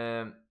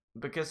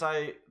 Because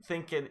I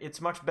think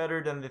it's much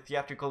better than the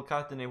theatrical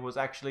cut, and it was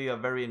actually a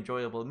very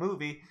enjoyable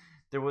movie.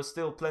 There was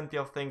still plenty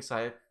of things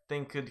I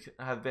think could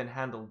have been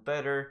handled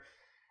better,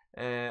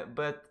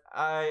 but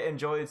I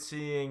enjoyed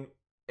seeing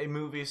a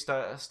movie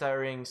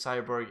starring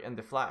Cyborg and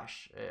the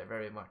Flash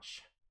very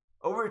much.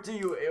 Over to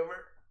you,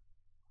 Eyjolfur.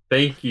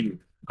 Thank you.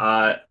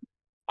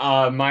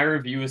 My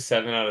review is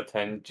 7 out of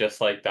 10,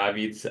 just like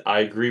David's. I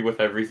agree with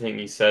everything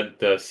he said.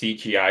 The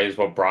CGI is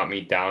what brought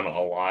me down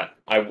a lot.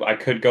 I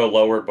could go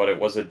lower, but it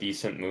was a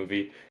decent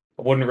movie.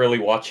 I wouldn't really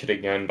watch it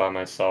again by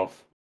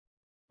myself.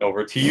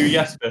 Over to you,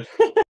 Jesper.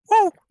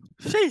 Woo!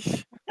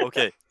 Sheesh!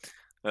 Okay.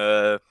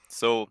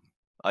 So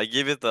I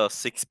give it a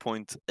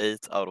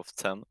 6.8 out of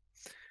 10.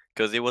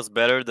 Because it was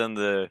better than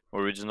the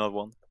original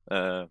one.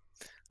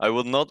 I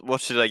will not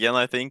watch it again,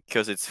 I think,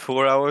 because it's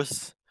 4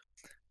 hours.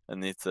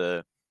 And it's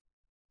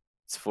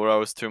 4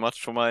 hours too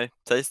much for my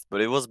taste, but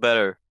it was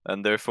better,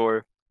 and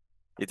therefore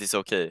it is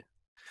okay.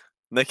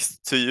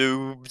 Next to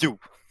you.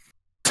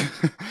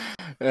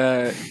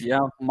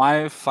 Yeah,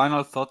 my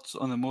final thoughts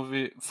on the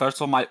movie.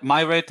 First of all,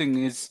 my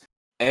rating is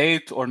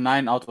 8 or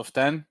 9 out of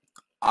 10.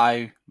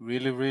 I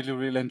really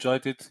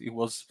enjoyed it. It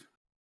was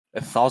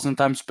 1,000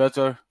 times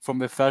better from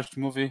the first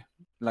movie.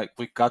 Like,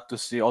 we got to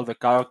see all the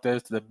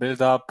characters, the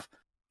build up,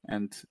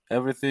 and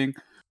everything.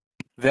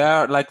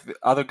 There, like the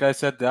other guy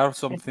said, there are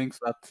some things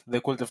that they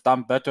could have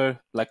done better,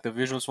 like the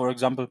visuals, for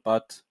example,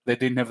 but they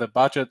didn't have the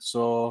budget.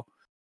 So,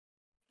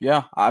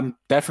 yeah, I'm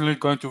definitely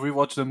going to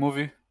rewatch the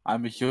movie.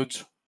 I'm a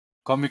huge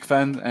comic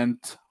fan, and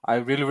I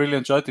really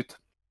enjoyed it.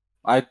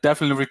 I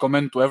definitely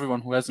recommend to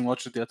everyone who hasn't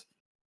watched it yet.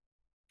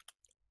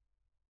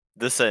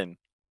 The same.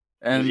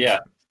 And Yeah.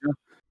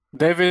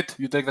 David,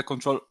 you take the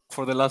control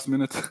for the last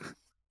minute.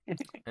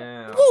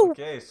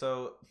 Okay,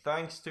 so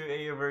thanks to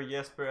Eyjolfur,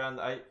 Jesper, and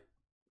I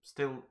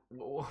still.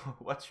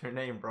 What's your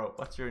name, bro?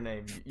 What's your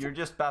name? You're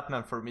just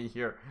Batman for me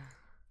here.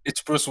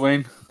 It's Bruce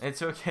Wayne.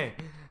 It's okay.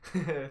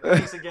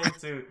 Thanks again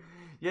to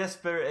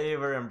Jesper,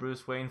 Eyjolfur, and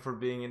Bruce Wayne for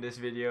being in this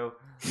video.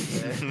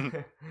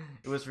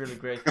 It was really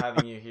great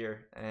having you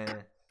here.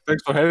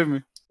 Thanks for having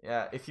me.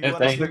 Yeah, if you Yeah,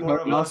 want to see thank you. more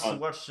of us, Fun.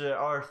 watch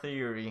our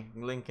theory.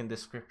 Link in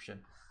description.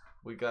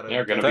 We got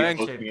They're gonna be Thanks.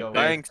 posting it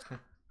there.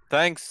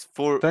 Thanks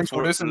for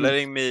listening.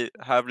 letting me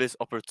have this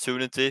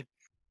opportunity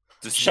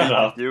to Shut speak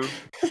up. with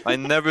you. I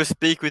never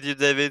speak with you,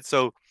 David,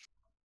 so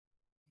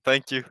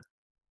thank you.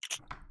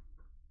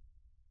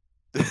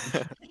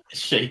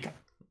 Shake.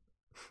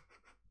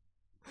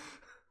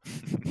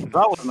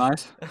 That was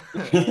nice.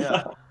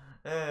 Yeah.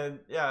 And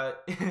yeah,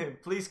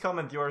 please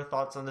comment your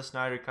thoughts on the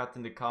Snyder Cut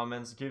in the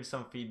comments. Give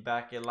some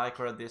feedback, a like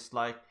or a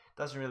dislike.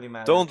 Doesn't really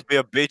matter. Don't be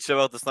a bitch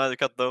about the Snyder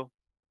Cut, though.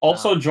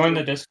 Also, join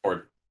the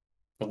Discord.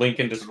 The link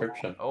in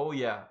description. Oh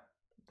yeah,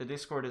 The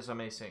Discord is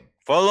amazing.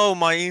 Follow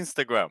my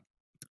Instagram.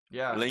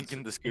 Yeah. Link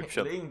in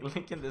description.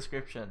 link in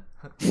description.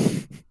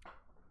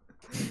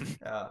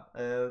 Yeah,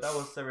 that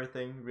was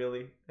everything,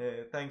 really.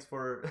 Thanks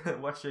for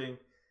watching.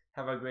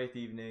 Have a great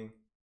evening.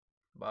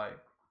 Bye.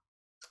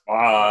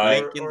 Bye.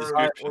 Link in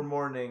description. Or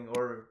morning,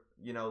 or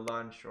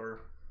lunch,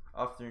 or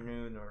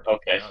afternoon, or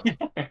okay.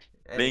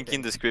 Link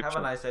in description. Have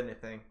a nice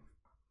anything.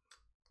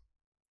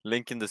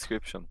 Link in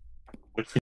description.